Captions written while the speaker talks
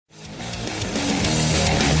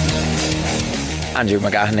Andrew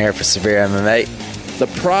McGahan here for Severe MMA. The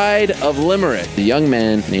pride of Limerick, the young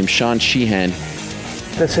man named Sean Sheehan.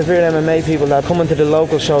 The Severe MMA people that come into the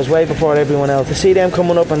local shows way before everyone else. To see them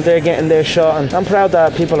coming up and they're getting their shot, and I'm proud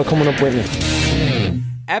that people are coming up with me.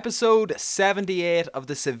 Episode 78 of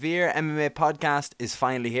the Severe MMA podcast is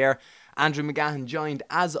finally here. Andrew McGahan joined,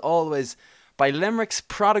 as always, by Limerick's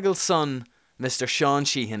prodigal son, Mr. Sean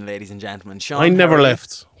Sheehan, ladies and gentlemen. Sean, I never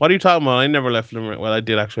left. What are you talking about? I never left Limerick. Well, I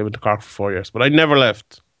did actually. I went to Cork for 4 years, but I never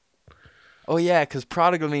left. Oh yeah, because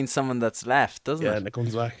prodigal means someone that's left, doesn't it? Yeah, and it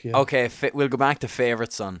comes back. Yeah. Okay, we'll go back to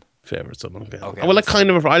favourite son. Favorite son. Okay. Okay, Well,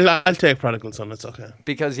 I'll take prodigal son. It's okay.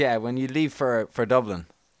 Because yeah, when you leave for Dublin,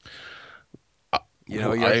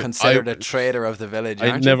 you're considered a traitor of the village.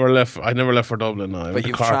 I never left for Dublin. No, but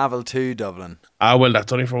you've travelled to Dublin. Well,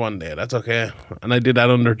 that's only for 1 day. That's okay. And I did that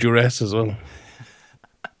under duress as well.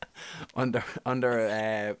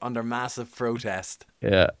 under massive protest.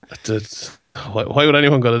 Yeah. Why would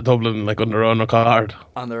anyone go to Dublin like under their own card?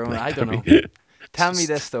 On their own, I don't know. Tell me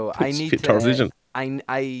this though. I need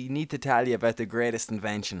to tell you about the greatest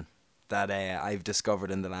invention that I've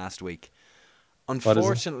discovered in the last week.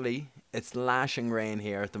 Unfortunately, it's lashing rain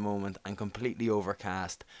here at the moment and completely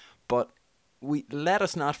overcast. But let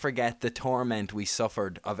us not forget the torment we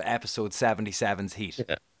suffered of episode 77's heat.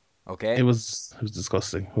 Yeah. Okay? It was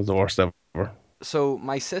disgusting. It was the worst ever. So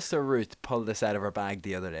my sister Ruth pulled this out of her bag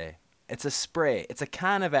the other day. It's a spray. It's a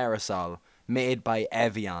can of aerosol made by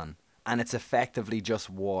Evian. And it's effectively just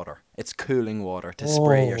water. It's cooling water to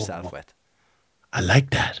spray yourself with. I like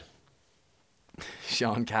that.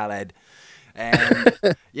 Sean Khaled.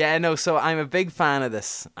 So I'm a big fan of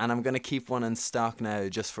this. And I'm going to keep one in stock now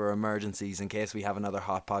just for emergencies in case we have another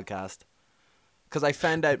hot podcast. Because I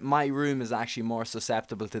found out my room is actually more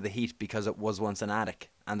susceptible to the heat because it was once an attic.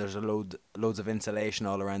 And there's loads of insulation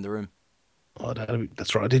all around the room. Oh,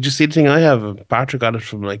 that's right. Did you see the thing I have? Patrick got it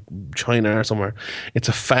from like China or somewhere. It's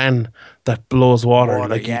a fan that blows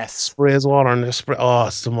water. Yes. Sprays water and it's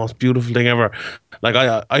the most beautiful thing ever. Like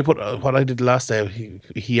I put what I did last day.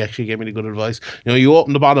 He actually gave me the good advice. You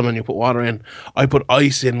open the bottom and you put water in. I put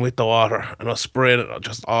ice in with the water and I sprayed it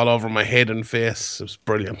just all over my head and face. It was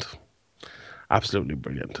brilliant. Absolutely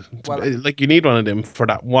brilliant. Well, like you need one of them for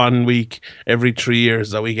that 1 week every 3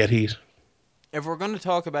 years that we get heat. If we're going to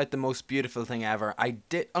talk about the most beautiful thing ever,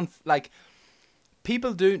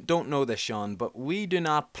 people don't know this, Sean, but we do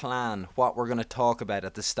not plan what we're going to talk about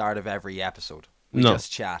at the start of every episode. We just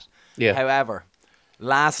chat. Yeah. However,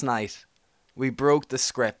 last night we broke the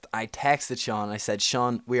script. I texted Sean. I said,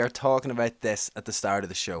 Sean, we are talking about this at the start of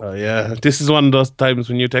the show. Oh yeah, this is one of those times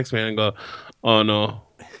when you text me and go, "Oh no,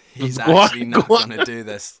 he's actually not going to do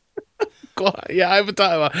this." Yeah,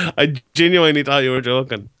 I genuinely thought you were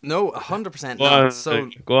joking. No, 100% not. So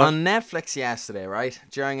on Netflix yesterday, right,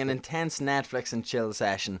 during an intense Netflix and chill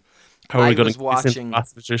session, how are we going to get this into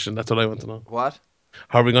Ross Nutrition? That's what I want to know. What?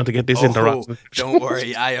 How are we going to get this into Ross Nutrition? Don't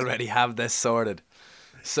worry, I already have this sorted.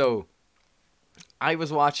 So, I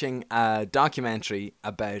was watching a documentary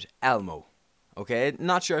about Elmo. Okay,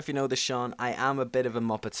 not sure if you know this, Sean. I am a bit of a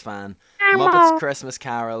Muppets fan. Muppets Christmas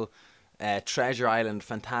Carol. Treasure Island,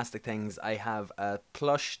 fantastic things. I have a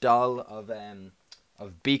plush doll of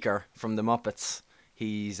Beaker from the Muppets.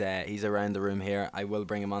 He's around the room here. I will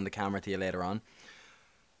bring him on the camera to you later on.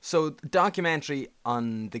 So, documentary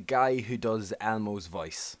on the guy who does Elmo's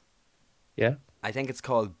voice. Yeah. I think it's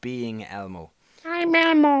called Being Elmo. I'm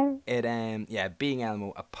Elmo. Being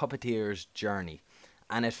Elmo, a puppeteer's journey,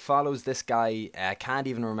 and it follows this guy. I can't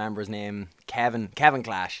even remember his name. Kevin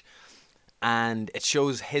Clash. And it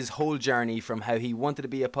shows his whole journey from how he wanted to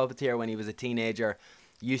be a puppeteer when he was a teenager,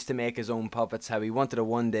 used to make his own puppets, how he wanted to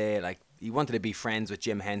one day, he wanted to be friends with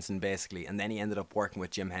Jim Henson, basically. And then he ended up working with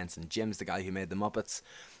Jim Henson. Jim's the guy who made the Muppets.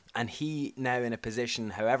 And he, now in a position,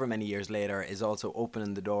 however many years later, is also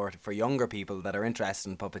opening the door for younger people that are interested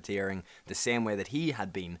in puppeteering the same way that he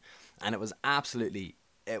had been. And it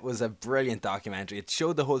was a brilliant documentary. It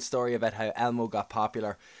showed the whole story about how Elmo got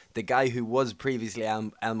popular. The guy who was previously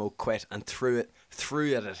Elmo quit and threw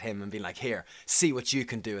it at him and being like, "Here, see what you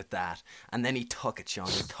can do with that." And then he took it, Sean.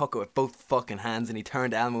 He took it with both fucking hands and he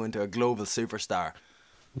turned Elmo into a global superstar.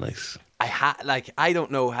 Nice. I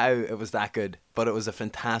don't know how it was that good, but it was a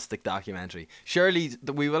fantastic documentary. Surely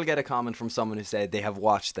we will get a comment from someone who said they have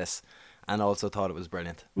watched this and also thought it was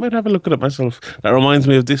brilliant. Might have a look at it myself. That reminds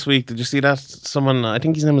me of this week. Did you see that? Someone, I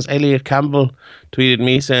think his name was Elliot Campbell, tweeted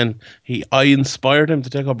me saying I inspired him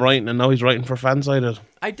to take up writing and now he's writing for Fansided.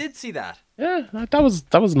 I did see that. Yeah, that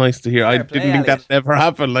was nice to hear. I didn't think that ever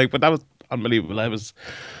happened. But that was unbelievable. I was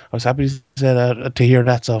happy to say that, to hear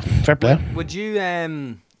that. So fair play. Would you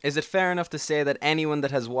Is it fair enough to say that anyone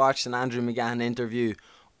that has watched an Andrew McGahan interview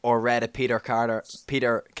or read a Peter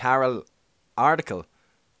Carroll article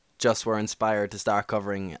just were inspired to start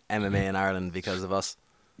covering MMA in Ireland because of us?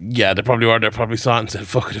 Yeah, they probably were. They probably saw it and said,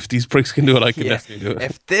 fuck it, if these pricks can do it, I can definitely do it.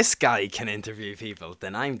 If this guy can interview people,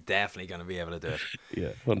 then I'm definitely going to be able to do it.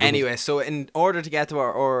 Yeah. 100%. Anyway, so in order to get to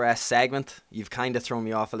our ORS segment, you've kind of thrown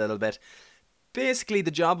me off a little bit. Basically, the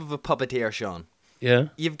job of a puppeteer, Sean. Yeah.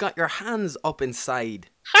 You've got your hands up inside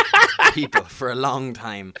people for a long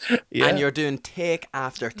time, and you're doing take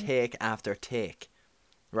after take after take,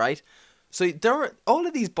 right? So all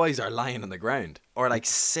of these boys are lying on the ground or like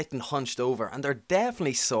sitting hunched over, and they're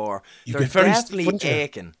definitely sore. They're definitely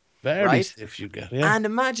aching. Very stiff you get, yeah. And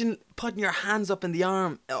imagine putting your hands up in the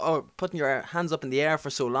air for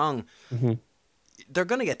so long. Mm-hmm. They're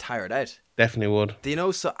going to get tired out. Definitely would. Do you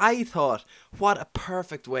know? So I thought, what a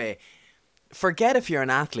perfect way. Forget if you're an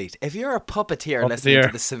athlete. If you're a puppeteer listening to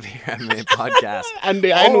the Severe MMA podcast. And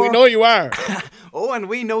we know you are. And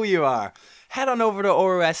we know you are. Head on over to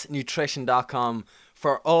orosnutrition.com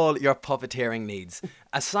for all your puppeteering needs.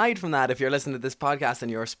 Aside from that, if you're listening to this podcast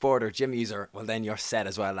and you're a sport or gym user, well then you're set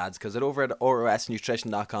as well, lads, because over at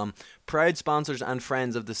orosnutrition.com, proud sponsors and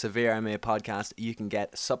friends of the Severe MMA podcast, you can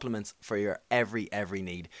get supplements for your every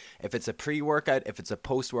need. If it's a pre-workout, if it's a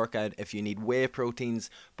post-workout, if you need whey proteins,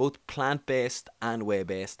 both plant-based and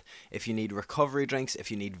whey-based, if you need recovery drinks,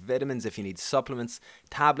 if you need vitamins, if you need supplements,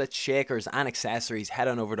 tablets, shakers and accessories, head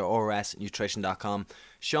on over to orosnutrition.com.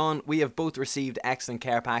 Sean, we have both received excellent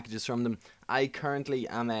care packages from them. I currently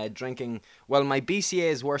am drinking, my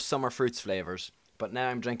BCA's were summer fruits flavours, but now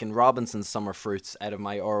I'm drinking Robinson's summer fruits out of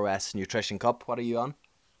my ROS nutrition cup. What are you on?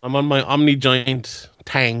 I'm on my Omni Giant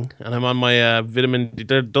Tang, and I'm on my vitamin D.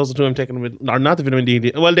 Those are two I'm taking with, or not the vitamin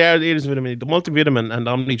D. Well, it is vitamin D. The multivitamin and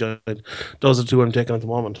Omni Giant. Those are two I'm taking at the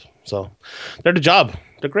moment. So they're the job.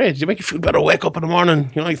 They're great. You make you feel better. Wake up in the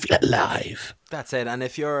morning, you feel alive. That's it. And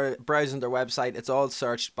if you're browsing their website, it's all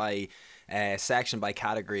searched by section by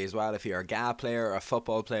category as well. If you're a GA player, or a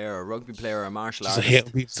football player, or a rugby player, or a martial artist. I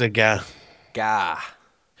hate people say GA. GA.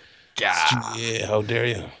 Yeah, how dare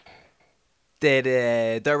you?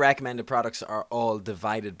 Their recommended products are all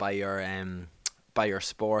divided by your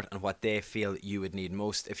sport and what they feel you would need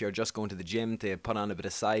most. If you're just going to the gym to put on a bit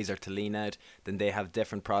of size or to lean out, then they have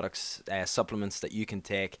different products, supplements that you can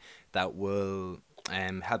take that will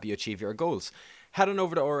help you achieve your goals. Head on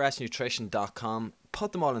over to orosnutrition.com,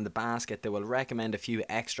 put them all in the basket. They will recommend a few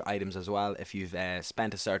extra items as well. If you've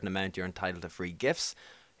spent a certain amount, you're entitled to free gifts.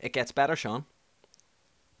 It gets better, Sean.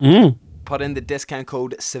 Put in the discount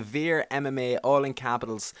code SEVEREMMA, all in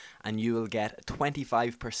capitals, and you will get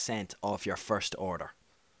 25% off your first order.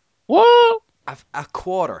 What? A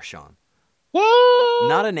quarter, Sean. What?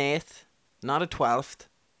 Not an eighth, not a 12th,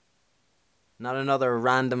 not another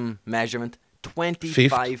random measurement.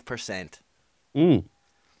 25%.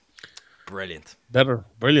 Brilliant. Better.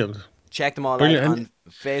 Brilliant. Check them all out on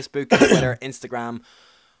Facebook, Twitter, Instagram,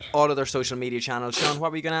 all of their social media channels. Sean,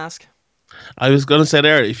 what were you going to ask? I was going to say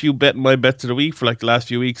there, if you bet my bets of the week for like the last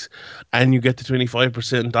few weeks and you get the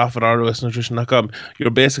 25% off at rosnutrition.com,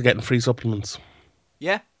 you're basically getting free supplements.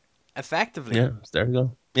 Yeah, effectively. Yeah, there you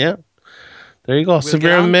go. Yeah. There you go.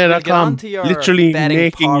 SevereMMA.com. Literally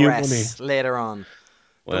making you money. Later on.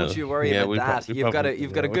 Well, don't you worry about that. You've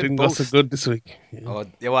got a good boast. That's good this week. Yeah. Oh,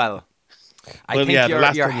 well. I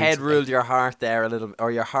think your head ruled your heart there a little,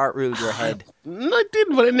 or your heart ruled your head. No, it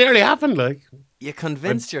didn't, but it nearly happened. Like you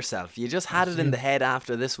convinced yourself. You just had it in the head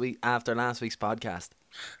after last week's podcast.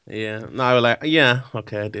 Yeah. No,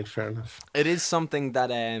 okay, I did. Fair enough. It is something that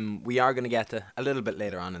we are going to get to a little bit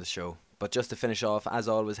later on in the show. But just to finish off, as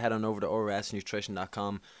always, head on over to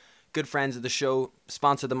orosnutrition.com. Good friends of the show,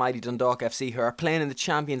 sponsor the mighty Dundalk FC, who are playing in the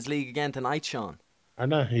Champions League again tonight, Sean. Are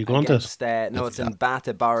they? Are you going to? No, it's in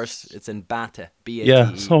Bata, Boris. It's in Bata. B-A-T-E.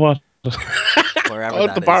 Yeah, so what? Wherever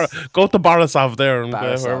that is. Go to Borisov there. And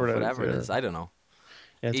whatever it is. I don't know.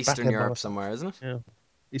 Yeah, Eastern Europe somewhere, isn't it? Yeah.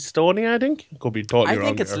 Estonia, I think? Could be totally wrong. I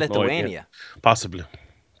think it's Lithuania. No, possibly.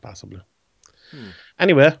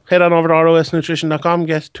 Anyway, head on over to rosnutrition.com,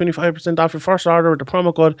 get 25% off your first order with the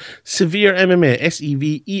promo code SEVEREMMA,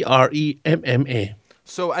 SEVEREMMA.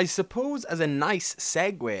 So I suppose as a nice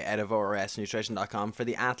segue out of rosnutrition.com for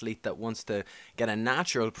the athlete that wants to get a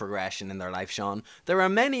natural progression in their life, Sean, there are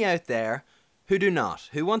many out there who do not,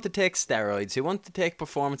 who want to take steroids, who want to take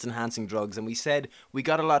performance-enhancing drugs, and we said we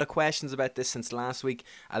got a lot of questions about this since last week.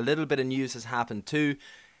 A little bit of news has happened too.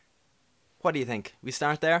 What do you think? We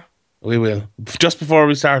start there? We will. Just before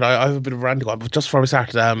we start, I have a bit of a rant to go on, but just before we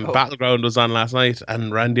start, Battleground was on last night,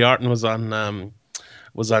 and Randy Orton was on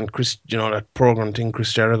Chris, that program thing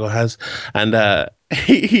Chris Jericho has, and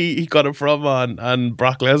he got it from on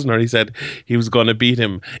Brock Lesnar. He said he was going to beat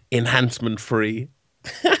him enhancement free.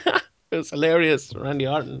 It was hilarious, Randy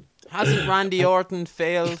Orton. Hasn't Randy Orton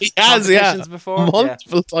failed He has, competitions before?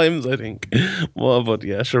 multiple times, I think. Well, but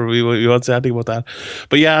yeah, sure, we won't say anything about that.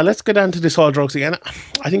 But yeah, let's get down to this whole drugs again.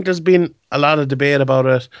 I think there's been a lot of debate about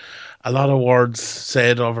it, a lot of words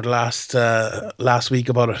said over the last week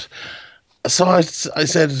about it. So I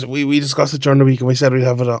said we discussed it during the week, and we said we'd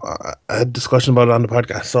have a discussion about it on the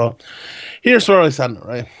podcast. So here's where I stand,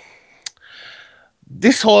 right?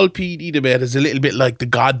 This whole PD debate is a little bit like the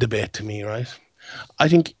God debate to me, right? I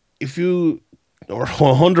think if you are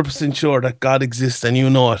 100% sure that God exists and you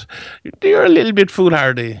know it, you're a little bit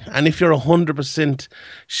foolhardy. And if you're 100%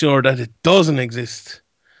 sure that it doesn't exist,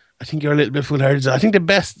 I think you're a little bit foolhardy. I think the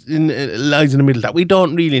best lies in the middle, that we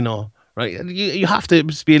don't really know. Right, you have to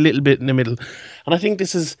just be a little bit in the middle, and I think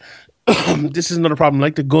this is this is another problem,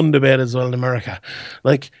 like the gun debate as well in America.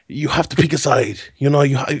 Like, you have to pick a side. You're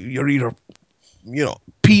either,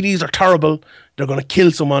 PDs are terrible, they're going to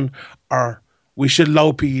kill someone, or we should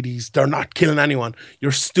allow PDs, they're not killing anyone.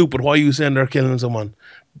 You're stupid. Why are you saying they're killing someone?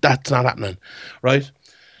 That's not happening, right?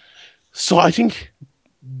 So I think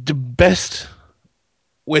the best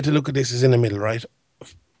way to look at this is in the middle, right?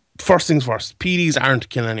 First things first, PEDs aren't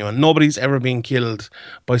killing anyone. Nobody's ever been killed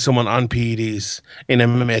by someone on PEDs in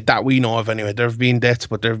MMA that we know of anyway. There have been deaths,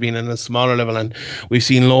 but there have been in a smaller level, and we've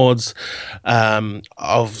seen loads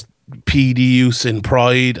of PED use in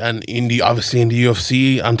Pride and obviously in the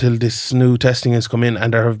UFC until this new testing has come in,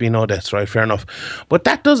 and there have been no deaths, right? Fair enough. But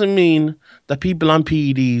that doesn't mean that people on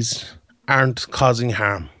PEDs aren't causing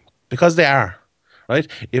harm, because they are. Right?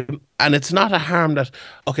 And it's not a harm that,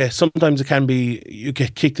 okay, sometimes it can be you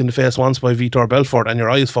get kicked in the face once by Vitor Belfort and your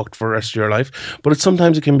eyes fucked for the rest of your life. But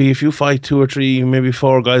sometimes it can be if you fight 2 or 3, maybe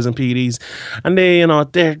 4 guys in PEDs, and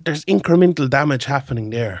there's incremental damage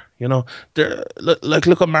happening there. Look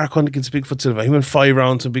at Mark Hunt against Bigfoot Silva. He went 5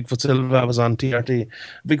 rounds when Bigfoot Silva was on TRT.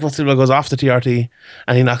 Bigfoot Silva goes off the TRT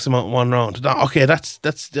and he knocks him out in 1 round. Okay, that's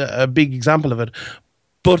a big example of it.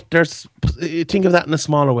 But think of that in a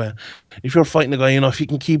smaller way. If you're fighting a guy, if you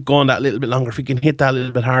can keep going that little bit longer, if you can hit that a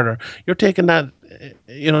little bit harder, you're taking that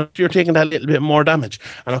little bit more damage.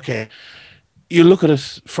 And okay, you look at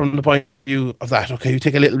it from the point of view of that. Okay, you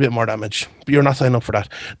take a little bit more damage, but you're not signing up for that.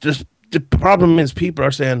 The problem is people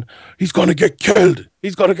are saying he's going to get killed.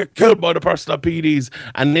 He's going to get killed by the person at PDs,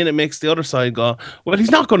 and then it makes the other side go, well,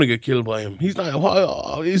 he's not going to get killed by him. He's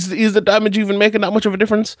not. Is the damage even making that much of a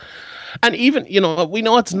difference? And even, we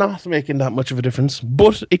know it's not making that much of a difference,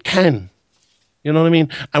 but it can. You know what I mean?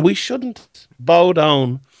 And we shouldn't bow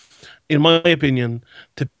down, in my opinion,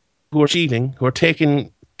 to people who are cheating, who are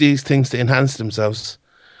taking these things to enhance themselves,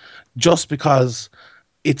 just because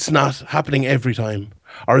it's not happening every time.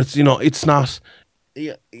 Or it's not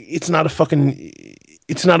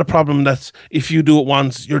a problem that if you do it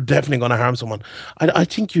once, you're definitely going to harm someone. I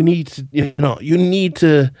think you need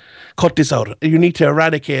to cut this out. You need to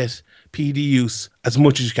eradicate PD use as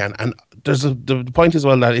much as you can. And there's the point as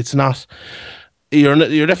well that it's not, you're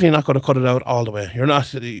definitely not going to cut it out all the way. You're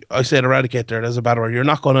not, I said eradicate there, there's a bad word. You're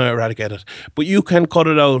not going to eradicate it, but you can cut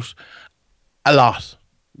it out a lot.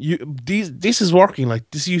 This is working. Like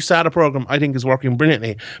this USADA program, I think, is working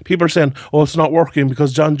brilliantly. People are saying, "Oh, it's not working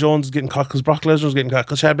because John Jones is getting caught, because Brock Lesnar is getting caught,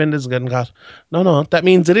 because Chad Mendes is getting caught." No, that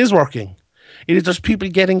means it is working. It is just people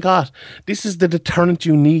getting caught. This is the deterrent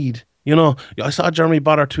you need. I saw Jeremy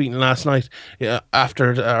Botter tweeting last night,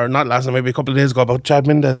 or not last night, maybe a couple of days ago, about Chad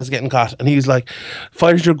Mendes getting caught, and he's like,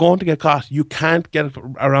 "Fighters, you're going to get caught. You can't get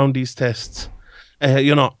around these tests."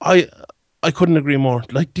 I couldn't agree more.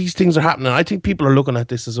 Like, these things are happening. I think people are looking at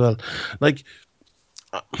this as well. Like,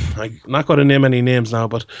 I'm not going to name any names now,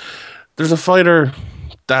 but there's a fighter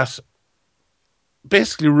that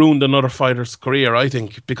basically ruined another fighter's career, I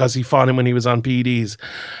think, because he fought him when he was on PEDs.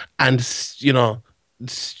 And,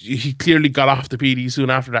 he clearly got off the PD soon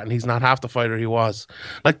after that, and he's not half the fighter he was.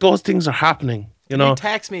 Like, those things are happening, Can you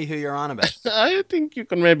text me who you're on about? I think you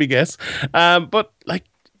can maybe guess. But, like,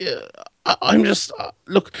 I'm just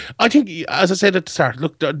look. I think, as I said at the start,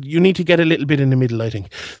 look, you need to get a little bit in the middle. I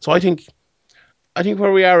think so. I think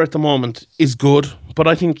where we are at the moment is good, but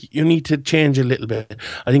I think you need to change a little bit.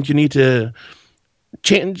 I think you need to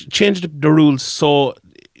change the rules. So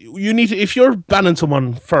you need to, if you're banning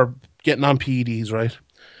someone for getting on PEDs, right?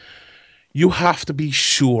 You have to be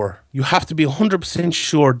sure. You have to be 100%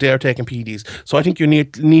 sure they're taking PEDs. So I think you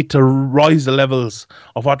need to rise the levels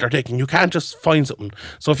of what they're taking. You can't just find something.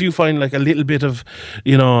 So if you find like a little bit of,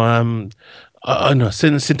 I know,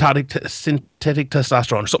 synthetic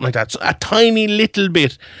testosterone or something like that. So a tiny little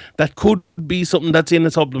bit that could be something that's in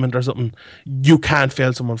a supplement or something. You can't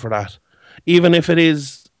fail someone for that, even if it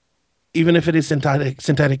is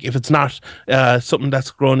synthetic. If it's not something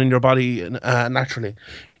that's grown in your body naturally,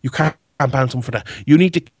 you can't ban someone for that. You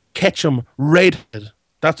need to catch them red-handed.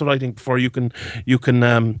 That's what I think before you can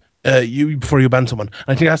before you ban someone.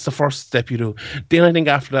 I think that's the first step you do. Then I think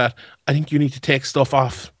after that, I think you need to take stuff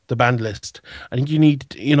off the banned list. I think you need,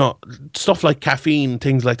 stuff like caffeine,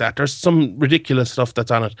 things like that. There's some ridiculous stuff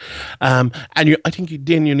that's on it, and I think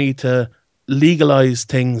then you need to legalize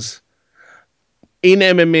things in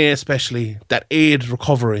MMA, especially that aid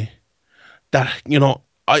recovery. That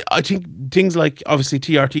I think things like obviously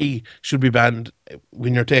TRT should be banned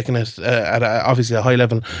when you're taking it at obviously a high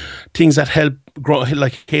level. Things that help grow,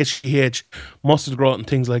 like HGH, muscle growth, and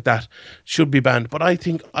things like that, should be banned. But I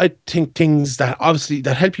think things that obviously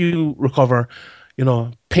that help you recover,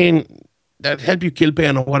 pain, that help you kill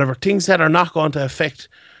pain or whatever, things that are not going to affect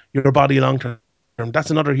your body long term.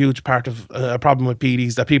 That's another huge part of a problem with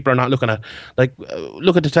PEDs that people are not looking at. Like,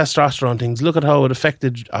 look at the testosterone things. Look at how it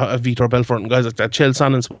affected Vitor Belfort and guys like that. Chael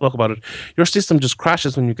Sonnen spoke about it. Your system just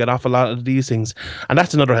crashes when you get off a lot of these things. And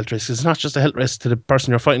that's another health risk. It's not just a health risk to the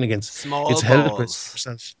person you're fighting against. It's a health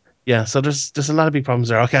risk. Yeah, so there's a lot of big problems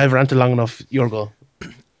there. Okay, I've ranted long enough. Your go.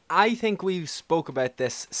 I think we've spoke about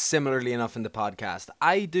this similarly enough in the podcast.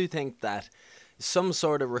 I do think that some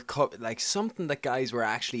sort of like something that guys were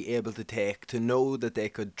actually able to take to know that they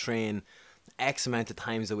could train X amount of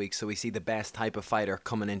times a week so we see the best type of fighter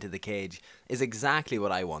coming into the cage is exactly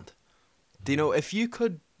what I want. Do you know, if you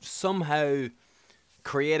could somehow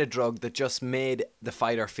create a drug that just made the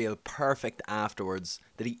fighter feel perfect afterwards,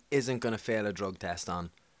 that he isn't going to fail a drug test on,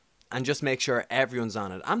 and just make sure everyone's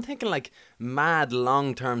on it. I'm thinking like mad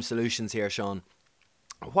long-term solutions here, Sean.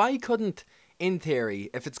 Why couldn't, in theory,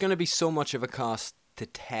 if it's going to be so much of a cost to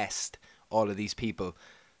test all of these people,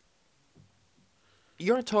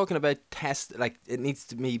 you're talking about it needs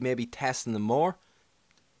to be maybe testing them more?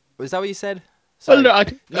 Was that what you said? Sorry. Well, I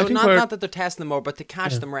think not that they're testing them more, but to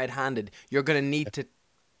catch them red-handed, you're going to need to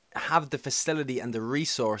have the facility and the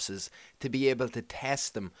resources to be able to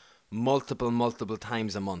test them multiple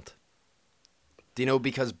times a month. Do you know,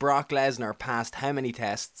 because Brock Lesnar passed how many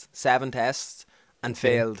tests? 7 tests and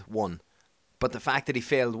failed 1. But the fact that he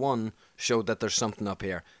failed 1 showed that there's something up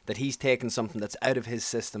here, that he's taken something that's out of his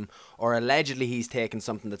system, or allegedly he's taken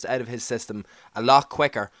something that's out of his system a lot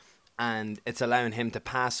quicker, and it's allowing him to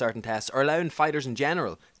pass certain tests, or allowing fighters in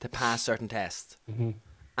general to pass certain tests. Mm-hmm.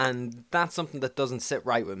 And that's something that doesn't sit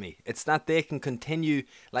right with me. It's that they can continue,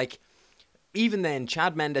 like, even then,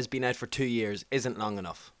 Chad Mendes being out for 2 years isn't long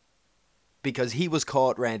enough, because he was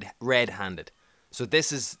caught red-handed. So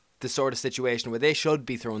this is the sort of situation where they should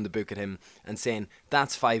be throwing the book at him and saying,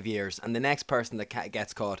 that's 5 years, and the next person that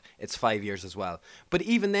gets caught, it's 5 years as well. But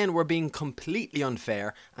even then, we're being completely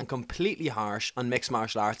unfair and completely harsh on mixed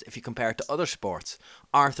martial arts if you compare it to other sports.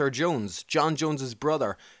 Arthur Jones, John Jones's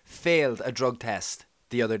brother, failed a drug test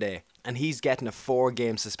the other day, and he's getting a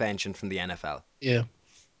 4-game suspension from the NFL. Yeah.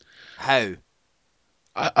 How?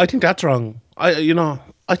 I think that's wrong. I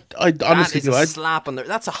honestly do. That is a slap on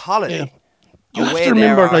that's a holiday. Yeah. You have to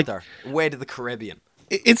remember, Arthur, away to the Caribbean.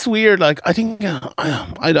 It's weird. Like, I think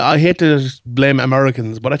I hate to blame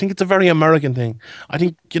Americans, but I think it's a very American thing. I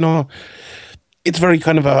think it's very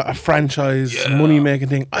kind of a franchise money making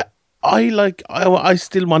thing. I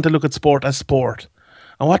still want to look at sport as sport.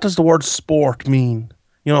 And what does the word sport mean?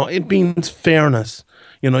 It means fairness.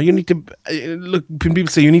 You need to look. People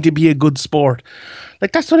say you need to be a good sport.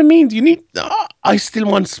 Like, that's what it means. I still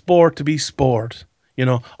want sport to be sport.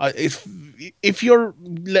 If you're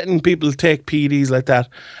letting people take PEDs like that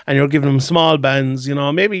and you're giving them small bans,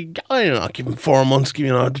 maybe give them 4 months,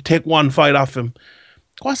 to take one fight off him.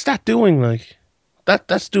 What's that doing? Like,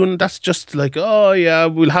 that's just like, oh yeah,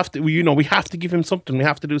 we have to give him something. We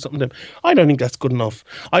have to do something to him. I don't think that's good enough.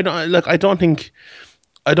 I don't think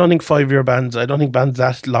 5-year bans. I don't think bans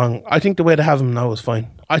that long. I think the way they have them now is fine.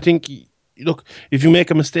 I think, look, if you make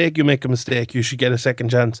a mistake, you make a mistake. You should get a second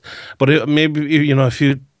chance. But maybe if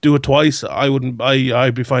you do it twice,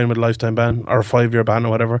 I'd be fine with a lifetime ban or a 5-year ban or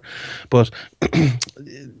whatever. But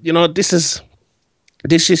this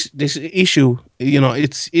issue,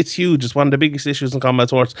 it's huge. It's one of the biggest issues in combat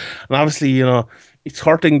sports, and obviously, it's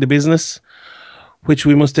hurting the business, which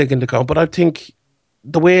we must take into account. But I think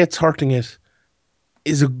the way it's hurting it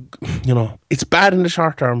is it's bad in the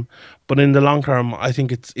short term, but in the long term, I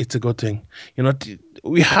think it's a good thing.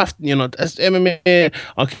 We have, as MMA,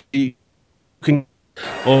 okay, you can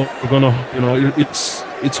oh, we're gonna,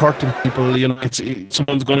 it's hurting people,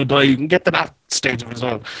 someone's gonna die. You can get to that stage of it as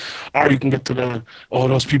well, or you can get to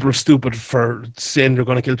those people are stupid for saying they're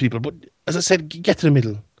gonna kill people. But as I said, get to the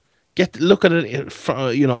middle, look at it,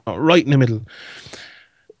 right in the middle.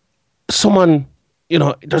 Someone,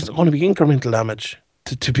 there's going to be incremental damage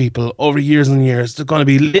to people over years and years. There's going to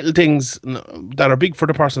be little things that are big for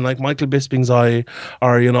the person, like Michael Bisping's eye,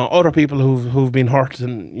 or other people who've been hurt,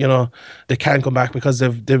 and they can't come back because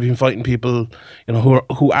they've been fighting people,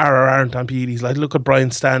 who are or aren't on PEDs. Like, look at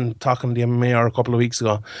Brian Stan talking to the MMA a couple of weeks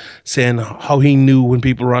ago, saying how he knew when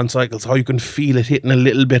people were on cycles, how you can feel it hitting a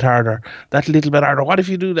little bit harder. That little bit harder. What if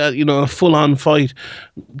you do that? A full on fight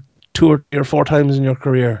 2 or 3 or 4 times in your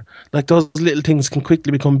career. Like, those little things can quickly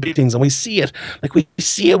become big things, and we see it. Like, we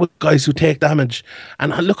see it with guys who take damage,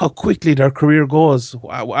 and look how quickly their career goes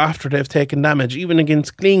after they've taken damage, even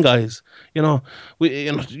against clean guys. You're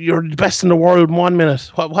the best in the world 1 minute.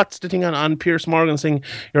 What's the thing on Piers Morgan saying?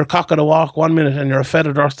 You're a cock of the walk 1 minute, and you're a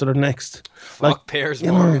feather duster the next. Fuck Piers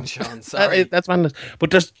Morgan, Sean. Sorry, that's madness.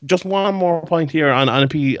 But there's just one more point here on a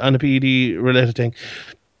PED related thing.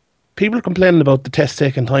 People are complaining about the test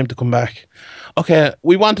taking time to come back. Okay,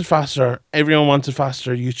 we want it faster. Everyone wants it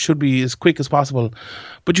faster. You should be as quick as possible.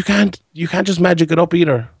 But you can't just magic it up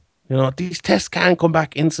either. These tests can't come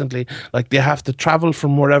back instantly. Like, they have to travel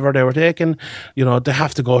from wherever they were taken. They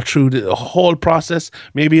have to go through the whole process.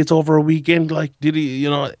 Maybe it's over a weekend. Like,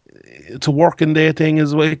 it's a working day thing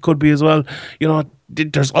as well. It could be as well.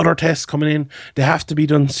 There's other tests coming in. They have to be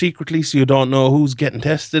done secretly, so you don't know who's getting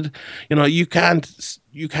tested. You can't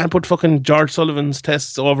put fucking George Sullivan's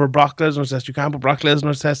tests over Brock Lesnar's test. You can't put Brock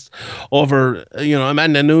Lesnar's test over,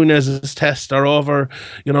 Amanda Nunes' test, or over,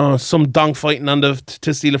 some donk fighting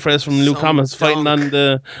to steal a phrase from Luke Thomas, fighting on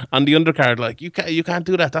the undercard. Like, you can't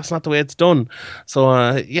do that. That's not the way it's done. So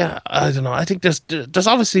I don't know. I think there's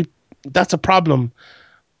obviously, that's a problem,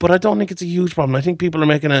 but I don't think it's a huge problem. I think people are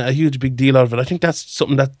making a huge big deal out of it. I think that's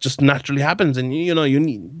something that just naturally happens, and you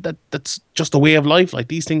need that's just a way of life. Like,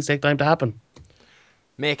 these things take time to happen.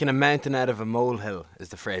 Making a mountain out of a molehill is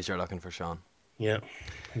the phrase you're looking for, Sean. Yeah,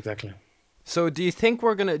 exactly. So do you think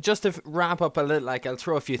we're going to, just to wrap up a little, like, I'll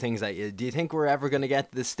throw a few things at you. Do you think we're ever going to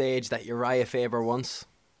get to the stage that Uriah Faber wants?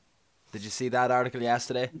 Did you see that article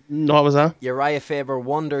yesterday? No, what was that? Uriah Faber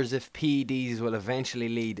wonders if PEDs will eventually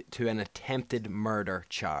lead to an attempted murder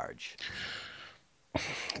charge.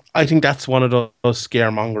 I think that's one of those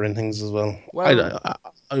scaremongering things as well. Well,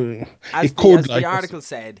 as the article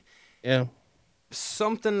said, yeah,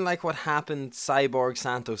 something like what happened Cyborg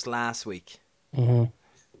Santos last week. Mm-hmm.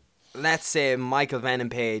 Let's say Michael Venom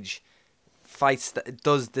Page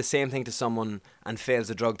does the same thing to someone and fails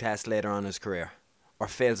a drug test later on in his career, or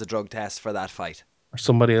fails a drug test for that fight, or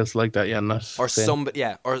somebody else like that,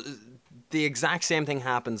 or the exact same thing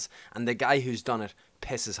happens and the guy who's done it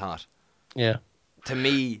pisses hot. Yeah. To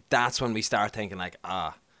me, that's when we start thinking like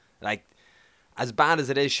as bad as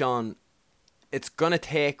it is, Sean, it's going to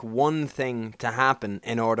take one thing to happen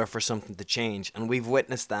in order for something to change. And we've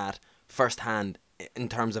witnessed that firsthand in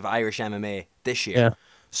terms of Irish MMA this year. Yeah.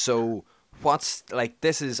 So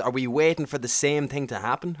are we waiting for the same thing to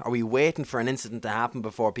happen? Are we waiting for an incident to happen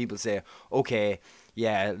before people say, okay,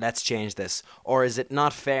 yeah, let's change this? Or is it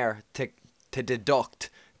not fair to deduct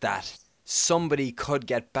that somebody could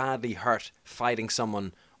get badly hurt fighting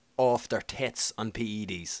someone off their tits on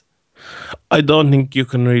PEDs? I don't think you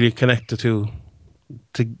can really connect the two.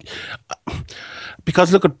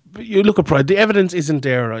 Because look at Pride. The evidence isn't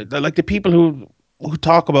there, right? Like, the people who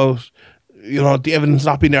talk about, the evidence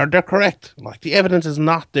not being there, they're correct. Like, the evidence is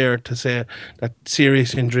not there to say that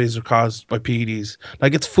serious injuries are caused by PEDs.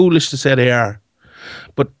 Like, it's foolish to say they are,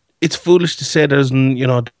 but it's foolish to say there's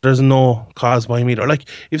no cause by them either. Like,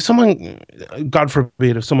 if someone, God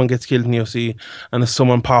forbid, if someone gets killed in the UFC and if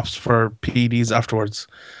someone pops for PEDs afterwards,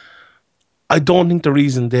 I don't think the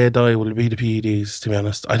reason they die will be the PEDs, to be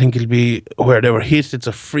honest. I think it'll be where they were hit. It's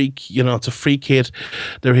a freak, it's a freak hit.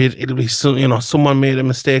 They're hit. It'll be someone made a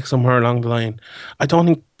mistake somewhere along the line. I don't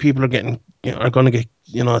think people are going to get,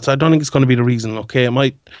 I don't think it's going to be the reason. Okay, it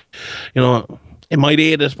might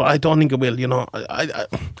aid it, but I don't think it will. I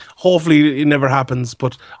hopefully it never happens.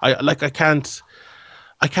 But I can't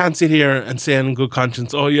sit here and say in good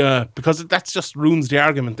conscience, oh yeah, because that just ruins the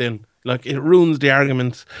argument. Then, like, it ruins the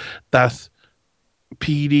argument that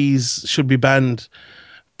PEDs should be banned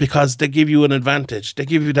because they give you an advantage. They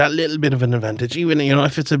give you that little bit of an advantage, even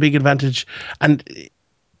if it's a big advantage. And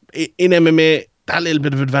in MMA, that little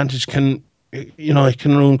bit of advantage can, it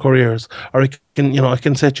can ruin careers, or it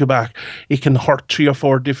can set you back. It can hurt 3 or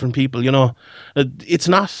 4 different people. It's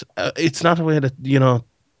not a way that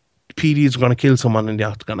PDs are going to kill someone in the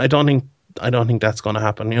octagon. I don't think that's going to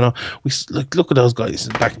happen. You know, look at those guys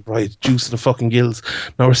back and right, juice to the fucking gills.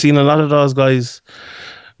 Now we're seeing a lot of those guys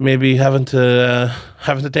maybe having to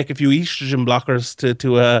take a few estrogen blockers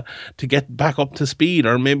to get back up to speed,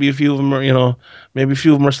 or maybe a few of them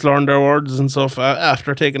are slurring their words and stuff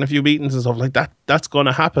after taking a few beatings and stuff like that. That's going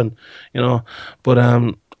to happen, you know. But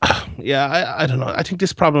yeah, I don't know. I think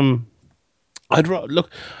this problem.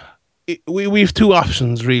 We've two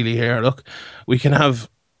options really here. Look, we can have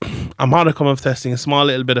a modicum of testing, a small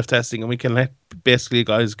little bit of testing, and we can let basically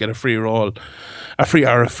guys get a free reign at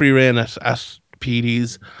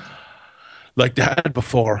PDs like they had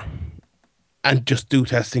before, and just do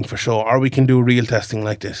testing for sure. Or we can do real testing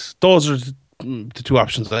like this. Those are the two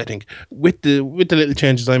options, I think, with the little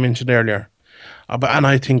changes I mentioned earlier. And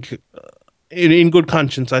I think, in good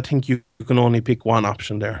conscience, I think you can only pick one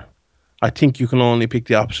option there. I think you can only pick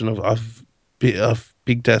the option of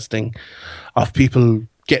big testing, of people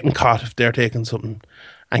getting caught if they're taking something,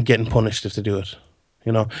 and getting punished if they do it.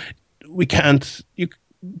 You know, we can't.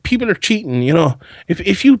 People are cheating. You know,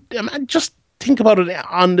 if you just think about it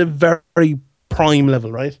on the very prime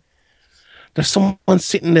level, right? There's someone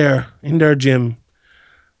sitting there in their gym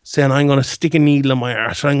saying, "I'm going to stick a needle in my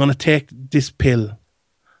arse, or I'm going to take this pill,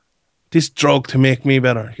 this drug to make me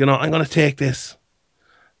better. You know, I'm going to take this."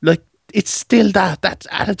 Like, it's still that's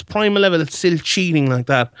at its primal level. It's still cheating like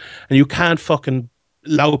that, and you can't fucking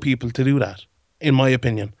allow people to do that, in my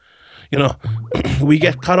opinion. You know, we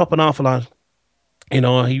get caught up an awful lot. He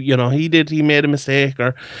made a mistake,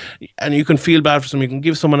 and you can feel bad for someone. You can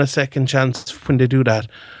give someone a second chance when they do that,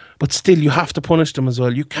 but still you have to punish them as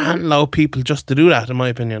well. You can't allow people just to do that, in my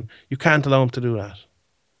opinion. You can't allow them to do that.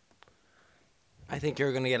 I think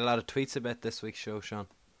you're going to get a lot of tweets about this week's show, Sean.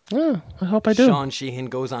 Yeah, I hope I do. Sean Sheehan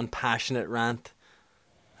goes on passionate rant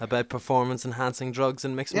about performance-enhancing drugs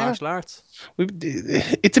and mixed martial arts.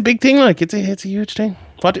 It's a big thing, like it's a huge thing.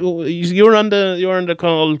 What you're on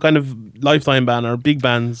the kind of lifetime ban or big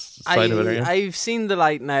ban's side of it, are you? I've seen the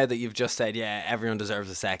light now that you've just said. Yeah, everyone deserves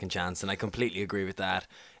a second chance, and I completely agree with that.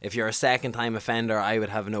 If you're a second-time offender, I would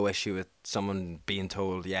have no issue with someone being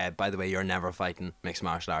told, "Yeah, by the way, you're never fighting mixed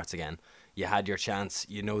martial arts again. You had your chance.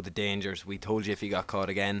 You know the dangers. We told you if you got caught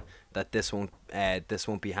again that this won't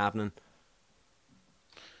be happening."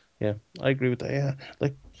 Yeah, I agree with that. Yeah,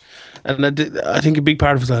 like, and I think a big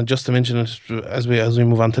part of it, just to mention it as we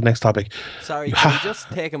move on to the next topic. Sorry, can we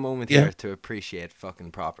just take a moment here to appreciate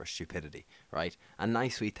fucking proper stupidity, right? A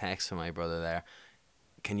nice sweet text from my brother there.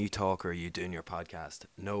 "Can you talk, or are you doing your podcast?"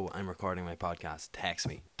 "No, I'm recording my podcast. Text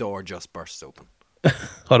me." Door just bursts open.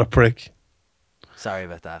 What a prick. Sorry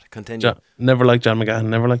about that. Continue. Never liked John McGahn.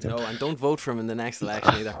 Never liked him. No, and don't vote for him in the next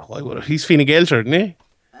election either. Why would he's Fine Gaelter, isn't he?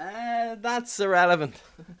 That's irrelevant.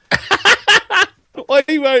 Why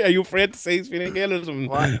are you afraid to say he's Fine Gael or something?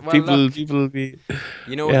 Well, people will be.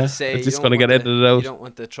 You know what to say. It's just going to get edited out. You don't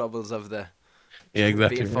want the troubles of the. Yeah,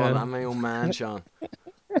 exactly. Being fought. I'm my own man, Sean.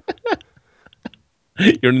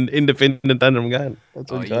 You're an independent Andrew McGahn.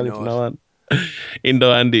 That's what Johnny from now on.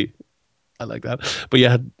 Indo Andy. I like that. But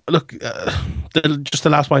yeah, look, just the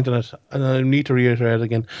last point on it, and I need to reiterate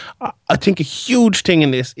again. I think a huge thing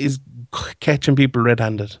in this is catching people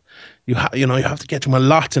red-handed. You have to catch them a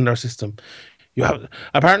lot in their system. You have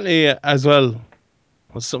apparently as well.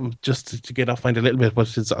 Some just to get off point a little bit,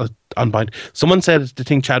 but it's on point. Someone said the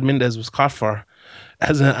thing Chad Mendez was caught for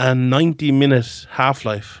has a 90-minute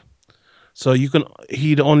half-life, so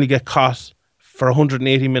he'd only get caught for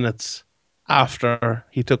 180 minutes after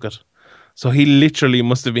he took it. So he literally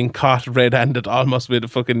must have been caught red-handed, almost with a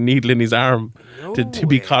fucking needle in his arm, to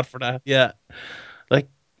be caught for that. Yeah, like,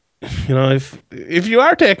 you know, if you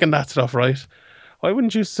are taking that stuff, right, why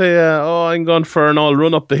wouldn't you say, I'm going for an all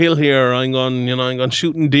run up the hill here, or I'm going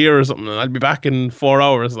shooting deer or something, and I'll be back in 4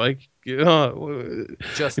 hours, like, you know.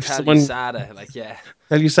 Just tell USADA, like, yeah.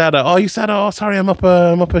 Tell USADA, USADA, sorry, I'm up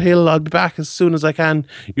a hill, I'll be back as soon as I can.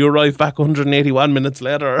 You arrive back 181 minutes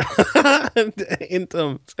later into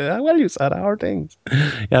them. Say, well, USADA, how are things?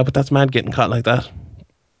 Yeah, but that's mad getting caught like that.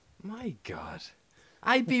 My God.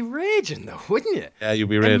 I'd be raging though, wouldn't you? Yeah, you'd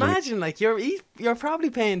be raging. Imagine, like, you're probably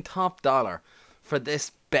paying top dollar for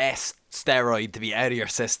this best steroid to be out of your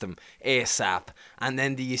system ASAP, and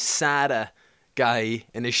then the USADA guy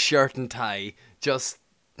in his shirt and tie just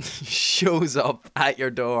shows up at your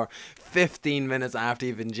door 15 minutes after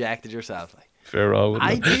you've injected yourself. Like, fair all,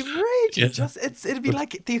 I'd be raging. Yeah. It'd be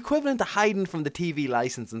like the equivalent of hiding from the TV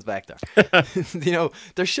license inspector. You know,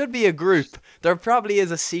 there should be a group. There probably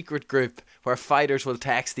is a secret group where fighters will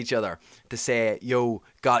text each other to say, "Yo,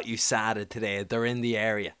 got USADA today. They're in the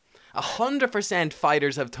area." 100%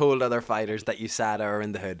 fighters have told other fighters that USADA are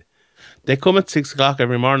in the hood. They come at 6 o'clock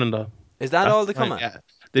every morning, though. Is that all they come at? Yeah.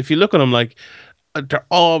 If you look at them, like, they're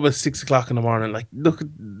always 6 o'clock in the morning. Like,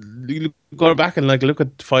 you go back and like look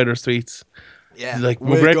at fighter tweets. Yeah. Like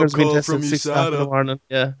McGregor's been tested at 6 o'clock in the morning.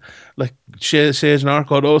 Yeah. Like Sage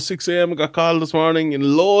Narcode, 6 a.m. got called this morning,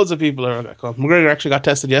 and loads of people got called. McGregor actually got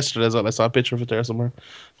tested yesterday as well. I saw a picture of it there somewhere.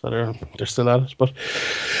 So they're still at it. But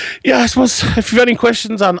yeah, I suppose if you've any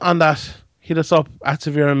questions on that, hit us up at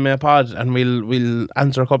Severe MMA Pod, and we'll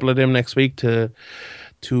answer a couple of them next week to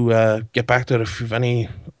get back to it. If you've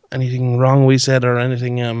anything wrong we said, or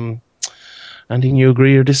anything you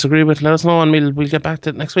agree or disagree with, let us know, and we'll get back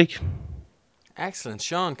to it next week. Excellent.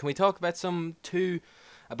 Sean, can we talk about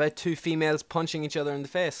two females punching each other in the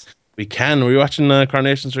face? We can. Were you watching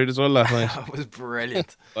Coronation Street as well last night? That was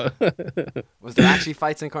brilliant. Was there actually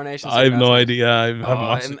fights in Coronation Street? I have no idea. I haven't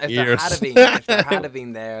watched it in years. If there had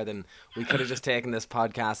been there, then we could have just taken this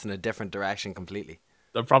podcast in a different direction completely.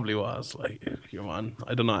 There probably was. Like, come on.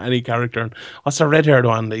 I don't know any character. What's the red-haired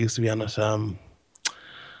one that used to be on it?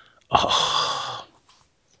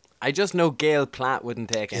 I just know Gail Platt wouldn't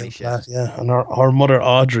take any shit. Yeah, and her mother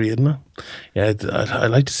Audrey, isn't it? Yeah,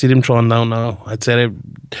 I'd like to see them thrown down now. I'd say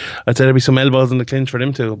there'd be some elbows in the clinch for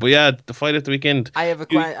them too. But yeah, the fight at the weekend. I have a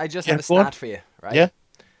stat for you, right? Yeah.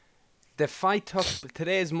 The fight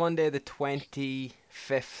today is Monday the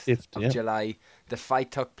 25th of July. The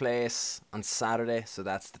fight took place on Saturday, so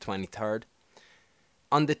that's the 23rd.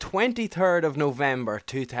 On the 23rd of November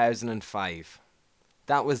 2005.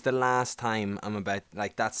 That was the last time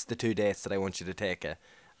that's the 2 dates that I want you to take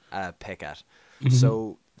a pick at. Mm-hmm.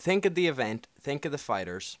 So think of the event, think of the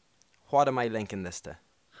fighters. What am I linking this to?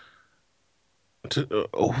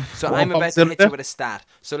 So I'm about to hit you with a stat.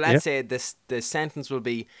 So let's say the sentence will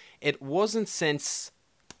be, it wasn't since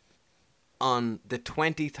on the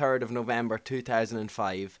 23rd of November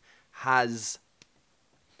 2005 has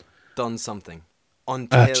done something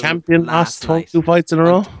until champion last night. 2 fights in a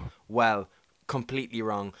row? Well, completely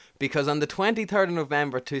wrong, because on the 23rd of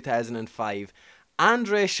November 2005,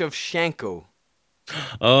 Andrei Shevchenko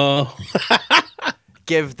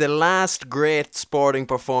gave the last great sporting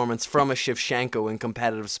performance from a Shevchenko in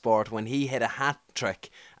competitive sport when he hit a hat-trick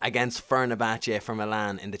against Fenerbahce from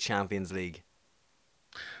Milan in the Champions League.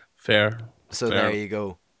 Fair. There you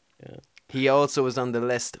go. Yeah. He also was on the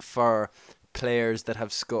list for players that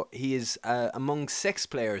have scored. He is among 6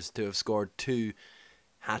 players to have scored 2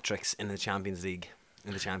 hat-tricks in the Champions League.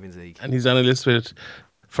 And he's on a list with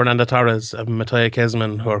Fernando Torres and Mattia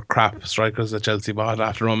Kezman, who are crap strikers that Chelsea bought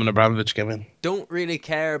after Roman Abramovich came in. Don't really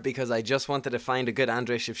care, because I just wanted to find a good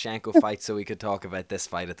Andrei Shevchenko fight so we could talk about this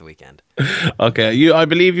fight at the weekend. Okay, I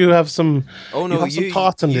believe you have some. Oh no, some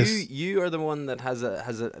thoughts on this. You are the one that has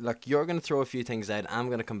a like. You're going to throw a few things out. I'm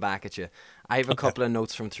going to come back at you. I have a couple of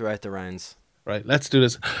notes from throughout the rounds. Right, let's do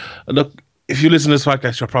this. Look, if you listen to this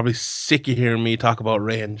podcast, you're probably sick of hearing me talk about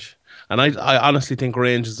range. And I honestly think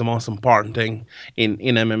range is the most important thing in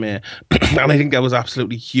MMA. And I think that was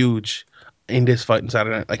absolutely huge in this fight on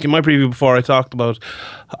Saturday night. Like in my preview before, I talked about,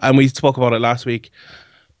 and we spoke about it last week,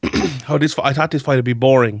 how I thought this fight would be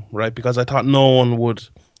boring, right? Because I thought no one would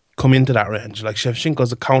come into that range. Like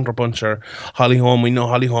Shevchenko's a counter puncher. Holly Holm, we know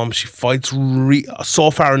Holly Holm, she fights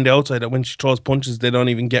so far on the outside that when she throws punches, they don't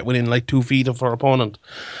even get within like 2 feet of her opponent.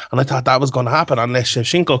 And I thought that was going to happen unless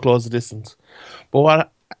Shevchenko closed the distance. But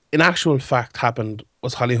what in actual fact happened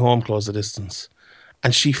was Holly Holm closed the distance,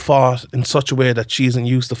 and she fought in such a way that she isn't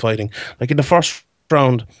used to fighting. Like in the first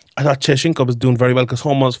round, I thought Shevchenko was doing very well because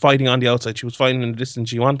Holm was fighting on the outside. She was fighting in the distance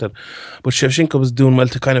she wanted, but Shevchenko was doing well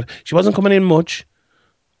to she wasn't coming in much,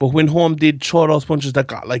 but when Holm did throw those punches that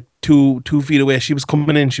got like 2 feet away, she was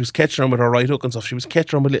coming in, she was catching them with her right hook and stuff, she was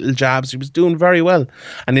catching them with little jabs, she was doing very well.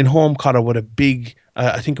 And then Holm caught her with a big,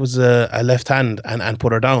 I think it was a left hand, and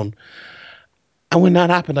put her down. And when that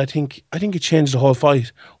happened, I think it changed the whole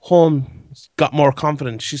fight. Holm got more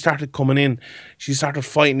confident. She started coming in. She started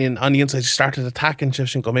fighting in on the inside. She started attacking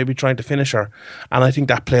Shevchenko, maybe trying to finish her. And I think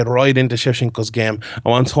that played right into Shevchenko's game. And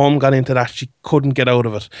once Holm got into that, she couldn't get out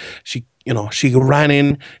of it. She ran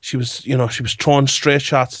in. She was throwing straight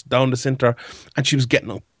shots down the center, and she was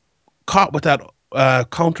getting caught with that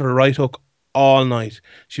counter right hook all night.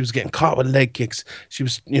 She was getting caught with leg kicks. She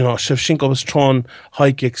was, Shevchenko was throwing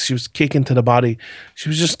high kicks. She was kicking to the body. She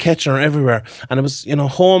was just catching her everywhere. And it was,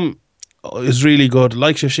 Holm is really good,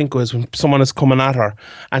 like Shevchenko is, when someone is coming at her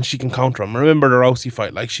and she can counter him. Remember the Rousey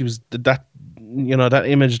fight? Like she was that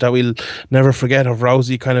image that we'll never forget of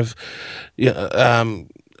Rousey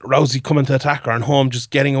Rousey coming to attack her and Holm just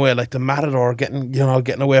getting away, like the Matador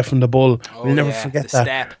getting away from the bull. We'll never forget that.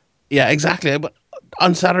 Step. Yeah, exactly. But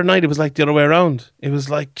on Saturday night, it was like the other way around. It was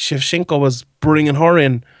like Shevchenko was bringing her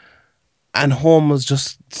in and Home was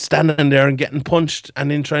just standing there and getting punched and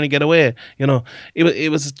then trying to get away.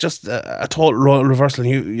 It was just a total reversal.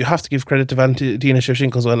 You have to give credit to Valentina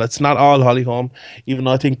Shevchenko as well. It's not all Holly Holm, even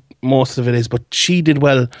though I think most of it is, but she did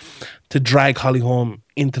well to drag Holly Holm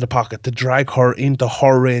into the pocket, to drag her into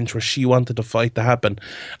her range where she wanted the fight to happen.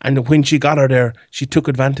 And when she got her there, she took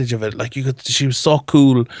advantage of it. Like, she was so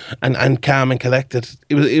cool and calm and collected.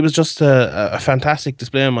 It was just a fantastic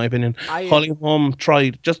display, in my opinion. Holly Holm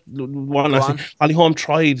tried, just one last thing. Holly Holm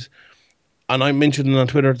tried, and I mentioned it on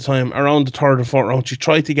Twitter at the time, around the third or fourth round, she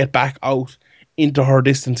tried to get back out into her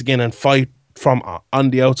distance again and fight from on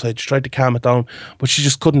the outside. She tried to calm it down, but she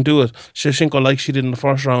just couldn't do it. Shevchenko, like she did in the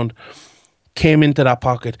first round, came into that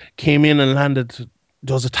pocket, came in and landed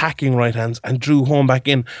those attacking right hands and drew Home back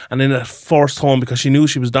in, and then it forced Home, because she knew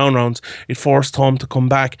she was down rounds, it forced Home to come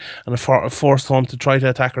back, and it forced Home to try to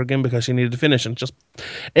attack her again because she needed to finish. And just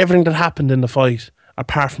everything that happened in the fight,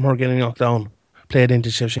 apart from her getting knocked down, played into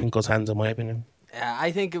Shevchenko's hands, in my opinion.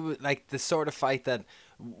 I think it was like the sort of fight that,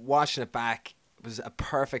 watching it back, was a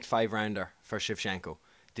perfect 5-rounder for Shevchenko.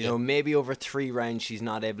 Maybe over 3 rounds she's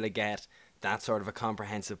not able to get that sort of a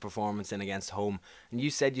comprehensive performance in against Home. And you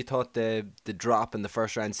said you thought the drop in the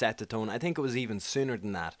first round set the tone. I think it was even sooner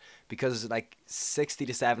than that, because like 60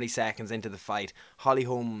 to 70 seconds into the fight, Holly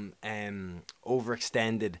Holm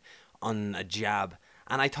overextended on a jab.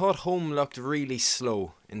 And I thought Home looked really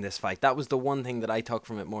slow in this fight. That was the one thing that I took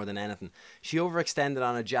from it more than anything. She overextended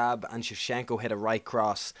on a jab and Shevchenko hit a right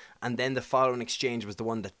cross. And then the following exchange was the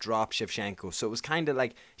one that dropped Shevchenko. So it was kind of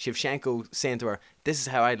like Shevchenko saying to her, this is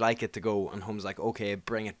how I'd like it to go. And Home's like, okay,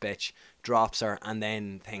 bring it, bitch. Drops her and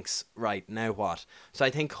then thinks, right, now what? So I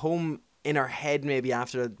think Home, in her head, maybe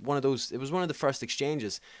after one of those, it was one of the first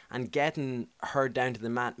exchanges, and getting her down to the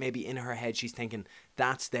mat, maybe in her head she's thinking,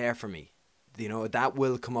 that's there for me. That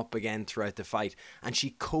will come up again throughout the fight. And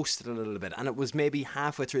she coasted a little bit. And it was maybe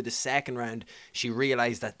halfway through the second round she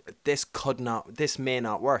realised that this may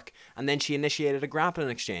not work. And then she initiated a grappling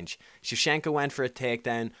exchange. Shevchenko went for a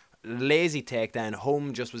takedown, lazy takedown.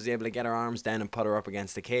 Home just was able to get her arms down and put her up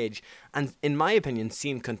against the cage. And in my opinion,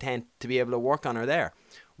 seemed content to be able to work on her there.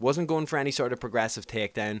 Wasn't going for any sort of progressive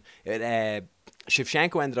takedown.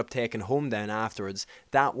 Shevchenko ended up taking Home down afterwards.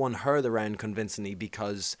 That won her the round convincingly,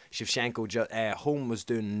 because Shevchenko, Home was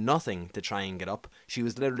doing nothing to try and get up. She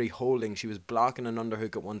was literally holding. She was blocking an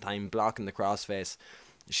underhook at one time, blocking the crossface.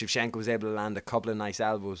 Shevchenko was able to land a couple of nice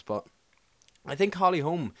elbows, but I think Holly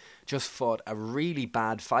Holm just fought a really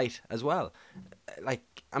bad fight as well.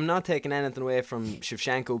 Like, I'm not taking anything away from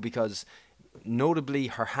Shevchenko, because notably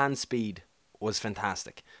her hand speed was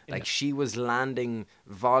fantastic. Like, she was landing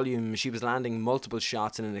volume, she was landing multiple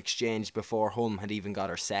shots in an exchange before Holm had even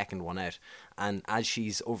got her second one out. And as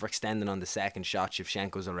she's overextending on the second shot,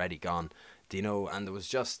 Shevchenko's already gone. And there was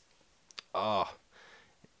just,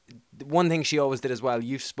 one thing she always did as well,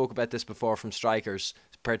 you've spoke about this before from strikers,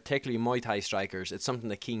 particularly Muay Thai strikers, it's something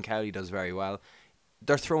that Keane Cowley does very well.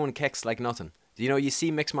 They're throwing kicks like nothing. You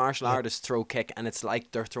see mixed martial artists throw kick and it's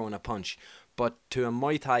like they're throwing a punch. But to a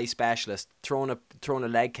Muay Thai specialist, throwing a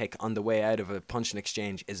leg kick on the way out of a punch and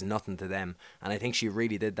exchange is nothing to them. And I think she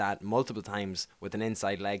really did that multiple times with an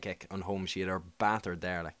inside leg kick on Home. She had her battered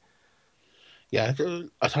there. Like, yeah,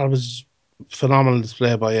 I thought it was phenomenal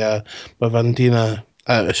display by Valentina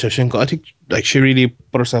Shevchenko. I think like she really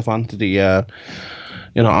put herself onto the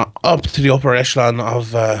up to the upper echelon of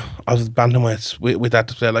bantamweights with that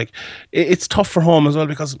display. Like, it's tough for Home as well,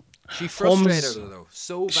 because she frustrated her though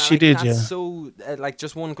so bad. She did, yeah. So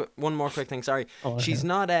just one more quick thing. Sorry, she's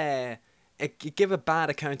not give a bad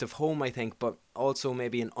account of Home, I think, but also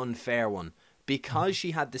maybe an unfair one, because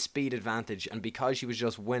she had the speed advantage and because she was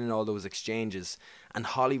just winning all those exchanges. And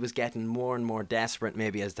Holly was getting more and more desperate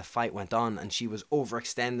maybe as the fight went on, and she was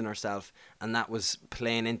overextending herself, and that was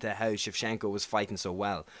playing into how Shevchenko was fighting so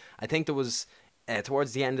well. I think there was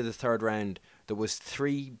towards the end of the third round there was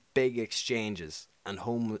 3 big exchanges, and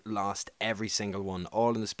Home lost every single one,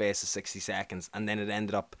 all in the space of 60 seconds. And then it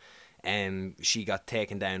ended up she got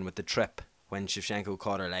taken down with the trip when Shevchenko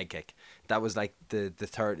caught her leg kick. That was like the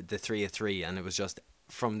 3 of 3, and it was just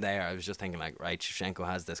from there I was just thinking like, right, Shevchenko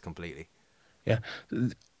has this completely. Yeah,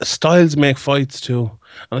 styles make fights too,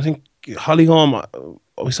 and I think Holly Holm,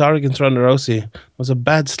 we saw her against Ronda Rousey. It was a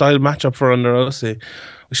bad style matchup for Ronda Rousey.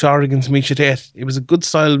 We saw her against Miesha Tate. It was a good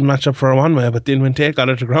style matchup for her one way, but then when Tate got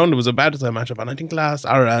her to ground, it was a bad style matchup. And I think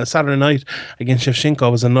Saturday night against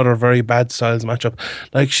Shevchenko was another very bad styles matchup.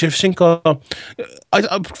 Like Shevchenko,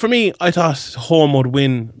 for me, I thought Holm would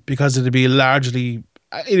win because it'd be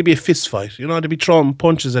a fist fight. They'd be throwing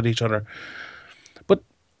punches at each other. But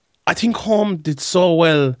I think Holm did so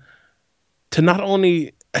well to not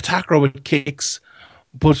only attack her with kicks,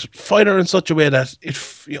 but fight her in such a way that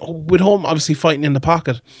with Holm obviously fighting in the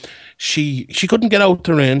pocket, she couldn't get out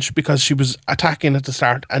the range because she was attacking at the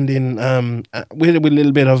start, and then with a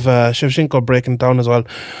little bit of Shevchenko breaking down as well.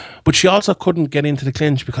 But she also couldn't get into the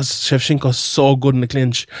clinch because Shevchenko's so good in the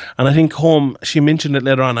clinch. And I think Holm, she mentioned it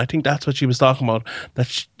later on, I think that's what she was talking about, that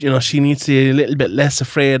she needs to be a little bit less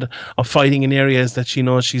afraid of fighting in areas that she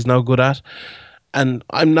knows she's now good at. And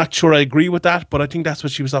I'm not sure I agree with that, but I think that's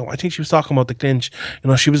what she was talking about. I think she was talking about the clinch.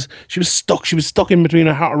 She was stuck. She was stuck in between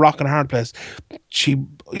a rock and a hard place. She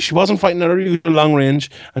wasn't fighting at a really long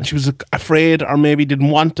range, and she was afraid, or maybe didn't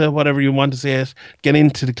want to, whatever you want to say it, get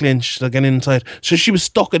into the clinch, so get inside. So she was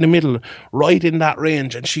stuck in the middle, right in that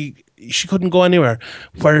range, and she couldn't go anywhere.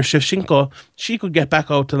 Whereas Shevchenko, she could get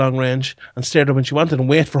back out to long range and stay there when she wanted and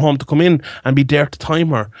wait for home to come in and be there to time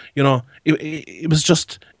her. It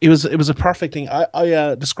was a perfect thing.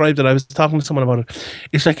 I described it. I was talking to someone about it.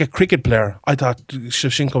 It's like a cricket player. I thought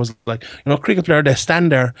Shevchenko was like, cricket player. They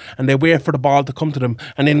stand there and they wait for the ball to come to them,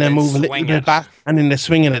 and then they move a little bit back, and then they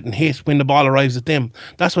swing at it and hit when the ball arrives at them.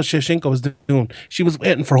 That's what Shevchenko was doing. She was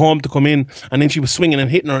waiting for home to come in, and then she was swinging and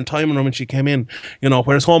hitting her and timing her when she came in.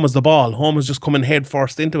 Whereas home was the ball. Home was just coming head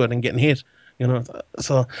first into it and getting hit.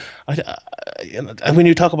 So and when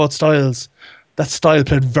you talk about styles, that style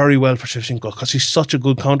played very well for Shevchenko because she's such a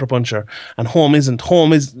good counterpuncher, and Home isn't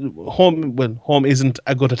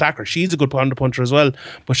a good attacker. She's a good counterpuncher as well,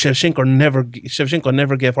 but Shevchenko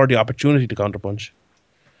never gave her the opportunity to counterpunch.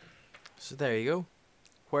 So there you go.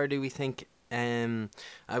 Where do we think?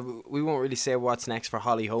 We won't really say what's next for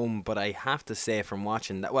Holly Holm, but I have to say from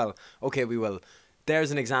watching that. Well, okay, we will.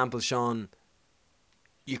 There's an example, Sean.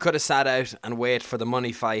 You could have sat out and wait for the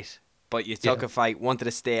money fight, but you took a fight, wanted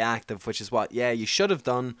to stay active, which is what, you should have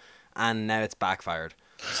done, and now it's backfired.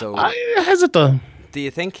 So, has it done? Do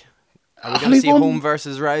you think? Are we going to see Holm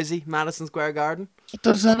versus Rousey, Madison Square Garden?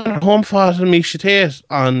 Does Holm fought Miesha Tate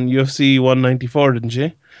on UFC 194, didn't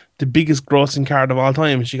she? The biggest grossing card of all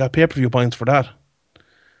time. She got pay-per-view points for that.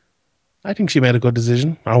 I think she made a good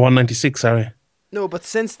decision. Or 196, sorry. No, but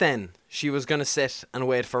since then, she was going to sit and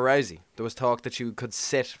wait for Rousey. There was talk that she could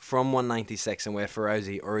sit from 196 and wait for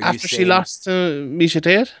Rousey. Or are after she lost to Miesha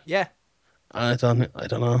Tate? Yeah. I don't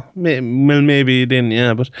know. Maybe it didn't,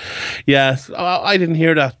 yeah. But yeah, I didn't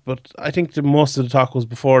hear that. But I think most of the talk was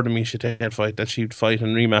before the Miesha Tate fight that she'd fight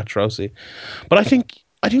and rematch Rousey. But I think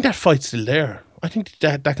that fight's still there. I think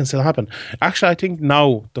that can still happen. Actually, I think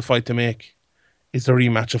now the fight to make is the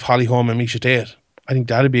rematch of Holly Holm and Miesha Tate. I think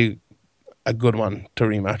that'd be a good one to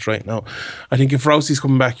rematch right now. I think if Rousey's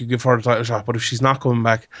coming back, you give her the title shot. But if she's not coming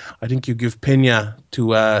back, I think you give Pena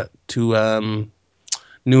to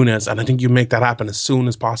Nunes, and I think you make that happen as soon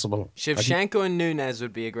as possible. Shevchenko and Nunes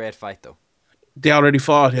would be a great fight, though. They already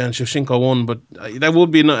fought, and Shevchenko won, but that would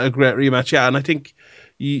be a great rematch, yeah. And I think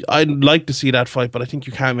I'd like to see that fight, but I think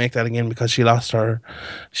you can't make that again because she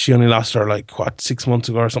only lost her 6 months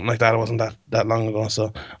ago or something like that. It wasn't that long ago,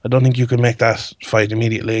 so I don't think you can make that fight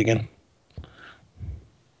immediately again.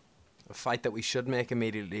 A fight that we should make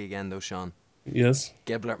immediately again, though, Sean. Yes.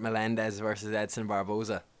 Gilbert Melendez versus Edson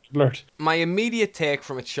Barboza. Blurt. My immediate take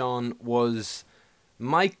from it, Sean, was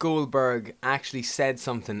Mike Goldberg actually said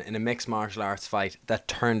something in a mixed martial arts fight that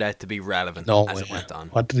turned out to be relevant as it went on.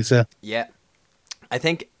 What did he say? Yeah. I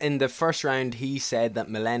think in the first round he said that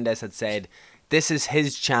Melendez had said this is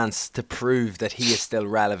his chance to prove that he is still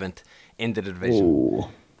relevant in the division. Ooh.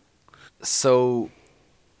 So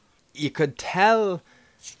you could tell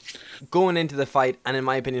going into the fight, and in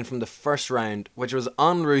my opinion from the first round, which was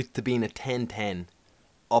en route to being a 10-10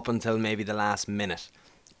 up until maybe the last minute.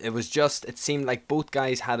 It seemed like both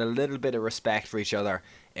guys had a little bit of respect for each other.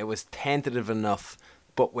 It was tentative enough,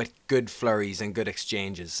 but with good flurries and good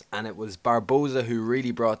exchanges. And it was Barboza who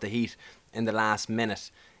really brought the heat in the last minute.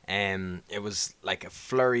 It was like a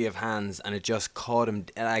flurry of hands, and it just caught him.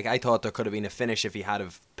 I thought there could have been a finish if he had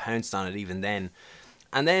have pounced on it even then.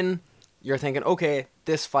 And then you're thinking, okay,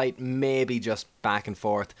 this fight may be just back and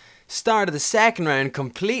forth. Start of the second round,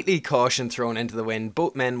 completely caution thrown into the wind.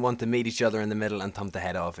 Both men want to meet each other in the middle and thump the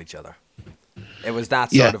head off each other. It was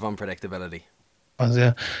that sort of unpredictability.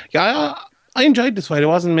 I enjoyed this fight. It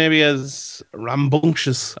wasn't maybe as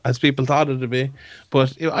rambunctious as people thought it would be,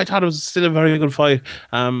 but I thought it was still a very good fight.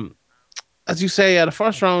 As you say, the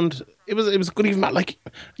first round, it was a good even match.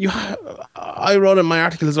 I wrote in my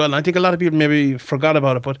article as well, and I think a lot of people maybe forgot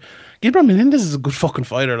about it, but Gilbert Melendez is a good fucking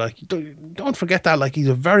fighter. Don't forget that. He's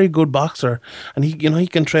a very good boxer, and he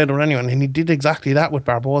can trade with anyone, and he did exactly that with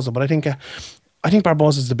Barboza. But I think I think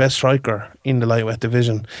Barbosa is the best striker in the lightweight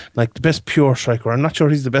division, like the best pure striker. I'm not sure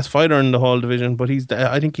he's the best fighter in the whole division, but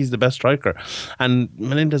I think he's the best striker. And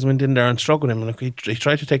Melendez went in there and struck with him, and he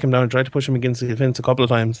tried to take him down, tried to push him against the fence a couple of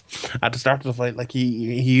times at the start of the fight, like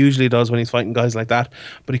he usually does when he's fighting guys like that,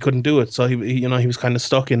 but he couldn't do it. So he was kind of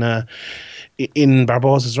stuck in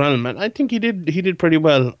Barbosa's realm, and I think he did pretty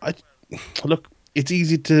well. Look, it's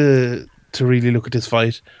easy to really look at this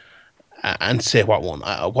fight and say what won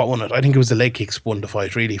it. I think it was the leg kicks won the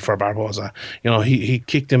fight really for Barbosa. He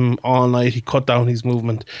kicked him all night. He cut down his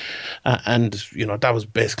movement, and that was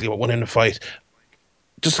basically what won in the fight.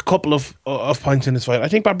 Just a couple of points in this fight. I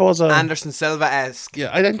think Barbosa, Anderson Silva-esque.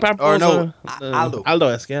 Yeah, I think Barbosa. Or no,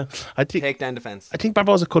 Aldo-esque. Yeah, I think takedown defense. I think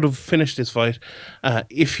Barbosa could have finished this fight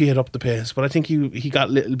if he had upped the pace, but I think he got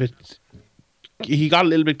a little bit. He got a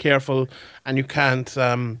little bit careful, and you can't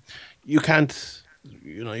fault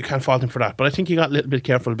him for that. But I think he got a little bit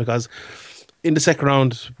careful because in the second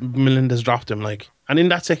round, Melendez dropped him. And in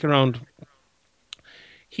that second round,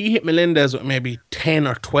 he hit Melendez with maybe 10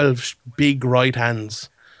 or 12 big right hands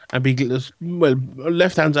and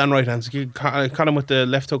left hands and right hands. He caught him with the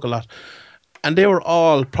left hook a lot. And they were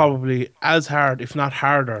all probably as hard, if not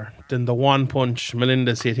harder, than the one punch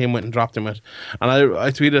Melendez hit him with and dropped him with. And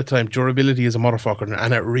I tweeted at the time, durability is a motherfucker,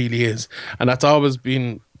 and it really is. And that's always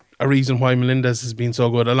been a reason why Melendez has been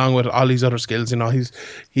so good, along with all these other skills.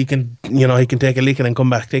 He can take a licking and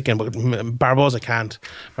come back ticking, but Barbosa can't.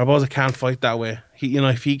 Barbosa can't fight that way.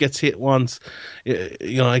 If he gets hit once,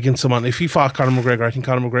 against someone, if he fought Conor McGregor, I think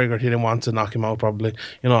Conor McGregor hit him once and knock him out probably.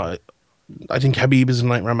 I think Khabib is a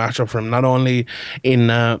nightmare matchup for him, not only in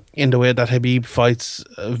the way that Khabib fights,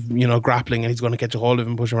 grappling, and he's going to catch a hold of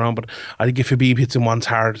him and push him around, but I think if Khabib hits him once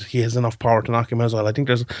hard, he has enough power to knock him out as well. I think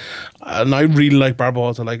and I really like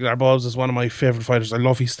Barbosa. Barbosa is one of my favourite fighters. I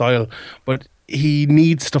love his style, but he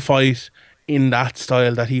needs to fight in that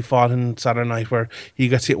style that he fought in Saturday night, where he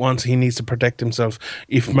gets hit once, he needs to protect himself.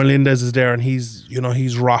 If Melendez is there and he's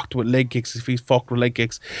rocked with leg kicks, if he's fucked with leg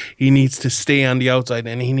kicks, he needs to stay on the outside,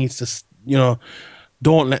 and he needs to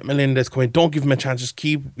don't let Melendez come in. Don't give him a chance. Just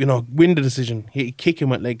keep, win the decision. Kick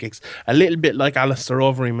him with leg kicks. A little bit like Alistair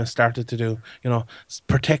Overeem has started to do.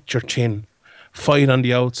 Protect your chin. Fight on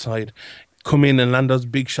the outside. Come in and land those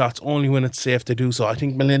big shots only when it's safe to do so. I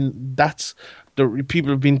think that's the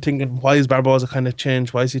people have been thinking, why is Barbosa kind of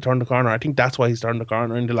changed? Why has he turned the corner? I think that's why he's turned the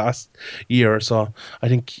corner in the last year or so. I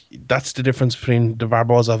think that's the difference between the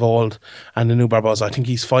Barbosa of old and the new Barbosa. I think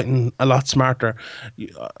he's fighting a lot smarter.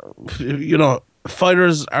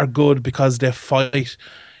 Fighters are good because they fight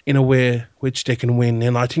in a way which they can win.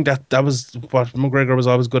 And I think that was what McGregor was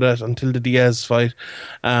always good at until the Diaz fight.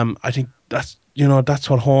 I think that's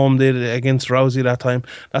what Holm did against Rousey that time.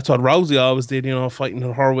 That's what Rousey always did, fighting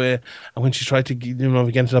in her way. And when she tried to get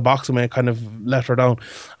into the boxing way, kind of let her down.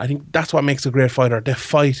 I think that's what makes a great fighter. They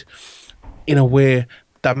fight in a way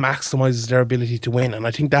that maximizes their ability to win. And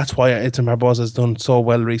I think that's why Edson Barbosa has done so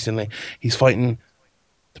well recently. He's fighting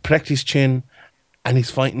to protect his chin, and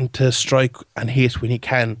he's fighting to strike and hit when he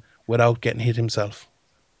can without getting hit himself.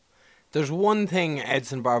 There's one thing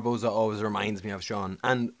Edson Barbosa always reminds me of, Sean,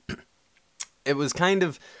 and it was kind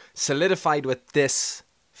of solidified with this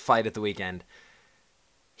fight at the weekend.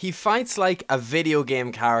 He fights like a video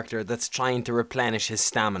game character that's trying to replenish his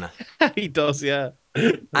stamina. He does, yeah.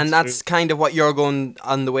 That's kind of what you're going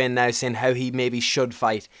on the way now, saying how he maybe should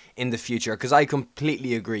fight in the future, because I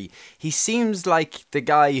completely agree. He seems like the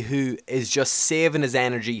guy who is just saving his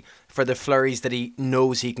energy for the flurries that he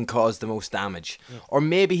knows he can cause the most damage. Yeah. Or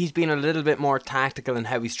maybe he's been a little bit more tactical in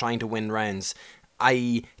how he's trying to win rounds,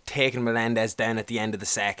 i.e. taking Melendez down at the end of the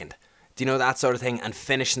second. Do you know, that sort of thing, and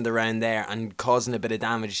finishing the round there and causing a bit of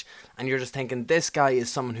damage. And you're just thinking, this guy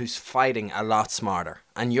is someone who's fighting a lot smarter.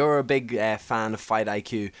 And you're a big fan of Fight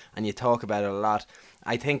IQ, and you talk about it a lot.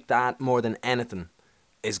 I think that more than anything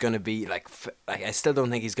is going to be like I still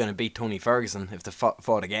don't think he's going to beat Tony Ferguson if they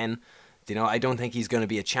fought again. Do you know, I don't think he's going to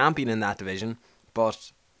be a champion in that division.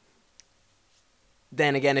 But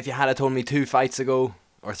then again, if you had told me 2 fights ago,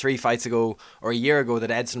 or 3 fights ago, or a year ago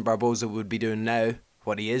that Edson Barbosa would be doing now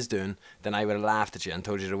what he is doing, then I would have laughed at you and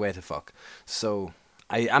told you to wait the fuck. So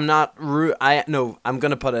I'm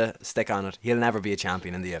gonna put a stick on it. He'll never be a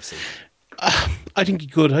champion in the UFC. I think he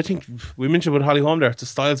could. I think we mentioned with Holly Holm there, it's a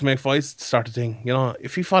styles make fights sort of thing.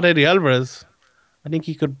 If he fought Eddie Alvarez, I think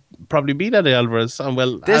he could probably beat Eddie Alvarez. And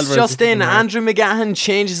Alvarez just in, Andrew McGahan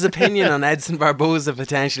changed his opinion on Edson Barbosa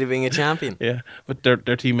potentially being a champion. Yeah, but their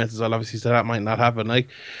teammates as well, obviously, so that might not happen.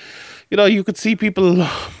 You could see people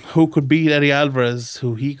who could beat Eddie Alvarez,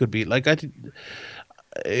 who he could beat.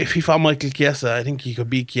 if he fought Michael Chiesa, I think he could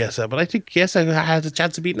beat Chiesa. But I think Chiesa has a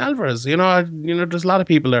chance of beating Alvarez. There's a lot of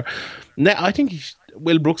people there. I think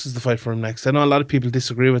Will Brooks is the fight for him next. I know a lot of people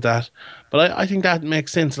disagree with that, but I think that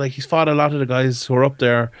makes sense. Like, he's fought a lot of the guys who are up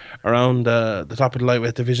there around the top of the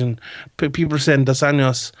lightweight division. People are saying Dos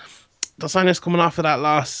Anjos coming off of that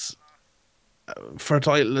loss for a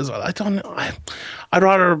title as well. I'd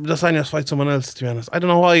rather Dos Anjos fight someone else, to be honest. I don't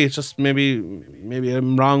know why. It's just maybe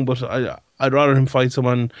I'm wrong, but I'd rather him fight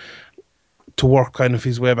someone to work kind of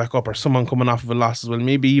his way back up, or someone coming off of a loss as well.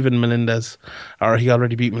 Maybe even Melendez, or he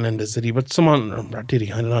already beat Melendez, did he? But someone, or did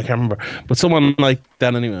he? I don't know. I can't remember. But someone like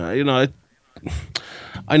that anyway.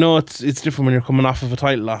 I know it's different when you're coming off of a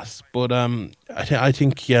title loss, but I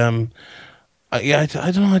think. I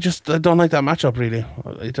don't know. I don't like that matchup really.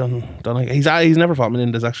 I don't like. He's never fought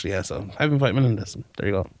Melendez actually. Yeah, so have him fight Melendez. There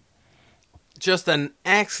you go. Just an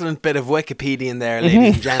excellent bit of Wikipedia in there,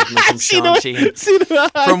 ladies and gentlemen, from Sean Sheehan.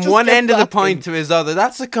 From one end of the point to his other,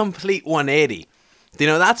 that's a complete 180.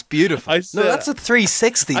 That's beautiful. No, that's a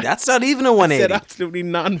 360. That's not even a 180. I said absolutely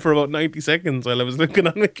nothing for about 90 seconds while I was looking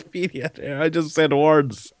on Wikipedia there. I just said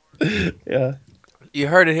words. Yeah. You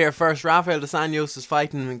heard it here first. Rafael Dos Anjos is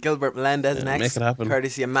fighting Gilbert Melendez next. Make it happen.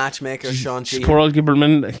 Courtesy of matchmaker Sean Sheehan. Squirrel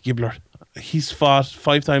Gilbert. He's fought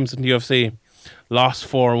 5 times in the UFC. Lost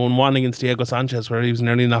 4, won 1 against Diego Sanchez, where he was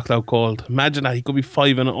nearly knocked out cold. Imagine that. He could be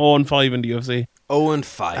 0-5 in the UFC.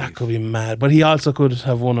 0-5. That could be mad. But he also could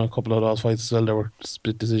have won a couple of those fights as well. There were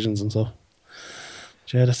split decisions and stuff.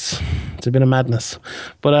 Yeah, it's a bit of madness.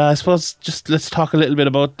 But I suppose just let's talk a little bit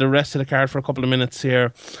about the rest of the card for a couple of minutes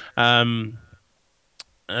here.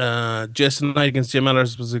 Jason Knight against Jim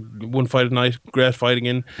Ellers was a one fight at night. Great fight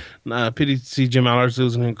again. Pity to see Jim Ellers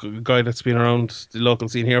losing, a guy that's been around the local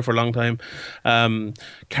scene here for a long time.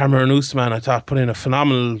 Cameron Usman, I thought, put in a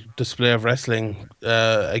phenomenal display of wrestling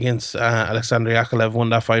against Alexander Yakovlev.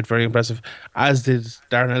 Won that fight, very impressive. As did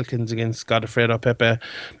Darren Elkins against Godofredo Pepe. There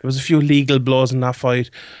was a few legal blows in that fight.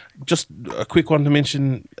 Just a quick one to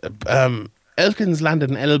mention. Elkins landed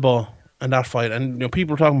an elbow in that fight, and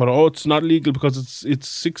people were talking about, it's not legal because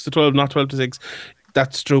it's 6-12, not 12-6.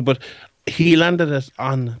 That's true, but he landed it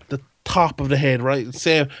on the top of the head, right?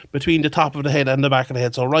 Say between the top of the head and the back of the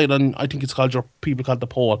head. So right on, I think it's called people call it the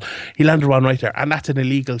pole. He landed one right there, and that's an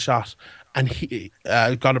illegal shot. And he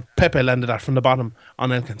Pepe landed that from the bottom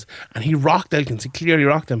on Elkins, and he rocked Elkins. He clearly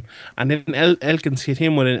rocked him, and then Elkins hit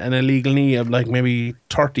him with an illegal knee of like maybe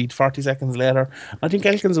 30-40 seconds later. I think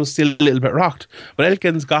Elkins was still a little bit rocked, but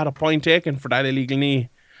Elkins got a point taken for that illegal knee,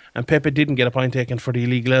 and Pepe didn't get a point taken for the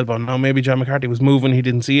illegal elbow. Now maybe John McCarthy was moving, he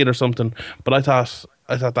didn't see it or something, but I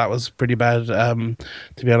thought that was pretty bad, to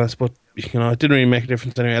be honest. But it didn't really make a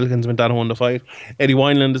difference anyway. Elkins went down and won the fight. Eddie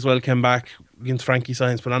Wineland as well came back against Frankie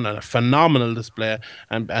Saenz, put on a phenomenal display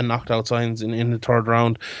and knocked out Saenz in the third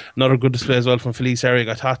round. Another good display as well from Felice Herrig.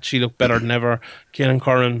 I thought she looked better than ever. Kaelin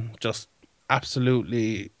Curran just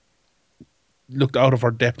absolutely looked out of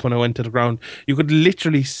her depth when I went to the ground. You could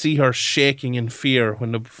literally see her shaking in fear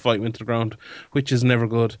when the fight went to the ground, which is never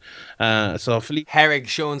good. So Felice Herrig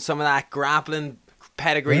showing some of that grappling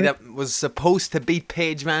pedigree that was supposed to beat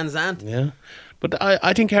Paige Van Zandt. Yeah, but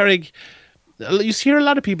I think Herrig, you hear a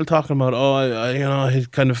lot of people talking about,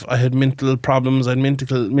 I had mental problems, I had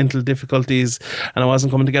mental difficulties, and I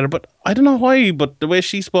wasn't coming together. But I don't know why, but the way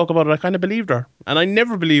she spoke about it, I kind of believed her. And I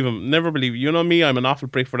never believe him, never believe. You know me, I'm an awful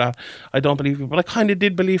prick for that. I don't believe him, but I kind of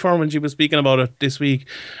did believe her when she was speaking about it this week.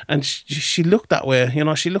 And she looked that way,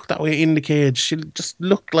 she looked that way in the cage. She just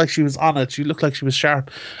looked like she was on it. She looked like she was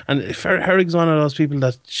sharp. And Herrig's one of those people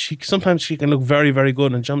that sometimes she can look very, very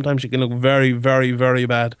good, and sometimes she can look very, very, very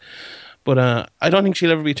bad. But I don't think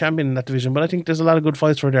she'll ever be champion in that division. But I think there's a lot of good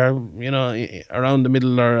fights for her there, around the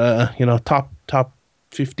middle, or top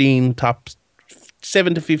 15, top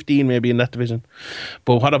 7 to 15 maybe in that division.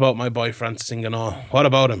 But what about my boy Francis Ngannou? What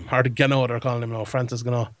about him? Or Gano, they're calling him now, Francis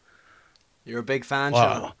Ngannou. You're a big fan,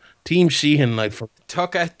 wow. Sean. Team Sheehan,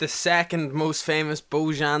 took out the second most famous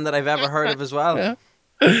Bojan that I've ever heard of as well. Yeah.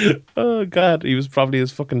 Oh God, he was probably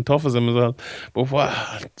as fucking tough as him as well. But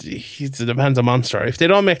the man's a monster. If they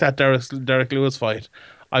don't make that Derek Lewis fight,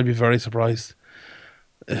 I'd be very surprised.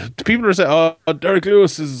 People are saying, Derek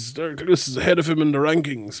Lewis is ahead of him in the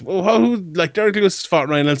rankings. Well, Derek Lewis fought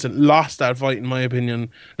Ryan Nelson, lost that fight in my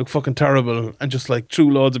opinion, looked fucking terrible, and just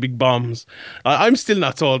threw loads of big bombs. I'm still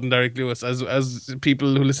not sold on Derek Lewis, as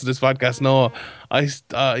people who listen to this podcast know.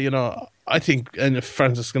 I think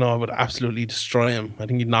Francis Ngannou would absolutely destroy him. I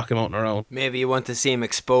think he'd knock him out in a round. Maybe you want to see him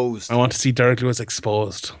exposed. I want to see Derek Lewis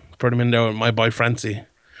exposed. Put him in there with my boy Francie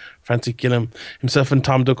Killam. Himself and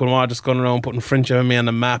Tom Duquesnoy just going around putting French MMA on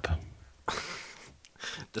the map.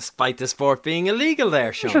 despite the sport being illegal there,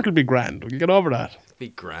 I'm Sean. sure it'll be grand. We'll get over that. Be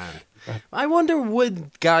grand. I wonder,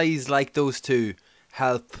 would guys like those two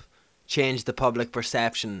help change the public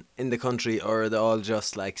perception in the country, or are they all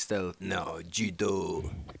just like still, no,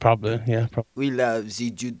 judo. Probably, yeah. We love the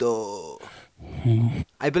judo.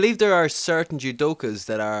 I believe there are certain judokas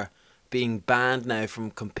that are being banned now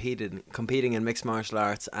from competing in mixed martial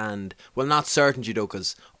arts, and well, not certain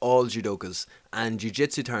judokas, all judokas, and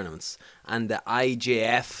jiu-jitsu tournaments. And the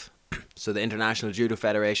IJF, so the International Judo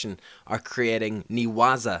Federation, are creating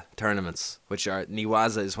Niwaza tournaments, which are,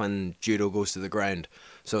 Niwaza is when judo goes to the ground.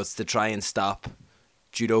 So it's to try and stop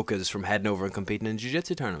judokas from heading over and competing in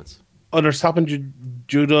jiu-jitsu tournaments. Oh, they're stopping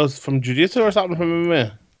judos from jiu-jitsu or stopping from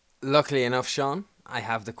MMA? Luckily enough, Sean, I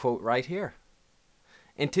have the quote right here.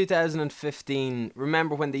 In 2015,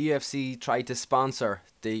 remember when the UFC tried to sponsor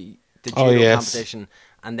the judo competition,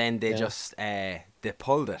 and then they just they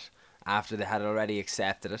pulled it after they had already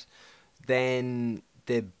accepted it. Then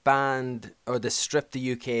they banned, or they stripped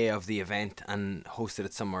the UK of the event and hosted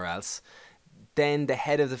it somewhere else. Then the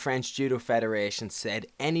head of the French Judo Federation said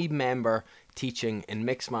any member teaching in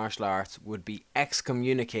mixed martial arts would be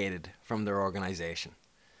excommunicated from their organisation.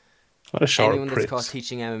 What a short Anyone that's pricks. caught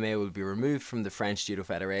teaching MMA will be removed from the French Judo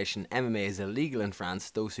Federation. MMA is illegal in France.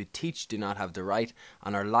 Those who teach do not have the right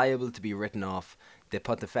and are liable to be written off. They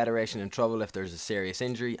put the federation in trouble if there's a serious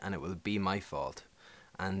injury, and it will be my fault.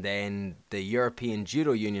 And then the European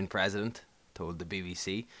Judo Union president told the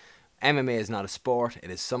BBC, MMA is not a sport, it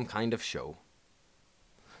is some kind of show.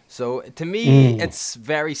 So to me, it's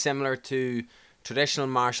very similar to traditional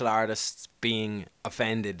martial artists being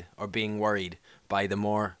offended or being worried by the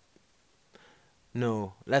more...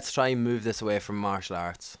 No, let's try and move this away from martial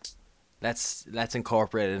arts. Let's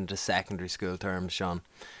incorporate it into secondary school terms, Sean.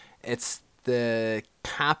 It's the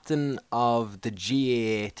captain of the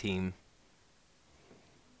GAA team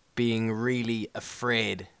being really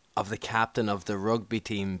afraid of the captain of the rugby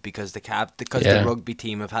team because the rugby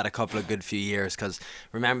team have had a couple of good few years. Because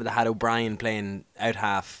remember, they had O'Brien playing out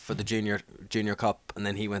half for the junior cup, and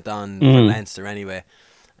then he went on for Leinster anyway,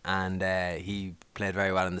 and he played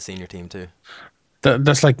very well in the senior team too.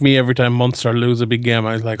 That's like me every time Munster lose a big game.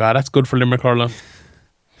 I was like, that's good for Limerick hurling.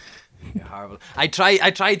 Yeah, horrible. I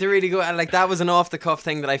tried to really go, like, that was an off the cuff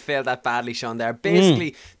thing that I failed that badly, Sean, there.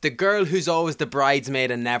 Basically, the girl who's always the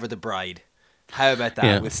bridesmaid and never the bride. How about that?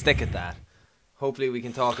 Yeah. We'll stick at that. Hopefully we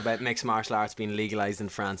can talk about mixed martial arts being legalised in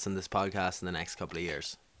France on this podcast in the next couple of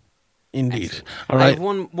years. Indeed. Excellent. All right. I have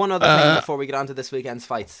one other thing before we get on to this weekend's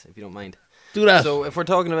fights, if you don't mind. Do that. So if we're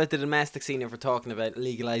talking about the domestic scene, if we're talking about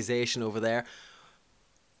legalisation over there,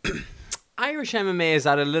 Irish MMA is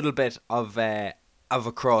at a little bit of a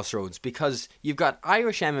crossroads, because you've got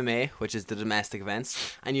Irish MMA, which is the domestic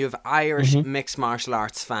events, and you have Irish mixed martial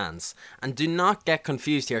arts fans. And do not get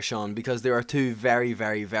confused here, Sean, because there are two very,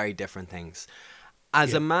 very, very different things.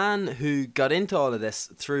 As a man who got into all of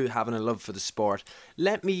this through having a love for the sport,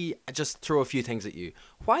 let me just throw a few things at you.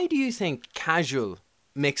 Why do you think casual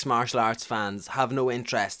mixed martial arts fans have no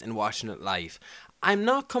interest in watching it live? I'm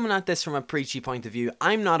not coming at this from a preachy point of view.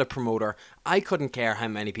 I'm not a promoter. I couldn't care how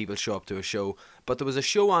many people show up to a show. But there was a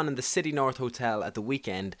show on in the City North Hotel at the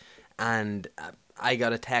weekend, and I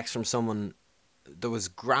got a text from someone. There was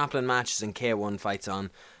grappling matches and K1 fights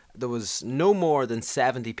on. There was no more than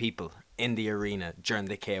 70 people in the arena during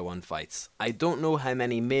the K1 fights. I don't know how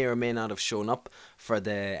many may or may not have shown up for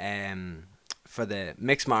the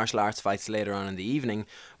mixed martial arts fights later on in the evening,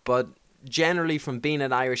 but generally, from being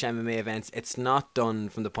at Irish MMA events, it's not done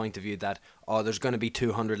from the point of view that, there's going to be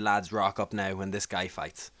 200 lads rock up now when this guy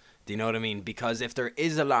fights. Do you know what I mean? Because if there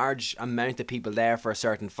is a large amount of people there for a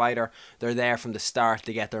certain fighter, they're there from the start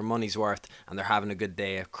to get their money's worth, and they're having a good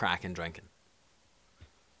day of cracking drinking.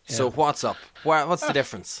 Yeah. So what's up? What's the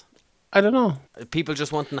difference? I don't know. People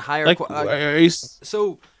just wanting higher...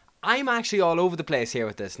 So I'm actually all over the place here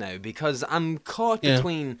with this now, because I'm caught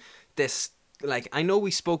between this... Like, I know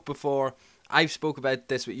we spoke before, I've spoke about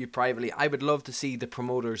this with you privately. I would love to see the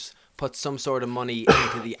promoters put some sort of money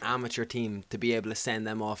into the amateur team to be able to send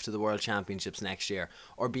them off to the World Championships next year,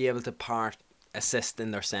 or be able to assist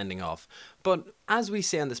in their sending off. But as we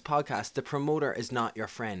say on this podcast, the promoter is not your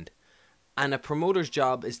friend. And a promoter's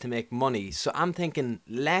job is to make money. So I'm thinking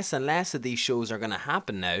less and less of these shows are going to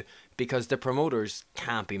happen now, because the promoters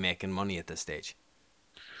can't be making money at this stage.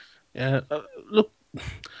 Yeah, look...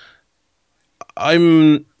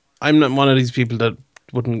 I'm not one of these people that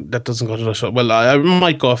doesn't go to the show. Well, I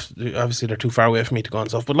might go off. Obviously, they're too far away for me to go and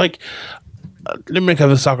stuff. But like, Limerick have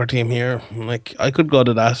a soccer team here. Like, I could go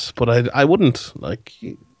to that, but I wouldn't. Like,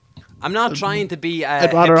 I'm not trying to be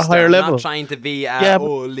I'd rather a higher level. I'm not trying to be a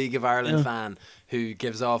League of Ireland fan who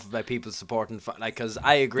gives off about people supporting because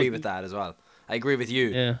I agree with that as well. I agree with you.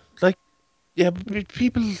 Yeah, like, yeah, but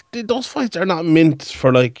people, those fights are not meant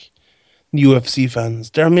for like UFC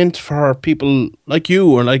fans. They're meant for people like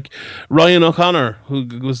you or like Ryan O'Connor, who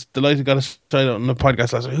was delighted got us tried out on the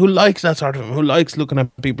podcast last week, who likes that sort of thing, who likes looking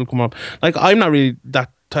at people come up. Like, I'm not really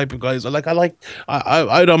that type of guys.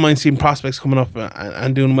 I don't mind seeing prospects coming up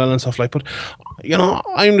and doing well and stuff like. But you know,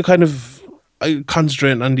 I'm the kind of, I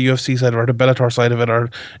concentrate on the UFC side or the Bellator side of it or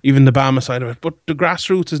even the BAMA side of it. But the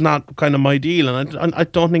grassroots is not kind of my deal, and I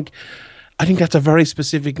don't think. I think that's a very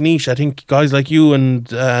specific niche. I think guys like you and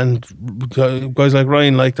guys like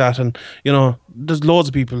Ryan like that, and you know, there's loads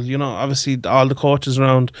of people. You know, obviously all the coaches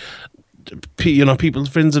around. You know, people's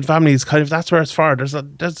friends and families. Kind of that's where it's for. There's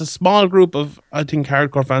a small group of, I think,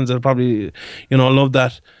 hardcore fans that probably, you know, love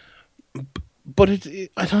that. But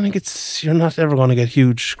I don't think it's, you're not ever going to get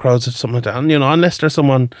huge crowds of something like that. And, you know, unless there's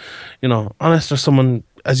someone,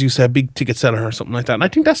 as you said, big ticket seller or something like that. And I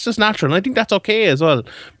think that's just natural. And I think that's okay as well,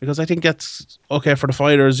 because I think that's okay for the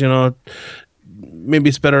fighters. You know, maybe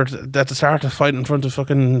it's better at the start to fight in front of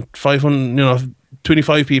fucking 500,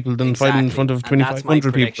 25 people than fighting in front of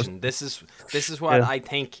 2,500 people. This is what I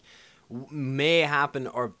think may happen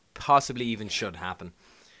or possibly even should happen.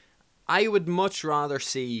 I would much rather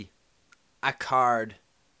see a card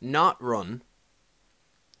not run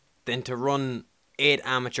than to run 8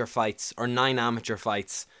 amateur fights or 9 amateur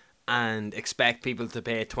fights and expect people to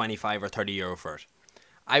pay 25 or 30 euro for it.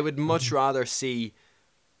 I would much rather see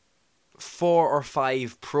 4 or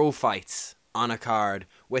 5 pro fights on a card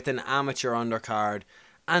with an amateur undercard.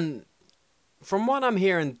 And from what I'm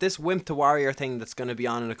hearing, this Wimp to Warrior thing that's going to be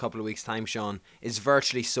on in a couple of weeks' time, Sean, is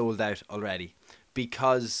virtually sold out already,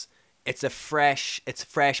 because it's fresh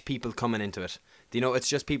people coming into it. You know, it's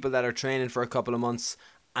just people that are training for a couple of months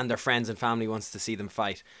and their friends and family wants to see them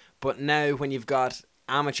fight. But now when you've got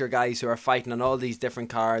amateur guys who are fighting on all these different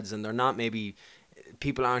cards, and they're not, maybe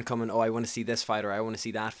people aren't coming, oh, I want to see this fighter, I want to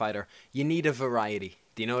see that fighter. You need a variety.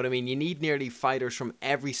 Do you know what I mean? You need nearly fighters from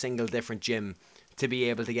every single different gym to be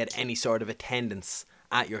able to get any sort of attendance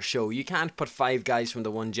at your show. You can't put 5 guys from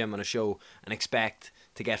the one gym on a show and expect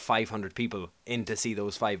to get 500 people in to see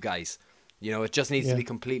those 5 guys. You know, it just needs to be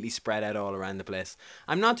completely spread out all around the place.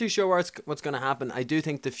 I'm not too sure what's going to happen. I do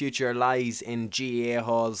think the future lies in GAA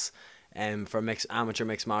halls for amateur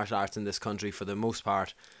mixed martial arts in this country for the most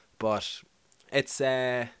part. But it's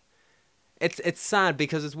sad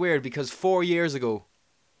because it's weird, because 4 years ago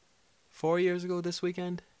this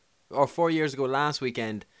weekend, or 4 years ago last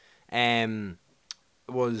weekend,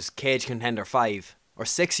 was Cage Contender 5, or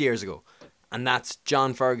 6 years ago. And that's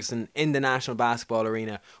John Ferguson in the National Basketball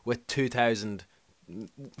Arena with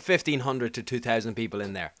 1,500 to 2,000 people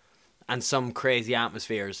in there. And some crazy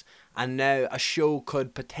atmospheres. And now a show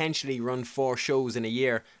could potentially run 4 shows in a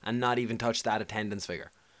year and not even touch that attendance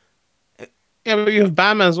figure. Yeah, but you have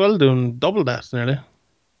BAMA as well doing double that nearly.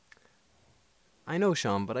 I know,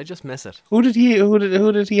 Sean, but I just miss it. Who did he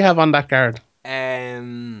have on that card?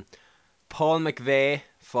 Paul McVeigh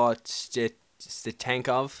fought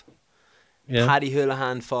Stetenkov. Yeah. Paddy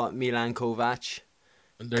Houlihan fought Milan Kovac.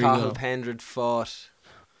 Cathal Pendred fought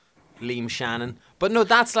Liam Shannon. But no,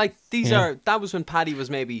 that's like, that was when Paddy was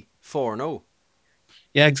maybe 4-0.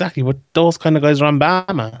 Yeah, exactly. But those kind of guys are on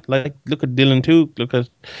BAMA. Like, look at Dylan Took, look at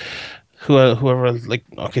whoever, like,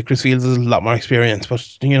 okay, Chris Fields has a lot more experience, but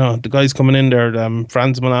you know, the guys coming in there,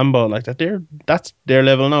 Franz Malambo, like that, that's their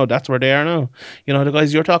level now. That's where they are now. You know, the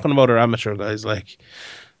guys you're talking about are amateur guys. Like,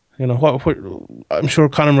 you know, what I'm sure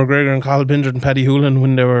Conor McGregor and Cathal Pendred and Paddy Houlihan,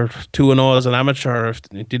 when they were 2-0 as an amateur, if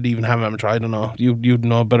they didn't even have amateur, I don't know. You'd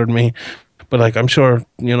know better than me. But like, I'm sure,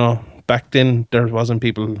 you know, back then there wasn't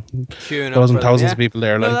people, there wasn't thousands of people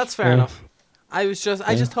there. No, like, that's fair enough. I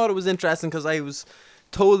just thought it was interesting because I was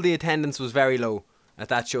told the attendance was very low at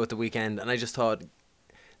that show at the weekend, and I just thought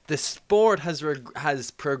the sport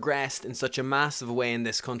has progressed in such a massive way in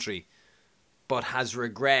this country, but has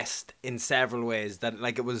regressed in several ways that,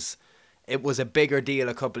 like, it was a bigger deal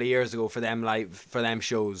a couple of years ago for them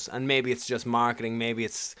shows, and maybe it's just marketing, maybe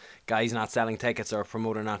it's guys not selling tickets or a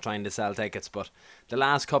promoter not trying to sell tickets, but the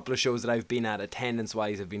last couple of shows that I've been at, attendance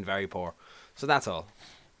wise, have been very poor. So that's all.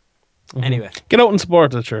 Mm-hmm. Anyway, get out and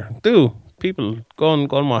support it, sure. Do people go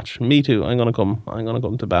and watch? Me too. I'm gonna come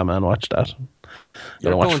to BAMA and watch that.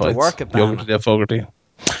 You're going to work at BAMA. Fogarty.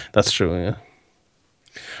 That's true. Yeah.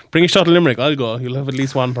 Bring a shot to Limerick. I'll go. You'll have at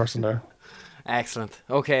least one person there. Excellent.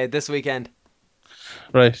 Okay, this weekend.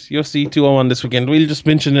 Right, UFC 201 this weekend. We'll just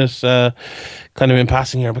mention it kind of in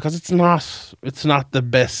passing here because it's not the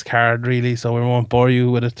best card really, so we won't bore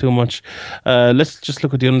you with it too much. Let's just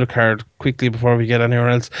look at the undercard quickly before we get anywhere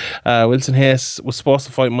else. Wilson Hayes was supposed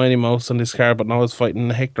to fight Mighty Mouse on this card, but now he's fighting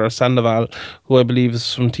Hector Sandoval, who I believe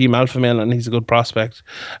is from Team Alpha Male, and he's a good prospect.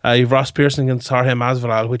 You've Ross Pearson against Jorge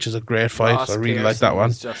Masvidal, which is a great fight. Ross I really Pearson like that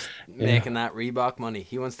one. just making that Reebok money.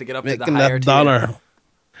 He wants to get up Making to the higher that tier. dollar.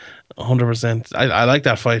 100%. I like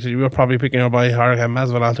that fight. You were probably picking your boy Jorge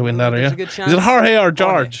Masvidal to win that, are you? There's a good Is chance. it Jorge or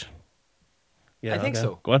George? Yeah, I think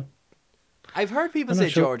so. Go on. I've heard people I'm say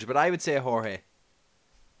not sure. George, but I would say Jorge.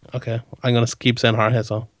 Okay, I'm gonna keep saying Jorge.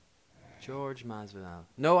 So George Masvidal.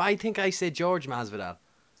 No, I think I say George Masvidal.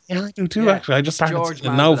 yeah, I do too. Yeah. Actually, I just started George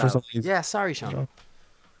saying it now for Masvidal. some reason. Yeah, sorry, Sean.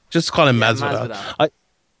 Just call him Yeah, Masvidal. Masvidal.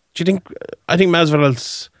 Do you think? I think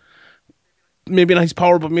Masvidal's maybe not his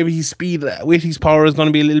power, but maybe his speed with his power is going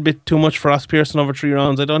to be a little bit too much for Ross Pearson over 3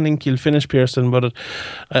 rounds. I don't think he'll finish Pearson, but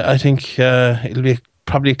I think it'll be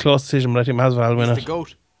probably a close decision. But I think Masvidal will win He's it. the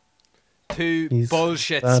GOAT. 2 He's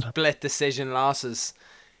bullshit bad. split decision losses.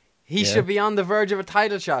 He Yeah. should be on the verge of a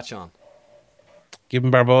title shot, Sean. Give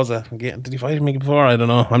him Barboza. Did he fight him before? I don't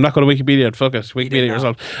know. I'm not going to Wikipedia it. Fuck it. did Wikipedia not.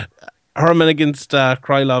 yourself. Herman against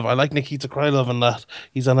Krylov. I like Nikita Krylov in that.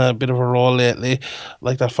 He's on a bit of a roll lately.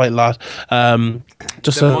 Like that fight a lot.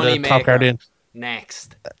 Just The a money top maker. card in.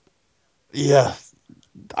 Next. Yeah.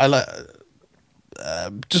 I like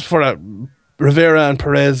just for that. Rivera and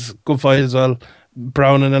Perez, good fight as well.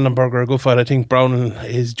 Brown and Ellenberger, a good fight. I think Brown and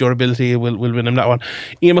his durability will win him that one.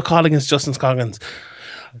 Ian McCall against Justin Scoggins.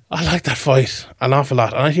 I like that fight an awful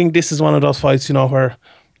lot, and I think this is one of those fights, where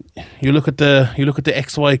you look at the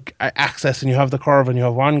XY axis and you have the curve, and you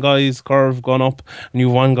have one guy's curve going up and you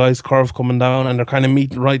have one guy's curve coming down, and they're kind of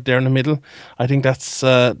meeting right there in the middle. I think that's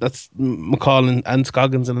McCall and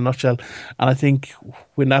Scoggins in a nutshell. And I think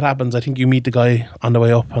when that happens, I think you meet the guy on the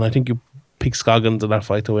way up, and I think you pick Scoggins in that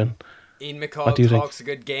fight to win. Ian What McCall do you think? talks a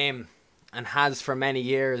good game and has for many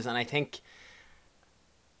years, and I think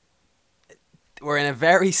we're in a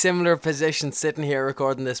very similar position sitting here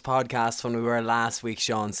recording this podcast when we were last week,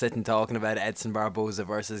 Sean, sitting talking about Edson Barboza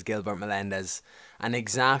versus Gilbert Melendez. An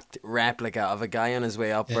exact replica of a guy on his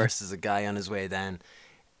way up versus a guy on his way down.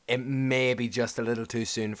 It may be just a little too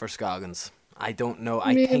soon for Scoggins. I don't know.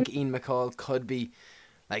 I think Ian McCall could be,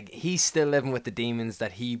 he's still living with the demons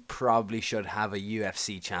that he probably should have a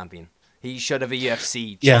UFC champion. He should have a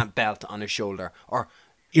UFC champ belt on his shoulder, or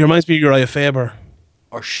He reminds me of Uriah Faber.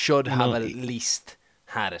 should have at least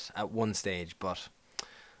had it at one stage. But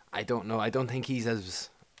I don't know. I don't think he's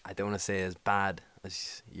I don't want to say as bad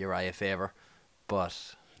as Uriah Faber,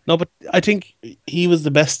 but No, but I think he was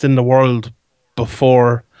the best in the world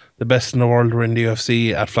before the best in the world were in the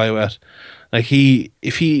UFC at flyweight. Like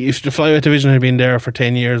if the flyweight division had been there for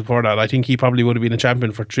 10 years before that, I think he probably would have been a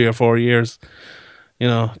champion for 3 or 4 years.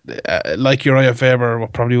 Like Uriah Faber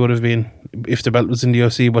probably would have been if the belt was in the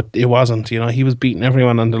UFC, but it wasn't. He was beating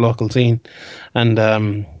everyone on the local scene, and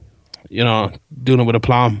doing it with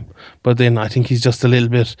aplomb. But then I think he's just a little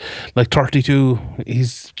bit 32.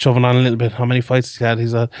 He's shoving on a little bit. How many fights he's had?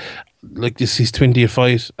 He's had his 20th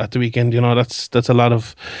fight at the weekend. That's a lot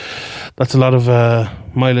of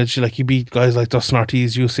mileage. He beat guys like Dustin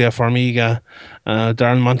Ortiz, UCF Formiga,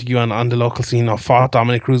 Darren Montague on the local scene. Fought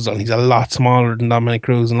Dominic Cruz, and he's a lot smaller than Dominic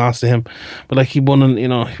Cruz and lost to him. But he won, and he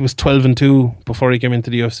was 12-2 before he came into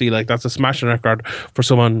the UFC. That's a smashing record for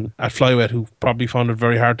someone at flyweight who probably found it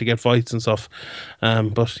very hard to get fights and stuff.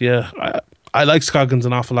 But yeah, I like Scoggins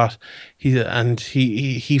an awful lot.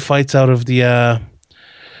 He fights out of the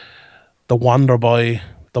Wonder Boy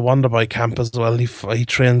camp as well. He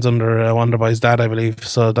trains under Wonder Boy's dad, I believe.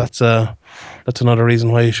 So that's another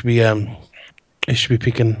reason why you should be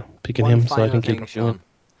picking one him. So I final think thing, he'll Sean.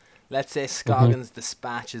 Let's say Scoggins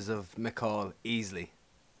dispatches of McCall easily.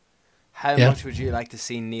 How much would you like to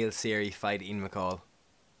see Neil Seary fight Ian McCall?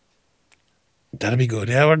 That'd be good.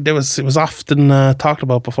 Yeah, it was often talked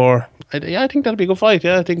about before. I think that'd be a good fight.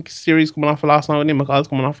 Yeah, I think Seary's coming off a loss now, and Ian McCall's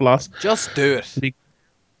coming off a loss. Just do it.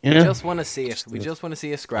 Yeah. We just want to see it. We just want to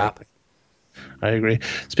see a scrap. I agree.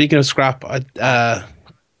 Speaking of scrap, Karolina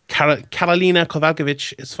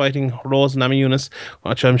Kowalkiewicz is fighting Rose Namajunas,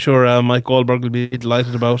 which I'm sure Mike Goldberg will be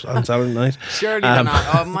delighted about on Saturday night. Surely they're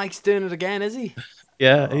not. Oh, Mike's doing it again, is he?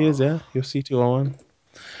 Yeah, he is, yeah. UFC 201.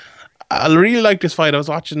 I really like this fight. I was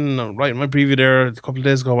watching, right in my preview there a couple of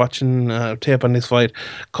days ago, watching tape on this fight.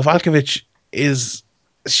 Kowalkiewicz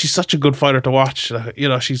she's such a good fighter to watch.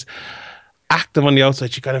 She's active on the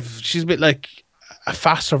outside. She's a bit like a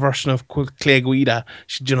faster version of Clay Guida.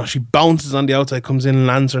 She bounces on the outside, comes in,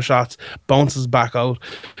 lands her shots, bounces back out.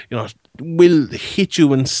 will hit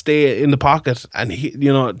you and stay in the pocket, and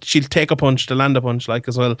she'll take a punch to land a punch like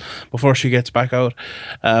as well before she gets back out.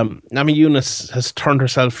 Nami Yunus has turned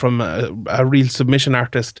herself from a real submission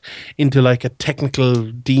artist into like a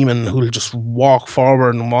technical demon who'll just walk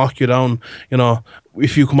forward and walk you down.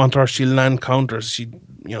 If you come onto her, she'll land counters. She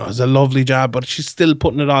has a lovely jab, but she's still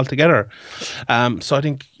putting it all together. So I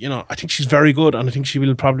think she's very good, and I think she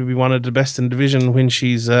will probably be one of the best in the division when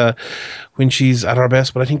she's at her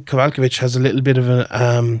best. But I think Kowalkiewicz has a little bit of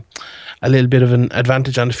an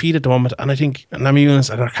advantage on the feet at the moment, and I think Nami Yunus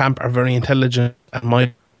at her camp are very intelligent and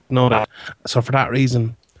might know that. So for that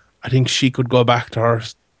reason, I think she could go back to her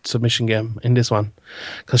submission game in this one,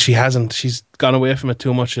 because she's gone away from it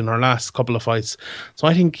too much in her last couple of fights. So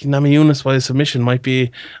I think Nami Yunus by submission might be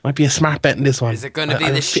a smart bet in this one. Is it going to be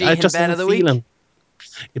the Sheehan bet of the week?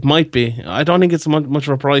 It might be. I don't think it's much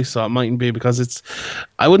of a price, so it mightn't be, because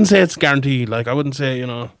I wouldn't say it's guaranteed. Like, I wouldn't say,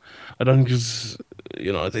 I don't think it's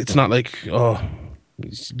not like,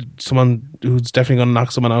 someone who's definitely going to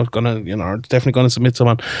knock someone out, or definitely going to submit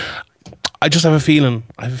someone. I just have a feeling.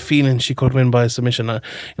 She could win by a submission.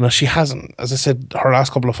 She hasn't. As I said, her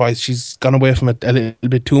last couple of fights, she's gone away from it a little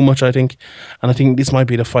bit too much, I think. And I think this might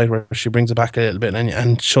be the fight where she brings it back a little bit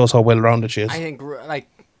and shows how well-rounded she is. I think, like,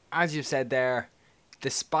 as you said there,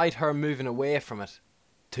 despite her moving away from it,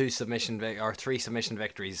 3 submission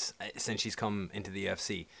victories since she's come into the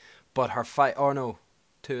UFC. But her fight, 2,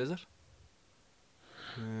 is it?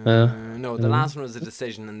 No, the last one was a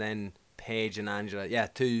decision, and then Paige and Angela,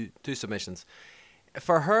 two submissions.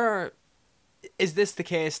 For her, is this the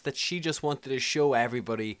case that she just wanted to show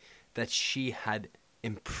everybody that she had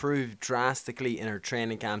improved drastically in her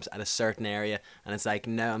training camps at a certain area, and it's like,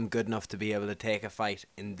 now I'm good enough to be able to take a fight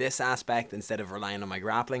in this aspect instead of relying on my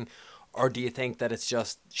grappling? Or do you think that it's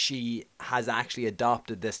just she has actually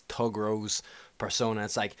adopted this Tug Rose persona?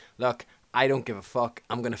 It's like, look, I don't give a fuck.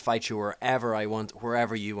 I'm going to fight you wherever I want,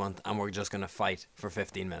 wherever you want, and we're just going to fight for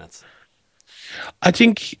 15 minutes. I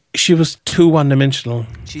think she was too one-dimensional.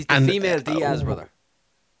 She's the female Diaz, brother.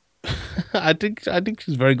 I think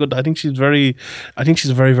she's very good. I think she's a very,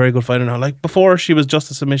 very good fighter now. Like, before, she was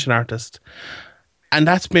just a submission artist. And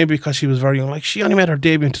that's maybe because she was very young. Like, she only made her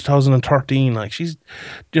debut in 2013. Like, she's,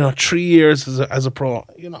 3 years as a pro.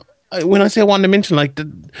 When I say one dimension, like, that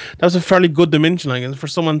was a fairly good dimension. Like, and for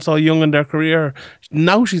someone so young in their career,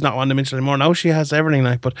 now she's not one dimension anymore. Now she has everything.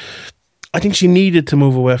 Like, but I think she needed to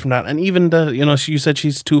move away from that. And even you said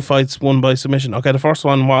she's 2 fights won by submission. Okay, the first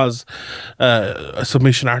one was a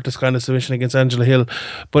submission artist kind of submission against Angela Hill,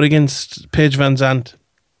 but against Paige Van Zandt,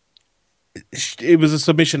 it was a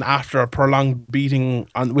submission after a prolonged beating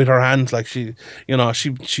with her hands. Like, she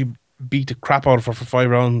beat the crap out of her for 5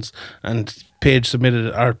 rounds, and Paige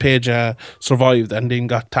survived and then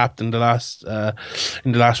got tapped in the last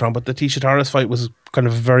round. But the Tisha Torres fight was kind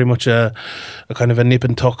of very much a kind of a nip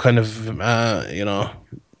and tuck kind of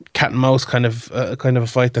cat and mouse kind of a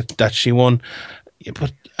fight that she won. Yeah,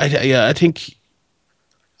 but I think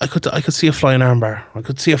I could see a flying armbar. I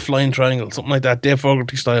could see a flying triangle, something like that, Dave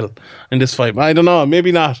Fogarty style, in this fight. I don't know.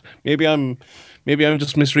 Maybe not. Maybe I'm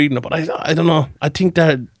just misreading it. But I don't know. I think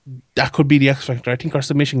that could be the X factor. I think our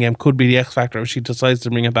submission game could be the X factor if she decides to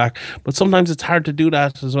bring it back. But sometimes it's hard to do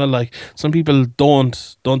that as well. Like, some people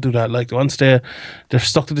don't do that. Like, once they're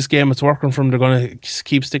stuck to this game, it's working for them, they're going to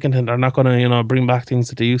keep sticking to it. They're not going to bring back things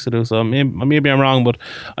that they used to do. So maybe I'm wrong, but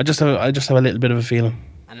I just have a little bit of a feeling.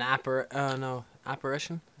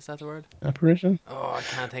 Apparition? Is that the word? Apparition? Oh, I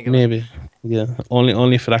can't think of maybe. it. Maybe. Yeah.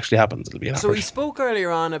 Only if it actually happens, it'll be an apparition. So we spoke earlier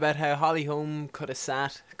on about how Holly Holm could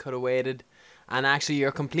have waited. And actually,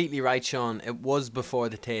 you're completely right, Sean. It was before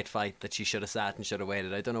the Tate fight that she should have sat and should have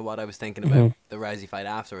waited. I don't know what I was thinking about the Rousey fight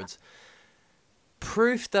afterwards.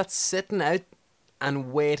 Proof that sitting out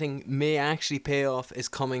and waiting may actually pay off is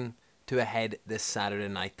coming to a head this Saturday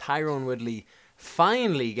night. Tyrone Woodley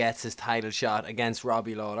finally gets his title shot against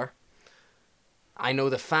Robbie Lawler. I know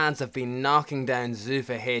the fans have been knocking down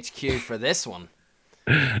Zuffa HQ for this one.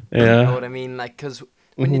 Yeah. You know what I mean? Like, because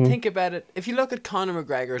when you think about it, if you look at Conor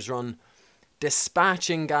McGregor's run,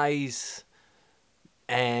 dispatching guys,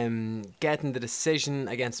 getting the decision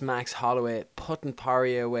against Max Holloway, putting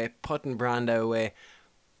Poirier away, putting Brando away,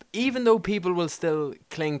 even though people will still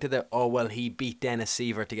cling to he beat Dennis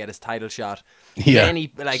Seaver to get his title shot. Yeah, many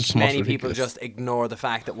people ridiculous. just ignore the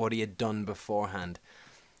fact that what he had done beforehand.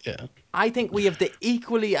 Yeah. I think we have the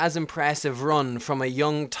equally as impressive run from a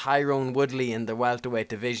young Tyrone Woodley in the welterweight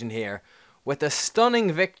division here, with a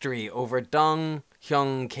stunning victory over Dong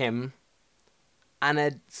Hyun Kim and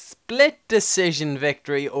a split decision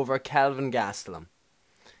victory over Kelvin Gastelum.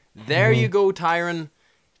 There you go, Tyrone.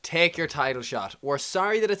 take your title shot. We're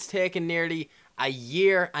sorry that it's taken nearly a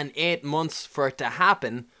year and 8 months for it to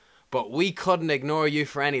happen, but we couldn't ignore you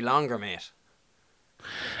for any longer, mate.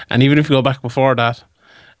 And even if you go back before that,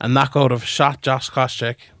 a knockout of shot Josh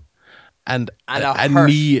Koscheck and a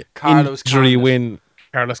knee Carlos injury Condit. win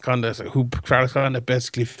Carlos Condit, who Carlos Condit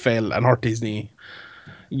basically fell and hurt his knee.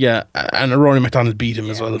 Yeah, and Rory McDonald beat him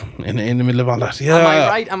as well in the middle of all that. Yeah. Am I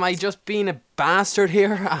right? Am I just being a bastard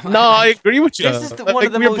here? I agree with you. This is one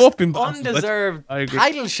of the we're most both being bastards. undeserved I agree.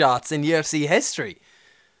 title shots in UFC history.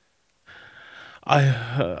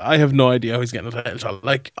 I have no idea how he's getting a title shot.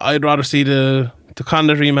 Like, I'd rather see the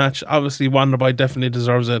Condit rematch. Obviously, Wonderboy definitely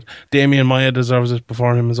deserves it. Damian Maia deserves it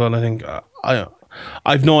before him as well. I think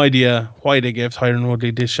I've no idea why they gave Tyron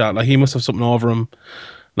Woodley this shot. Like, he must have something over him.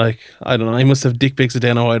 Like, I don't know. He must have dick pics of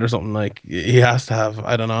Dana White or something. Like, he has to have.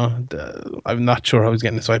 I don't know. I'm not sure how he's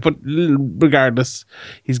getting this fight. But regardless,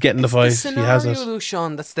 he's getting the fight. It's the He has scenario, it. though,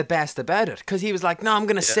 Sean, that's the best about it. Because he was like, no, I'm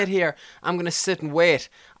going to sit here. I'm going to sit and wait.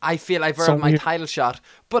 I feel I've earned my title shot.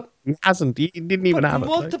 But He hasn't. He didn't even have it.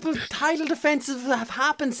 Like. multiple title defenses have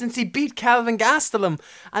happened since he beat Calvin Gastelum.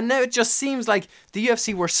 And now it just seems like the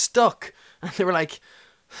UFC were stuck. And they were like,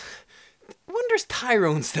 I wonder is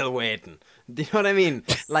Tyrone still waiting? Do you know what I mean?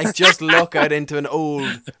 Like, just look out into an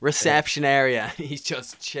old reception area. He's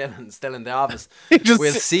just chilling, still in the office.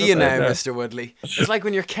 We'll see you now, Mr. Woodley. It's like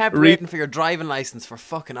when you're kept waiting for your driving license for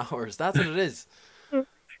fucking hours. That's what it is.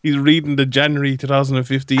 He's reading the January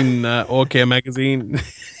 2015 OK magazine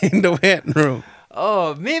in the waiting room.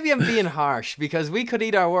 Oh, maybe I'm being harsh because we could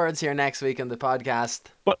eat our words here next week on the podcast.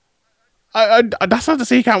 But I that's not to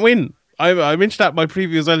say he can't win. I mentioned that in my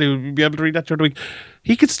preview as well. You'll be able to read that during the week.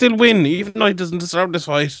 He could still win, even though he doesn't deserve this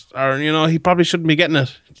fight, or he probably shouldn't be getting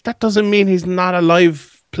it. That doesn't mean he's not a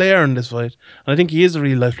live player in this fight. And I think he is a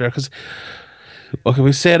real live player because, okay,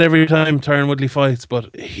 we say it every time Tyron Woodley fights,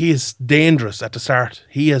 but he is dangerous at the start.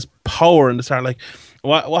 He has power in the start. Like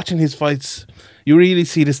watching his fights, you really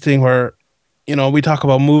see this thing where. We talk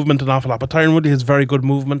about movement an awful lot, but Tyron Woodley has very good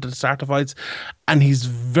movement at the start of fights, and he's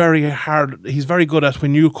very hard. He's very good at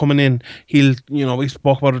when you're coming in. He'll, we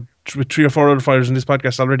spoke about it with 3 or 4 other fighters in this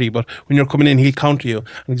podcast already, but when you're coming in, he'll counter you,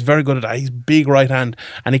 and he's very good at that. He's big right hand,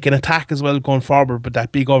 and he can attack as well going forward, but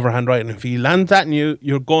that big overhand right, and if he lands that in you,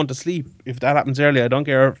 you're going to sleep. If that happens early, I don't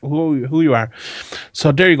care who you are.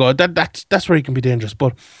 So there you go. That's where he can be dangerous.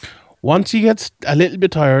 But once he gets a little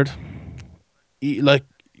bit tired,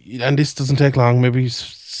 and this doesn't take long, maybe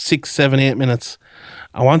 6, 7, 8 minutes.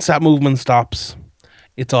 And once that movement stops,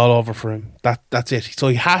 it's all over for him. That's it. So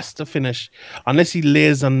he has to finish, unless he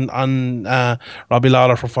lays on Robbie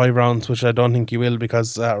Lawler for 5 rounds, which I don't think he will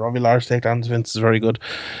because Robbie Lawler's takedown defense is very good.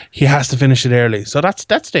 He has to finish it early. So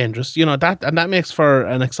that's dangerous. That makes for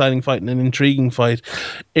an exciting fight and an intriguing fight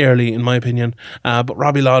early, in my opinion. But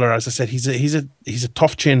Robbie Lawler, as I said, he's a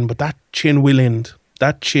tough chin, but that chin will end.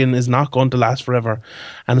 That chin is not going to last forever,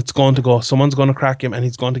 and it's going to go. Someone's going to crack him, and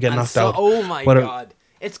he's going to get knocked out. Oh my God.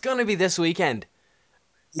 It's going to be this weekend.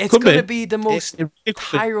 It's going to be the most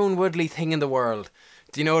Tyron Woodley thing in the world.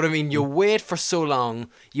 Do you know what I mean? You wait for so long.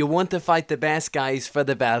 You want to fight the best guys for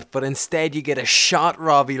the belt, but instead you get a shot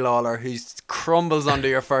Robbie Lawler who crumbles under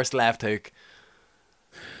your first left hook.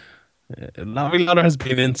 Robbie Lawler has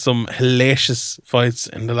been in some hellacious fights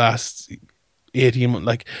in the last 18 months,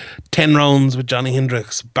 like 10 rounds with Johnny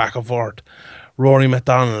Hendricks back and forth. Rory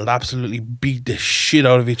McDonald absolutely beat the shit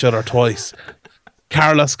out of each other twice.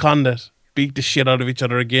 Carlos Condit beat the shit out of each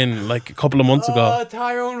other again like a couple of months ago.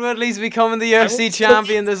 Tyrone Woodley's becoming the UFC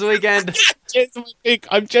champion this weekend.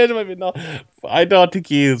 I'm changing my pick. No, I don't think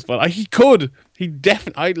he is, but he could. He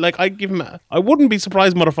definitely. I give him. I wouldn't be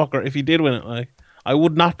surprised, motherfucker, if he did win it. Like, I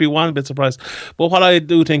would not be one bit surprised. But what I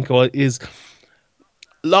do think is.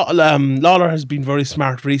 Lawler has been very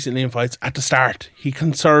smart recently in fights. At the start, he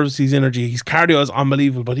conserves his energy. His cardio is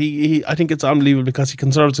unbelievable, but I think it's unbelievable because he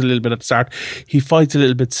conserves a little bit at the start. He fights a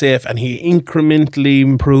little bit safe, and he incrementally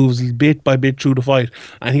improves bit by bit through the fight,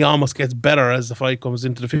 and he almost gets better as the fight comes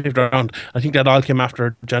into the 5th round. I think that all came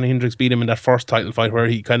after Johnny Hendricks beat him in that first title fight, where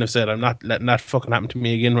he kind of said, "I'm not letting that fucking happen to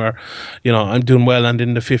me again." Where, I'm doing well, and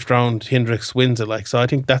in the 5th round, Hendricks wins it. Like, so I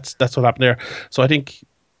think that's what happened there. So I think.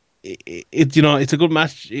 It's a good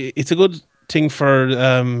match. It's a good thing for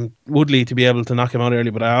Woodley to be able to knock him out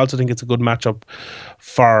early, but I also think it's a good matchup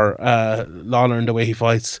for Lawler in the way he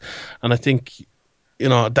fights. And I think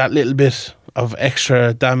that little bit of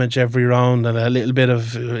extra damage every round and a little bit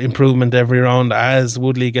of improvement every round as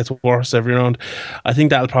Woodley gets worse every round, I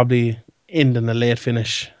think that'll probably end in a late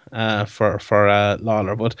finish for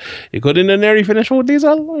Lawler. But it could end in an early finish for Woodley as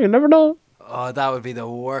well. You never know. Oh, that would be the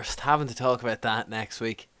worst, having to talk about that next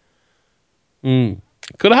week.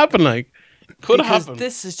 Could happen, like. Could because happen.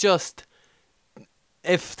 this is just,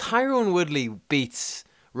 if Tyrone Woodley beats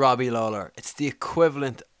Robbie Lawler, it's the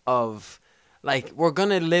equivalent of, like, we're going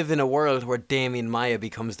to live in a world where Damian Maia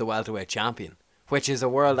becomes the welterweight champion, which is a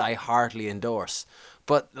world I heartily endorse.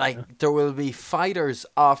 But, like, there will be fighters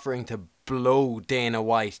offering to blow Dana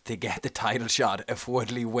White to get the title shot if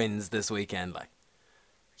Woodley wins this weekend. Like,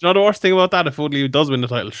 You know the worst thing about that, if Woodley does win the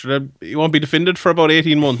title, he won't be defended for about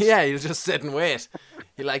 18 months. yeah, you'll just sit and wait.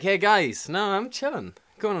 You're like, hey guys, no, I'm chilling,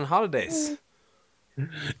 going on holidays.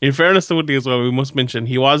 In fairness to Woodley as well, we must mention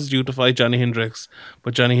he was due to fight Johnny Hendricks,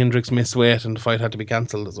 but Johnny Hendricks missed weight and the fight had to be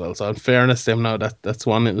cancelled as well. So in fairness to him now, that's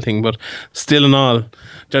one little thing. But still in all,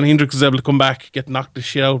 Johnny Hendricks was able to come back, get knocked the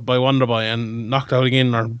shit out by Wonderboy and knocked out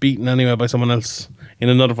again or beaten anyway by someone else in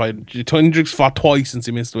another fight. Hendricks fought twice since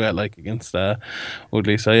he missed weight, like, against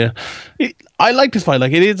Woodley. So yeah, I like this fight.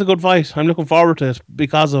 Like, it is a good fight. I'm looking forward to it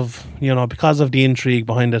because of the intrigue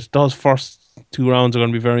behind it. Those first 2 rounds are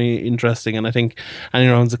going to be very interesting, and I think any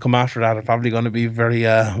rounds that come after that are probably going to be very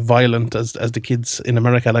violent, as the kids in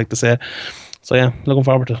America like to say. So yeah, looking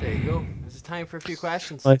forward to it. There you go. This is time for a few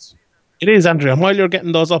questions. Nice. It is, Andrew. And while you're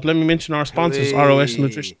getting those up, let me mention our sponsors,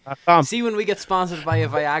 ROSnutrition.com. See, when we get sponsored by a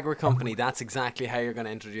Viagra company, that's exactly how you're going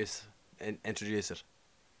to introduce it.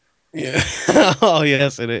 Yeah. Oh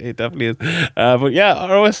yes, it definitely is. But yeah,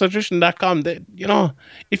 ROSnutrition.com.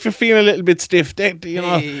 If you're feeling a little bit stiff,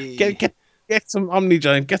 get some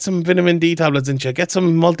Omnigiant, get some vitamin D tablets into you, get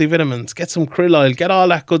some multivitamins, get some krill oil, get all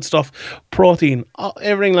that good stuff, protein,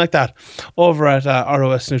 everything like that over at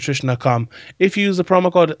ROSnutrition.com. If you use the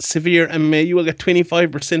promo code SevereMMA, you will get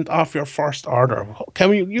 25% off your first order.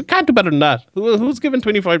 You can't do better than that. Who's giving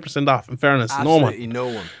 25% off? In fairness, absolutely no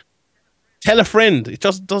one. Tell a friend. It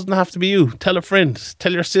just doesn't have to be you. Tell a friend.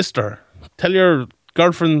 Tell your sister. Tell your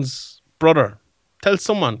girlfriend's brother. Tell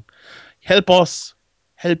someone. Help us.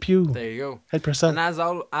 Help you. There you go. Help yourself. And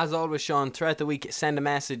as always, Sean, throughout the week, send a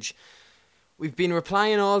message. We've been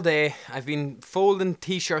replying all day. I've been folding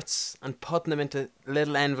T-shirts and putting them into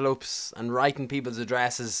little envelopes and writing people's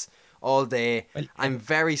addresses all day. Well, I'm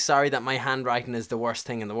very sorry that my handwriting is the worst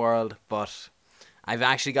thing in the world, but I've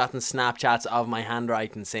actually gotten Snapchats of my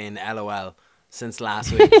handwriting saying LOL since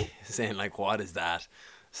last week, saying like, what is that?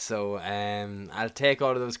 So I'll take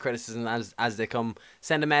all of those criticisms as they come.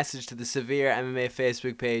 Send a message to the Severe MMA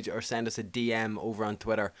Facebook page or send us a DM over on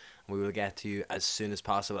Twitter, and we will get to you as soon as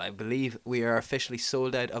possible. I believe we are officially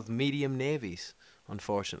sold out of medium navies,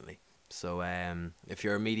 unfortunately. So if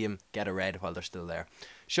you're a medium, get a red while they're still there.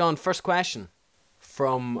 Sean, first question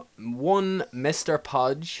from one Mr.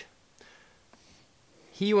 Podge.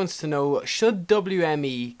 He wants to know, should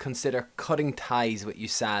WME consider cutting ties with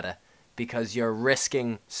USADA because you're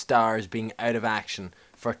risking stars being out of action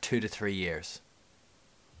for 2 to 3 years?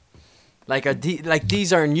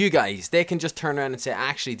 These are new guys. They can just turn around and say,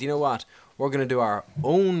 actually, do you know what? We're going to do our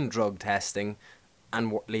own drug testing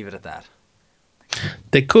and leave it at that.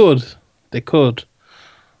 They could.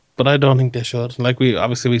 But I don't think they should. Like, we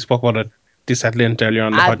spoke about it this at length earlier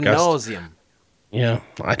on the podcast. Ad nauseum. Yeah,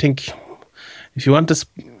 I think if you want to,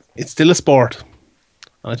 it's still a sport.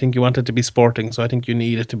 I think you want it to be sporting, so I think you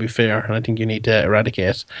need it to be fair, and I think you need to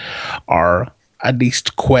eradicate or at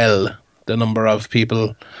least quell the number of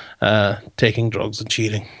people taking drugs and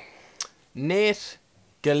cheating. Nate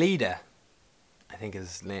Gildea, I think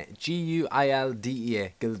his name,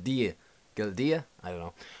 Guildea, Gildea, I don't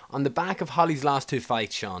know. On the back of Holly's last 2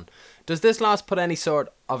 fights, Sean, does this loss put any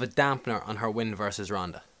sort of a dampener on her win versus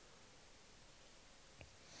Ronda?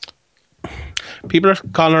 People are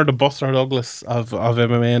calling her the Buster Douglas of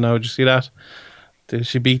MMA now. Did you see that?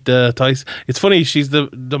 She beat the Tyson. It's funny, she's the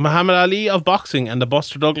Muhammad Ali of boxing and the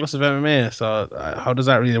Buster Douglas of MMA. So how does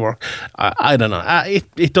that really work? I don't know.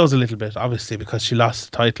 It does a little bit, obviously, because she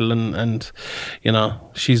lost the title and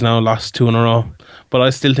she's now lost 2 in a row. But I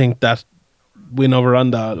still think that win over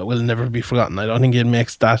Ronda will never be forgotten. I don't think it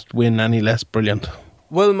makes that win any less brilliant.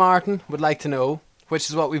 Will Martin would like to know, which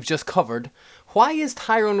is what we've just covered, why is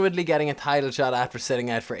Tyrone Woodley getting a title shot after sitting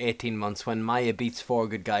out for 18 months when Maia beats 4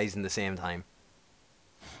 good guys in the same time?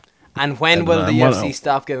 And when will the UFC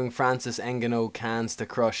stop giving Francis Ngannou cans to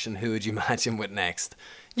crush, and who would you match him with next?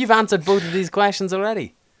 You've answered both of these questions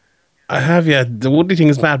already. I have, yeah. The Woodley thing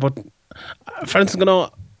is bad, but Francis Ngannou,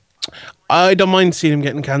 I don't mind seeing him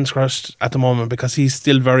getting cans crushed at the moment because he's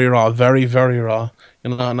still very raw, very, very raw.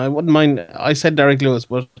 And I wouldn't mind, I said Derek Lewis,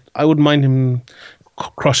 but I wouldn't mind him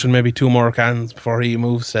crushing maybe 2 more cans before he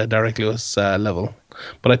moves to Derek Lewis level.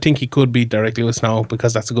 But I think he could beat Derek Lewis now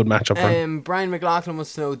because that's a good matchup for him. Brian McLaughlin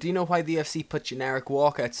wants to know, do you know why the UFC put generic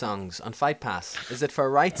walkout songs on Fight Pass? Is it for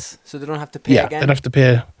rights so they don't have to pay again? They'd have to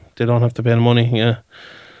pay they don't have to pay the money. Yeah,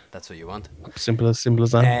 That's what you want. simple as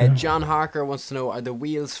that. Yeah. John Harker wants to know, are the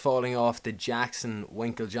wheels falling off the Jackson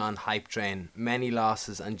Winklejohn hype train? Many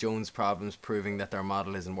losses and Jones problems proving that their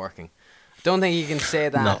model isn't working. Don't think you can say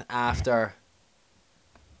that No. after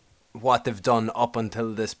what they've done up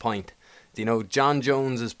until this point. You know, John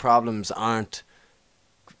Jones's problems aren't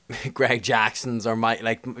Greg Jackson's or Mike.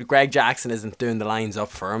 Like, Greg Jackson isn't doing the lines up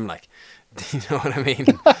for him. Like, do you know what I mean?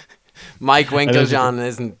 Mike Winklejohn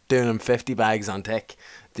isn't doing him 50 bags on tick.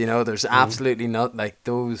 You know, there's absolutely not like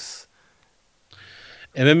those.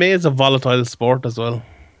 MMA is a volatile sport as well.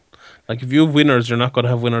 Like, if you have winners, you're not going to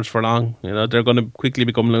have winners for long. You know, they're going to quickly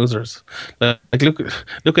become losers. Like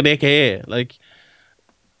look at AKA. Like,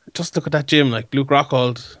 just look at that gym. Like, Luke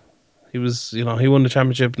Rockhold, he was, you know, he won the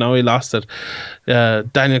championship. Now he lost it.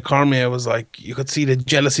 Daniel Cormier was like, you could see the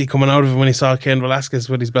jealousy coming out of him when he saw Cain Velasquez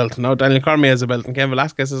with his belt. Now Daniel Cormier has a belt and Cain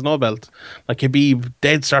Velasquez has no belt. Like, Khabib,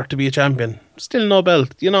 dead start to be a champion, still no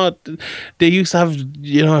belt. You know, they used to have,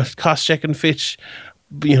 you know, Koscheck and Fitch,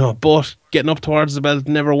 you know, both getting up towards the belt,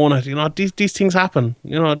 never won it. You know, these things happen.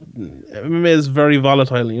 You know, MMA is very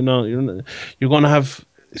volatile. You know, you're going to have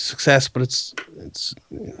success, but it's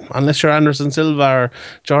unless you're Anderson Silva or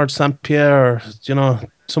George St. Pierre or, you know,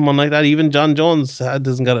 someone like that. Even John Jones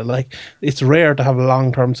doesn't get it. Like, it's rare to have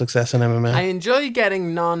long-term success in MMA. I enjoy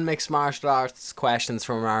getting non-mixed martial arts questions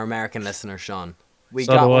from our American listener, Sean. We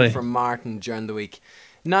So got do one I. from Martin during the week.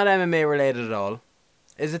 Not MMA related at all.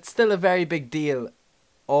 Is it still a very big deal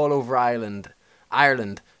all over Ireland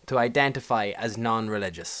to identify as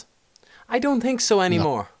non-religious? I don't think so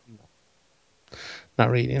anymore. Not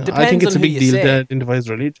really. You know. I Depends think it's a on who big you deal say. to identify as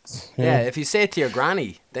religious. Yeah, if you say it to your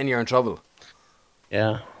granny, then you're in trouble.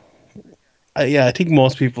 Yeah. I think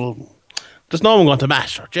most people. There's no one going to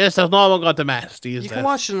mass. Or just there's no one going to mass these You days. can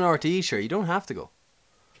watch it on RTE, sure. You don't have to go.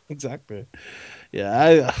 Exactly.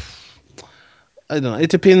 Yeah, I don't know. It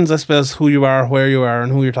depends, I suppose, who you are, where you are,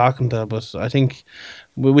 and who you're talking to. But I think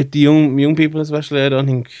with the young people, especially, I don't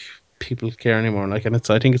think people care anymore. Like, and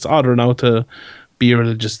I think it's odder now to be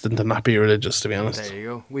religious than to not be religious, to be honest. There you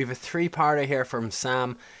go. We have a three-parter here from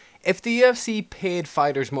Sam. If the UFC paid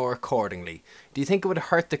fighters more accordingly, do you think it would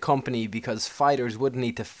hurt the company because fighters wouldn't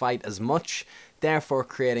need to fight as much, therefore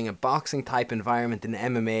creating a boxing-type environment in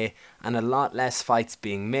MMA and a lot less fights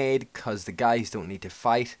being made because the guys don't need to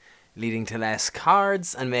fight, leading to less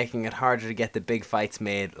cards and making it harder to get the big fights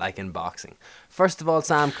made like in boxing? First of all,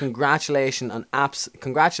 Sam, congratulations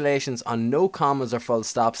on no commas or full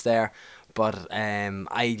stops there, but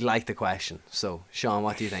I like the question. So, Sean,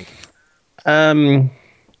 what do you think?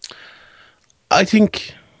 I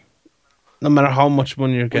think no matter how much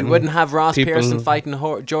money you're We getting, wouldn't have Ross people- Pearson fighting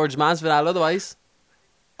George Masvidal otherwise.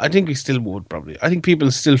 I think we still would probably. I think people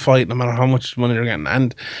still fight no matter how much money they're getting.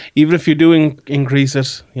 And even if you do increase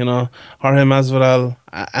it, you know, Jorge Masvidal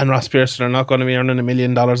and Ross Pearson are not going to be earning $1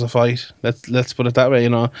 million a fight. Let's put it that way. You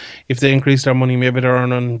know, if they increase their money, maybe they're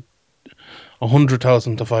earning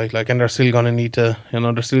 100,000 to fight. Like, and they're still going to need to, you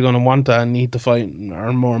know, they're still going to want to and need to fight and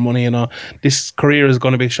earn more money. You know, this career is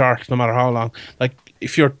going to be short no matter how long. Like,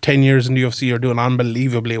 if you're 10 years in the UFC, you're doing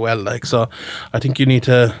unbelievably well. Like, so I think you need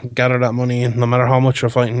to gather that money, and no matter how much you're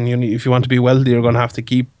fighting, if you want to be wealthy, you're going to have to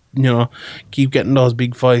keep getting those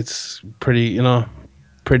big fights pretty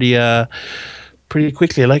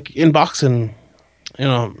quickly. Like in boxing, you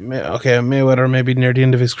know, okay, Mayweather maybe near the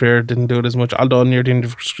end of his career didn't do it as much, although near the end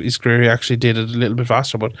of his career he actually did it a little bit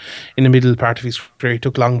faster, but in the middle part of his career he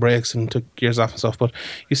took long breaks and took years off and stuff. But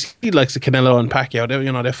you see, like the Canelo and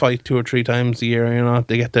Pacquiao, they fight 2 or 3 times a year. You know,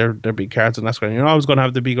 they get their big cards, and that's great. You're always going to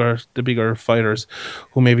have the bigger fighters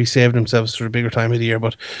who maybe save themselves for the bigger time of the year,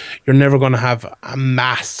 but you're never going to have a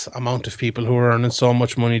mass amount of people who are earning so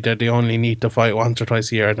much money that they only need to fight once or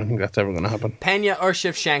twice a year. I don't think that's ever going to happen. Pena or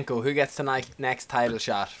Shevchenko, who gets the next title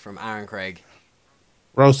shot from Aaron Craig?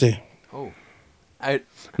 Rousey. Oh.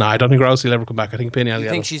 No, I don't think Rousey will ever come back. I think Pena will You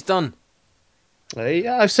get think it. she's done?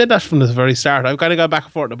 Yeah, I've said that from the very start. I've kind of gone back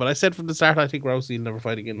and forth, but I said from the start I think Rousey will never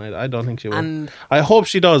fight again. I don't think she will. And I hope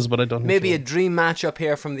she does, but I don't think maybe she a will. dream matchup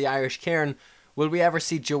here from the Irish Kieran. Will we ever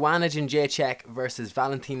see Joanna Jędrzejczyk versus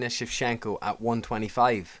Valentina Shevchenko at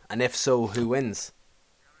 125? And if so, who wins?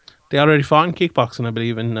 They already fought in kickboxing, I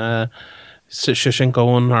believe, in Shevchenko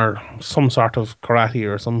won, or some sort of karate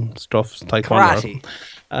or some stuff. Taekwondo.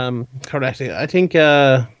 Karate. I think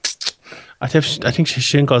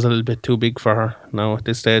Shevchenko's a little bit too big for her now at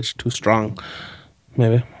this stage. Too strong,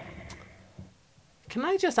 maybe. Can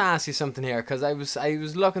I just ask you something here? Because I was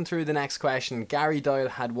looking through the next question. Gary Doyle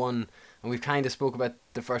had one, and we've kind of spoke about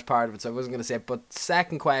the first part of it, so I wasn't going to say it. But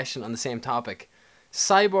second question on the same topic.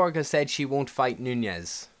 Cyborg has said she won't fight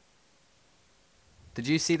Nunez. Did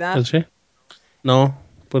you see Is that? she? No,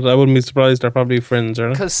 but I wouldn't be surprised. They're probably friends, are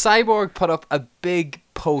they? Because Cyborg put up a big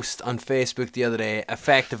post on Facebook the other day,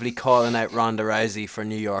 effectively calling out Ronda Rousey for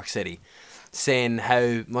New York City, saying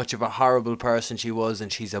how much of a horrible person she was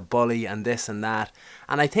and she's a bully and this and that.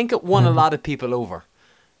 And I think it won a lot of people over.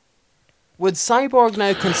 Would Cyborg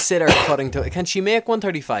now consider cutting to... Can she make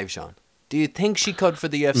 135, Sean? Do you think she could for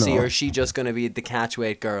the UFC, No. or is she just going to be the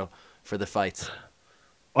catchweight girl for the fights?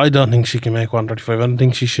 I don't think she can make 135. I don't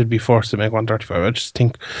think she should be forced to make 135. I just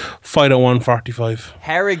think fight at 145.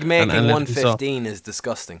 Herrig making and let it be so. 115 is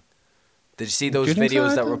disgusting. Did you see those you think so?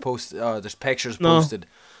 videos I that were don't- posted? Oh, there's pictures No. posted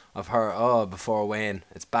of her before weighing.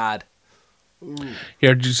 It's bad.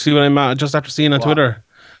 Here, did you see what I just after seeing on What? Twitter?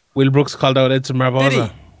 Will Brooks called out Edson Barboza. Did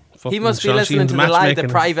he? He Fucking must be Sean listening Sheehan's to the matchmaking.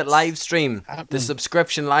 private live stream, the Happening.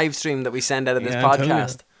 subscription live stream that we send out of this Yeah, I'm telling you.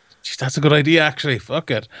 podcast. Jeez, that's a good idea, actually.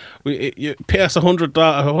 Fuck it. You pay us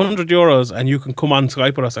 €100 and you can come on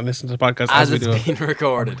Skype with us and listen to the podcast As we it's do it. being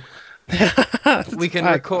recorded. We can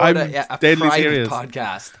fact. record I'm a deadly private serious.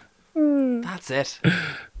 podcast. That's it.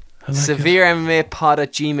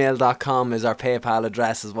 SevereMMApod@gmail.com is our PayPal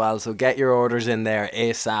address as well, so get your orders in there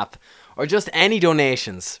ASAP. Or just any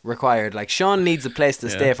donations required. Like, Sean needs a place to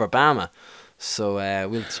stay for Bama. So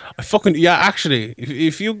we'll... Actually,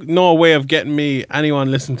 if you know a way of getting me,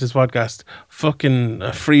 anyone listening to this podcast, fucking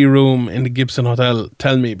a free room in the Gibson Hotel,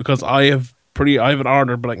 tell me, because I have it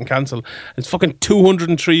ordered, but I can cancel. It's fucking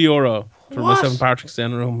 €203 for What? myself and Patrick stay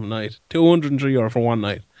in a room a night. €203 for one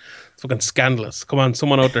night. It's fucking scandalous. Come on,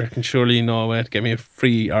 someone out there can surely know a way to get me a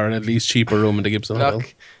free or at least cheaper room in the Gibson Hotel.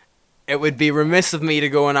 Look, it would be remiss of me to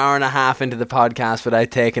go an hour and a half into the podcast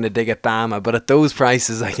without taking a dig at Bama, but at those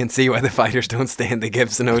prices, I can see why the fighters don't stay in the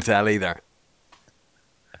Gibson Hotel either.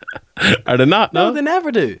 Are they not? No, No, they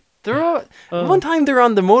never do. They're all, one time they were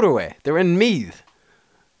on the motorway. They were in Meath.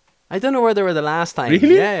 I don't know where they were the last time.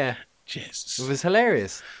 Really? Yeah. Jesus. It was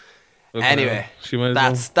hilarious. Look, Anyway, she might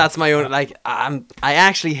as that's my own. Like, I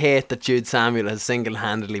actually hate that Jude Samuel has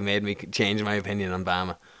single-handedly made me change my opinion on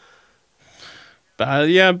Bama.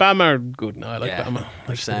 yeah, Bama are good. No, I like Yeah, Bama. I they're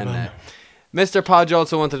like saying Bama. that. Mr. Podge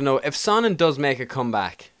also wanted to know, if Sonnen does make a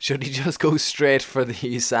comeback, should he just go straight for the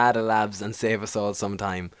USADA labs and save us all some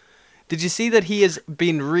time? Did you see that he has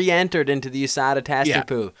been re-entered into the USADA testing Yeah.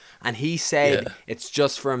 pool? And he said it's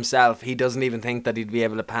just for himself. He doesn't even think that he'd be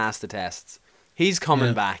able to pass the tests. He's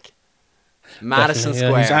coming back. Madison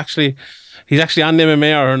Definitely, Square. yeah. He's actually on the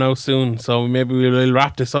MMA hour now soon, so maybe we'll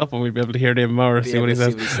wrap this up and we'll be able to hear the MMA hour, see what he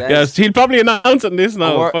says. Yes, he'll probably announce it in this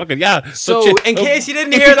now. Or- Fucking yeah. So, But in case you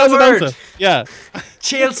didn't if hear he the does announce word. it, yeah.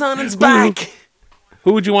 Chael Sonnen's back.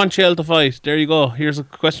 Who would you want Chael to fight? There you go. Here's a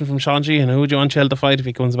question from Sean G. And who would you want Chael to fight if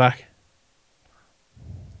he comes back?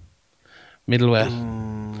 Middleweight.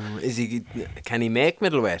 Can he make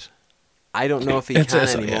middleweight? I don't know if he It's- can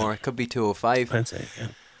it's- anymore. yeah. It could be 205. I'd say, yeah.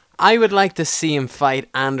 I would like to see him fight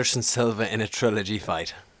Anderson Silva in a trilogy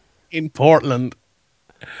fight. In Portland.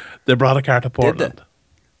 They brought a car to Did Portland.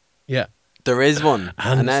 they? Yeah. There is one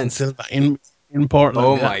And announced. Silva in Portland.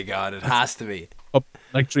 Oh yeah. my god, it has to be. Up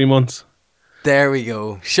like 3 months. There we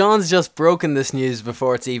go. Sean's just broken this news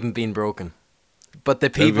before it's even been broken. But the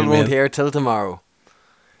That'll be people won't amazing. hear till tomorrow.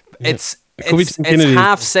 It's It could be it's Tim Kennedy.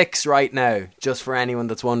 6:30 right now, just for anyone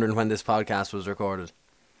that's wondering when this podcast was recorded.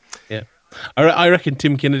 Yeah. I reckon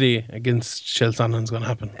Tim Kennedy against Chael Sonnen's going to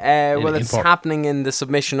happen. Well, in it's Portland. happening in the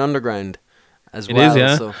Submission Underground as It well. is,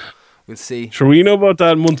 yeah. So we'll see. Sure, we know about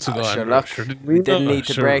that months ago. Sure, Andrew. look, Sure, we didn't know? need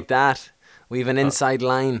to Sure. break that. We have an inside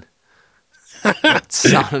line.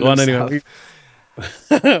 Sonnen Go on himself. anyway.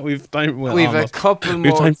 We've time. Well, We've a almost. couple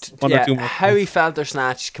We've more. time for one or two more. Howie Felter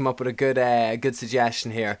Snatch come up with a good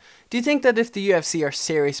suggestion here. Do you think that if the UFC are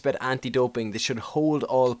serious about anti-doping, they should hold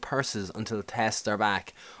all purses until tests are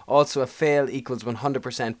back? Also, a fail equals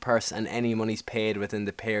 100% purse and any money's paid within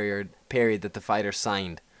the period that the fighter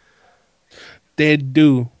signed. They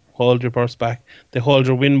do hold your purse back. They hold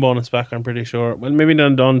your win bonus back, I'm pretty sure. Well, maybe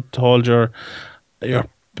they don't hold your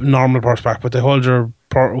normal purse back, but they hold your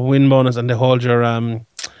win bonus and they hold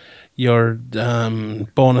your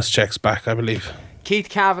bonus checks back, I believe. Keith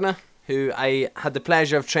Kavanagh, who I had the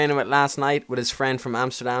pleasure of training with last night with his friend from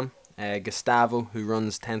Amsterdam, Gustavo, who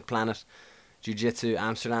runs 10th Planet Jiu-Jitsu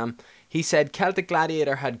Amsterdam. He said Celtic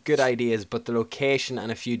Gladiator had good ideas, but the location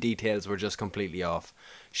and a few details were just completely off.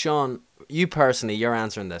 Sean, you personally, you're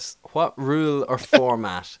answering this. What rule or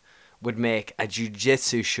format would make a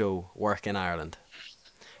jiu-jitsu show work in Ireland?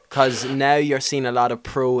 Because now you're seeing a lot of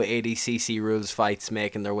pro ADCC rules fights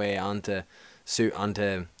making their way onto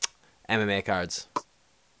MMA cards.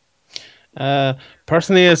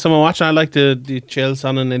 Personally, as someone watching, I like the Chael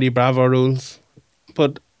Sonnen and Eddie Bravo rules,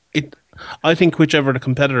 but I think whichever the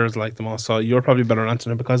competitors like the most. So you're probably better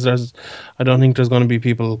answering it because I don't think there's going to be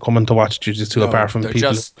people coming to watch jiu-jitsu apart from they're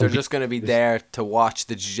people. They're just going to be there to watch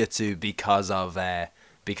the jiu-jitsu because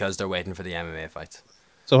they're waiting for the MMA fights.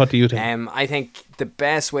 So what do you think? I think the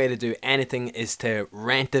best way to do anything is to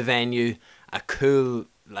rent a venue, a cool,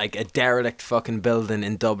 like a derelict fucking building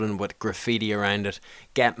in Dublin with graffiti around it,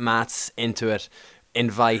 get mats into it,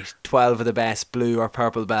 invite 12 of the best blue or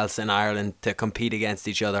purple belts in Ireland to compete against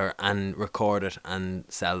each other and record it and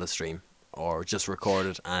sell the stream, or just record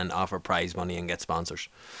it and offer prize money and get sponsors.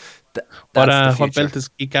 That's the future. What belt is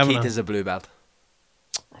Keith Kavanagh? Keith is a blue belt.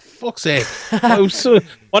 Fuck's sake.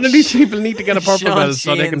 One of these people need to get a purple Sean belt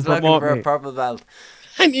so they can Sheehan's looking promote for me. a purple belt.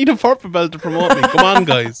 I need a purple belt to promote me. Come on,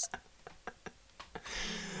 guys.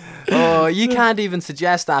 Oh, you can't even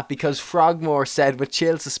suggest that because Frogmore said with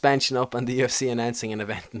chill suspension up and the UFC announcing an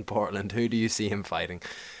event in Portland, who do you see him fighting?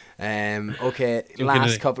 Okay,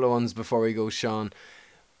 last couple of ones before we go, Sean.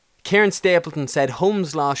 Kieran Stapleton said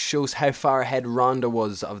Holmes' loss shows how far ahead Ronda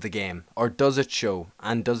was of the game, or does it show?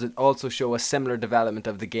 And does it also show a similar development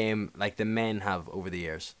of the game like the men have over the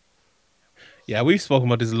years? Yeah, we've spoken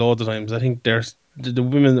about this loads of times. I think there's the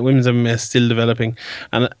women's MMA is still developing,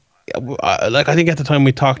 and I think at the time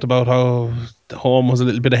we talked about how Holm was a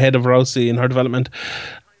little bit ahead of Rousey in her development.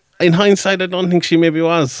 In hindsight, I don't think she maybe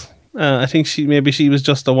was. I think she was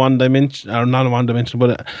just a one dimension, or not a one dimension,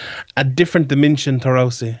 but a different dimension to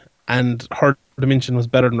Rousey. And her dimension was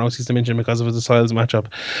better than Rousey's dimension because of the styles matchup.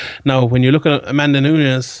 Now, when you look at Amanda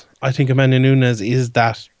Nunes, I think Amanda Nunes is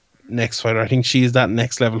that next fighter. I think she is that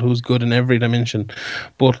next level who's good in every dimension.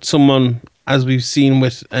 But someone, as we've seen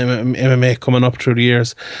with MMA coming up through the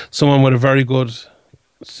years, someone with a very good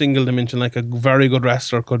single dimension, like a very good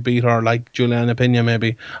wrestler could beat her, like Juliana Pena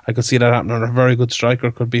maybe. I could see that happening. Or a very good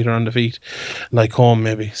striker could beat her on the feet, like Holm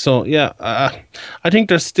maybe. So yeah, I think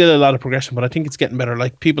there's still a lot of progression, but I think it's getting better.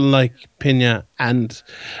 Like people like Pena and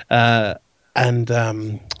Nunes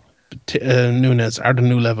are the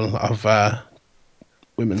new level of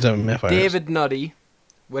women's MMA fighters. David Nutty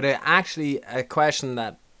with a question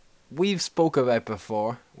that we've spoke about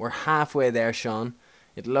before. We're halfway there, Sean.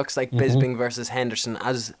 It looks like Bisping versus Henderson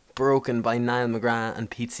as broken by Niall McGrath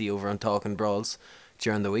and Pizzi over on Talking Brawls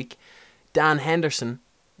during the week. Dan Henderson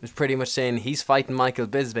was pretty much saying he's fighting Michael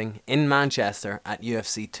Bisping in Manchester at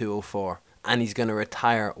UFC 204 and he's going to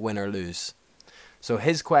retire win or lose. So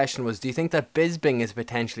his question was, do you think that Bisping is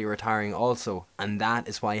potentially retiring also and that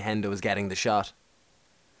is why Hendo is getting the shot?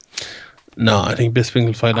 No, I think Bisping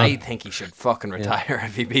will fight on. I think he should fucking retire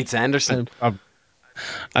if he beats Henderson.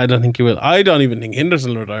 I don't think he will. I don't even think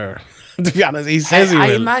Henderson will retire. To be honest, he says he will.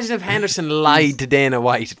 I imagine if Henderson lied to Dana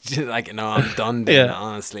White, like, no, I'm done, Dana,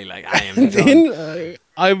 honestly. Like, I am done.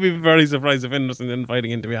 I'd be very surprised if Henderson didn't fight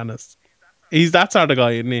again, to be honest. He's that sort of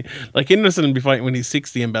guy, isn't he? Like, Henderson will be fighting when he's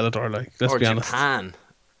 60 in Bellator, like, let's be honest. Japan.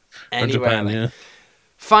 Or Japan, yeah.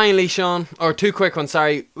 Finally, Sean, or two quick ones,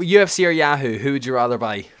 sorry. UFC or Yahoo, who would you rather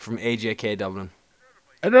buy from AJK Dublin?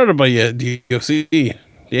 I'd rather buy the UFC.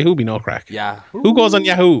 Yahoo be no crack. Yeah. Who goes on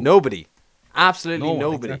Yahoo? Nobody. Absolutely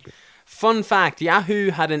nobody. Exactly. Fun fact,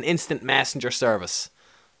 Yahoo had an instant messenger service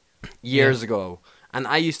years ago. And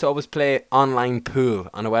I used to always play online pool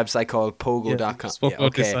on a website called Pogo.com. Spoke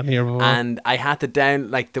about this on here before. And I had to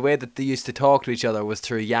the way that they used to talk to each other was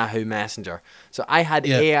through Yahoo Messenger. So I had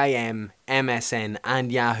AIM, MSN, and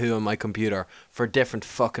Yahoo on my computer for different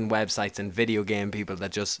fucking websites and video game people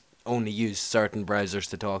that just only use certain browsers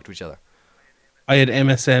to talk to each other. I had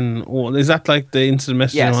MSN. Oh, is that like the instant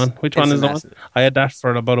messaging one? Which one is that one? I had that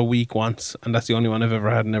for about a week once, and that's the only one I've ever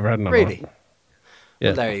had. Never had another one. Really? Yeah.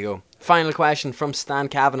 Well, there you go. Final question from Stan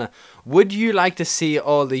Kavanagh. Would you like to see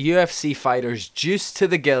all the UFC fighters juiced to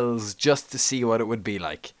the gills just to see what it would be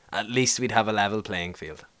like? At least we'd have a level playing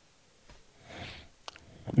field.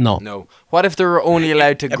 No. What if they were only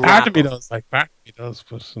allowed to grapple? Part of me does,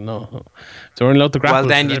 but no. They're only allowed to grapple. Well,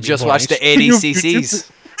 then you just watch the ADCCs.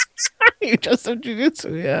 You just have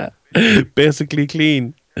jiu-jitsu, yeah. Basically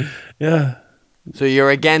clean. Yeah. So you're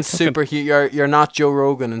against you're not Joe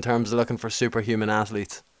Rogan in terms of looking for superhuman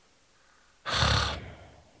athletes?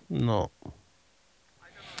 No.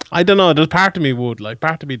 I don't know. There's part of me would. Like,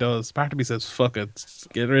 part of me does. Part of me says, fuck it.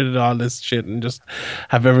 Get rid of all this shit and just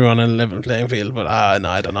have everyone on a level playing field. But no,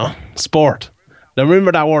 I don't know. Sport. Now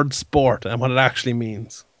remember that word sport and what it actually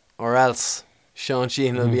means. Or else Sean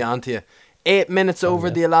Sheehan will be on to you. 8 minutes over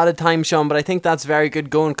the allotted time, Sean, but I think that's very good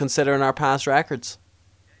going considering our past records.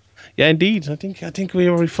 Yeah, indeed. I think we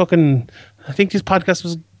were fucking... I think this podcast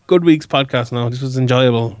was good week's podcast now. This was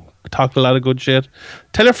enjoyable. We talked a lot of good shit.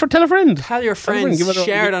 Tell a friend. Tell your friends.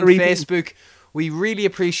 Share it on Facebook. We really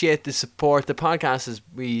appreciate the support. The podcast is,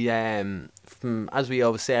 from, as we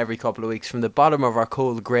always say every couple of weeks, from the bottom of our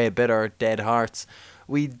cold, grey, bitter, dead hearts.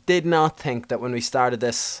 We did not think that when we started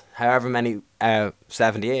this, however many,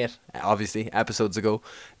 78, obviously, episodes ago,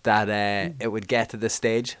 that it would get to this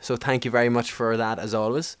stage. So thank you very much for that, as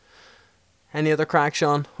always. Any other crack,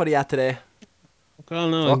 Sean? What are you at today? Fuck all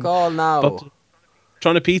now. Fuck all now. But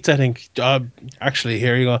trying a pizza, I think. Actually,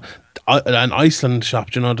 here you go. An Iceland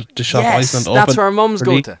shop, do you know, the shop Iceland open. That's where our mums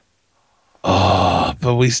go to. Oh,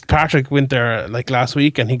 but Patrick went there like last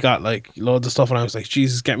week and he got like loads of stuff and I was like,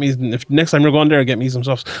 Jesus, get me, if next time you're going there, get me some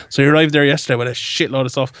stuff. So he arrived there yesterday with a shitload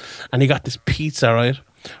of stuff and he got this pizza, right,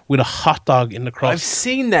 with a hot dog in the crust. I've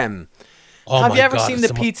seen them. Oh Have my you ever God, seen the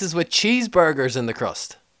pizzas with cheeseburgers in the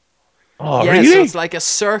crust? Oh, yeah, really? so it's like a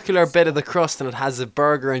circular bit of the crust and it has a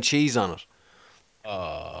burger and cheese on it.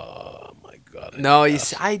 Oh my God. No, you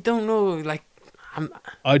see, I don't know, like,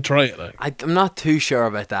 I'd try it, like. I'm not too sure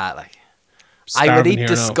about that, like. I would Starving eat here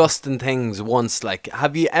disgusting things once. Like,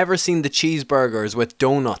 have you ever seen the cheeseburgers with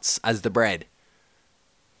donuts as the bread?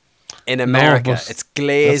 In America, but it's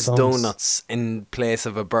glazed that sounds- donuts in place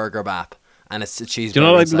of a burger bap, and it's a cheeseburger. Do you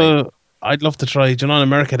know, inside. I'd love to try. Do you know, in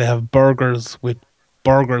America they have burgers with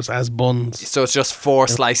burgers as buns, So it's just 4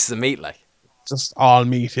 slices of meat, like. just all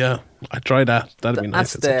meat. Yeah, I'd try that. That'd be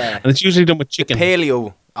nice. That's the- And it's usually done with chicken.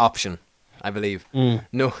 Paleo option, I believe. Mm.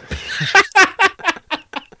 No.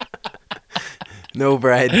 No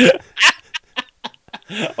bread.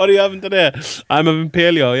 What are you having today? I'm having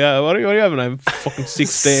paleo. Yeah. What are you having? I'm fucking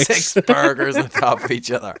 6 steaks. 6 burgers on top of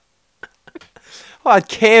each other. What,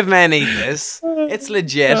 cavemen eat this? It's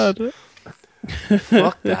legit. God.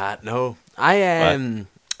 Fuck that, no. I am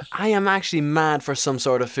actually mad for some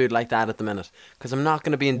sort of food like that at the minute, because I'm not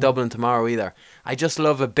going to be in Dublin tomorrow either. I just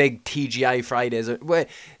love a big TGI Fridays. Wait,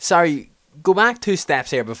 sorry, go back 2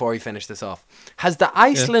 steps here before we finish this off. Has the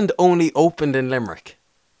Iceland only opened in Limerick?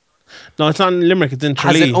 No, it's not in Limerick. It's in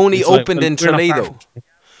Tralee. Has it only It's like- opened in we're not Tralee far though? from Tralee.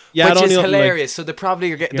 Yeah, it Which only is opened, like- hilarious. So they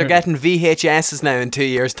probably they're getting VHSs now in 2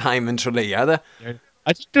 years' time in Tralee, are they?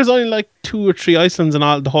 I think there's only like 2 or 3 Icelands in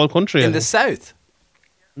the whole country. I In the think. south?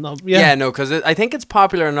 No, Yeah, no, because I think it's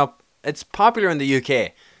popular It's popular in the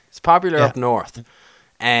UK. It's popular Yeah. up north,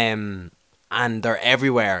 and they're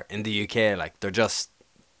everywhere in the UK. Like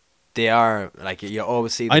they are like you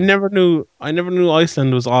always see them. I never knew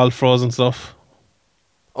Iceland was all frozen stuff.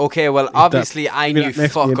 Okay, well, obviously I maybe knew that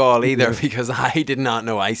makes fuck me- all either because I did not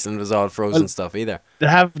know Iceland was all frozen Well, stuff either. They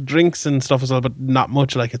have drinks and stuff as well, but not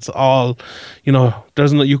much. Like it's all,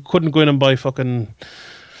 there's no. You couldn't go in and buy fucking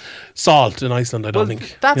salt in Iceland. I don't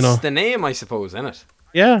think. That's the name, I suppose, isn't it?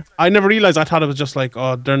 Yeah, I never realized. I thought it was just like,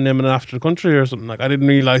 oh, they're naming it after the country or something. Like I didn't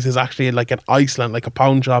realize it's actually like an Iceland, like a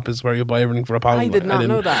pound shop is where you buy everything for a pound. I did not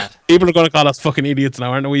know didn't- that. People are going to call us fucking idiots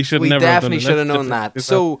now, aren't we? We should We never. definitely have should have done it. known that. Let's-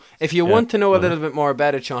 So, if you Yeah. want to know a little bit more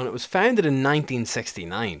about it, Sean, it was founded in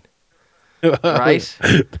 1969. Right?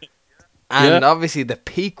 And obviously the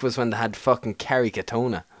peak was when they had fucking Kerry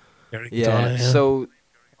Katona. Gary Yeah. Katona, So,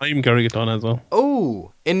 I'm Gary Katona as well.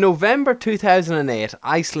 in November 2008,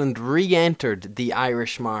 Iceland re-entered the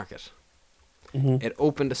Irish market. Mhm. It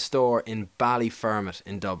opened a store in Ballyfermot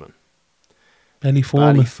in Dublin.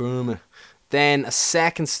 Ballyforman. Ballyfermot. Then a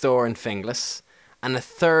second store in Finglas, and a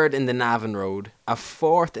third in the Navan Road, a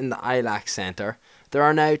fourth in the Ilac Centre. There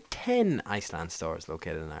are now 10 Iceland stores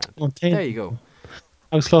located in Ireland. Oh, 10. There you go.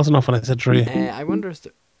 I was close enough when I said 3. I wonder if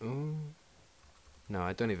there... Oh. No,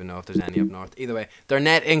 I don't even know if there's any up north. Either way, their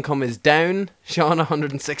net income is down, Sean,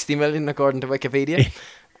 160 million according to Wikipedia.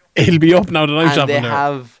 It'll be up now that I'm And shopping they there.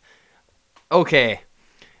 have... Okay.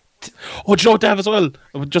 Oh, do you know what they have as well?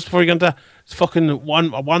 Just before you get into that, it's fucking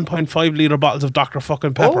 1.5 litre bottles of Dr.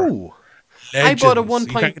 fucking Pepper. Oh! I bought a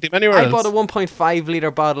Legends. You can't get them anywhere I bought a else. 1.5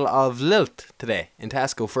 litre bottle of Lilt today in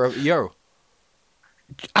Tesco for €1.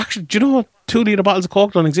 Actually, do you know what? 2 litre bottles of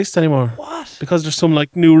Coke don't exist anymore. What? Because there's some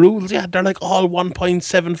like new rules. Yeah, they're like all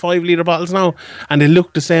 1.75 litre bottles now. And they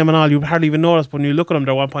look the same and all. You hardly even notice, but when you look at them,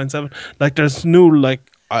 they're 1.7. Like there's new like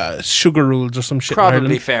sugar rules or some shit. in Probably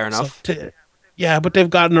Ireland. fair enough. So yeah, but they've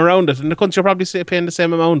gotten around it. In the country, you're probably paying the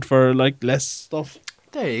same amount for like less stuff.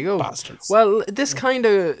 There you go. Bastards. Well, this kind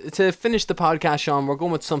of, to finish the podcast, Sean, we're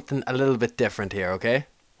going with something a little bit different here, okay?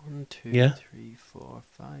 1, 2, Yeah. 3, 4,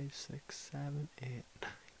 5, 6, 7, 8,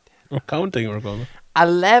 9. We're counting, we're going.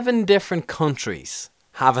 11 different countries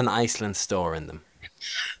have an Iceland store in them.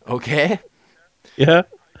 Okay? Yeah.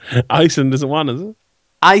 Iceland isn't one, is it?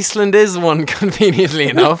 Iceland is one, conveniently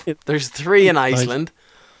enough. There's 3 in Iceland.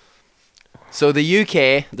 So the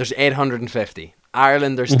UK, there's 850.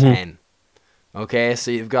 Ireland, there's 10. Okay,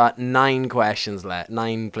 so you've got 9 questions left,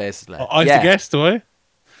 9 places left. I have to guess, do I?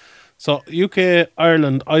 So UK,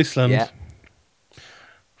 Ireland, Iceland, Yeah.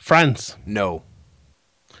 France, No.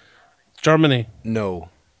 Germany. No.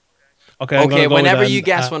 Okay, I'm Okay, gonna go whenever with, you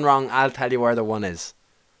guess one wrong, I'll tell you where the one is.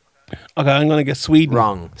 Okay, I'm gonna get Sweden.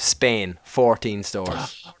 Wrong. Spain, 14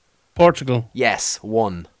 stores. Portugal. Yes,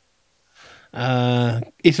 1.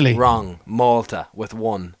 Italy. Wrong. Malta with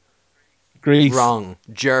 1. Greece. Wrong.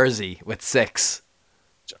 Jersey with 6.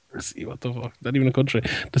 See, what the fuck? Not even a country.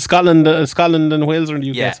 The Scotland and Wales are in the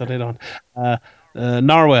UK, Yeah. so they don't.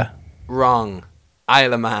 Norway. Wrong.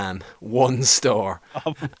 Isle of Man, 1 store.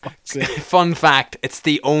 Oh, for fuck's sake. Fun fact, it's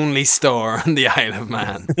the only store on the Isle of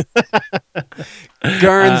Man.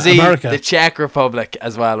 Guernsey, America. the Czech Republic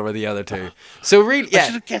as well were the other two. So really, yeah,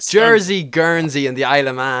 should've guessed Jersey, Guernsey and the Isle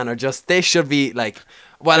of Man are just, they should be like,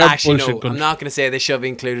 well They're actually no, bullshit I'm country. not going to say they should be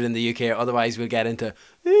included in the UK, otherwise we'll get into,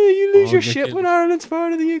 you lose your shit when Ireland's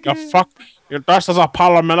part of the UK. You fuck. Your dress is a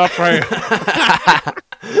paramilitary.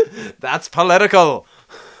 That's political.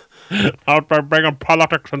 Out there bringing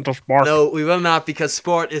politics into sport. No, we will not, because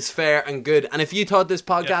sport is fair and good. And if you thought this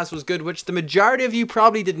podcast was good, which the majority of you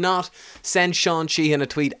probably did not, send Sean Sheehan a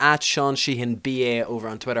tweet at Sean Sheehan BA over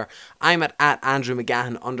on Twitter. I'm at Andrew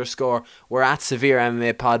McGahan _. We're at Severe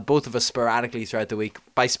MMA Pod, both of us sporadically throughout the week.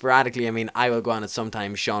 By sporadically, I mean I will go on it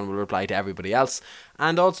sometimes. Sean will reply to everybody else.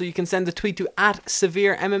 And also you can send a tweet to at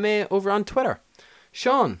Severe MMA over on Twitter.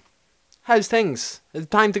 Sean, how's things? It's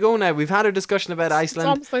time to go now. We've had a discussion about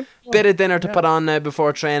Iceland. Bit of dinner to put on now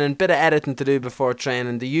before training. Bit of editing to do before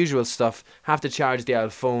training. The usual stuff. Have to charge the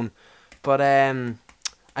old phone. But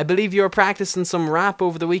I believe you were practicing some rap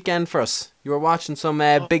over the weekend for us. You were watching some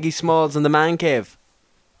Biggie Smalls in the Man Cave.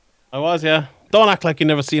 I was, yeah. Don't act like you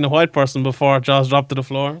never seen a white person before. Jaws dropped to the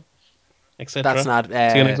floor, etc. That's not...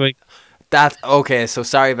 See you next week. That okay, so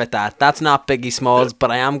sorry about that. That's not Biggie Smalls,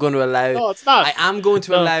 but I am going to allow... No, it's not. I am going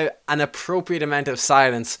to No. allow an appropriate amount of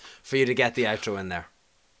silence for you to get the outro in there.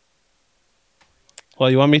 Well,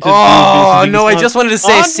 you want me to? Oh, do no, I Biggie just Smalls? wanted to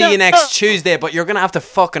say Oh, see no. you next Tuesday, but you're going to have to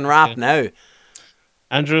fucking rap now.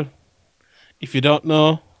 Andrew, if you don't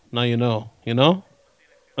know, now you know. You know?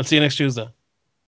 I'll see you next Tuesday.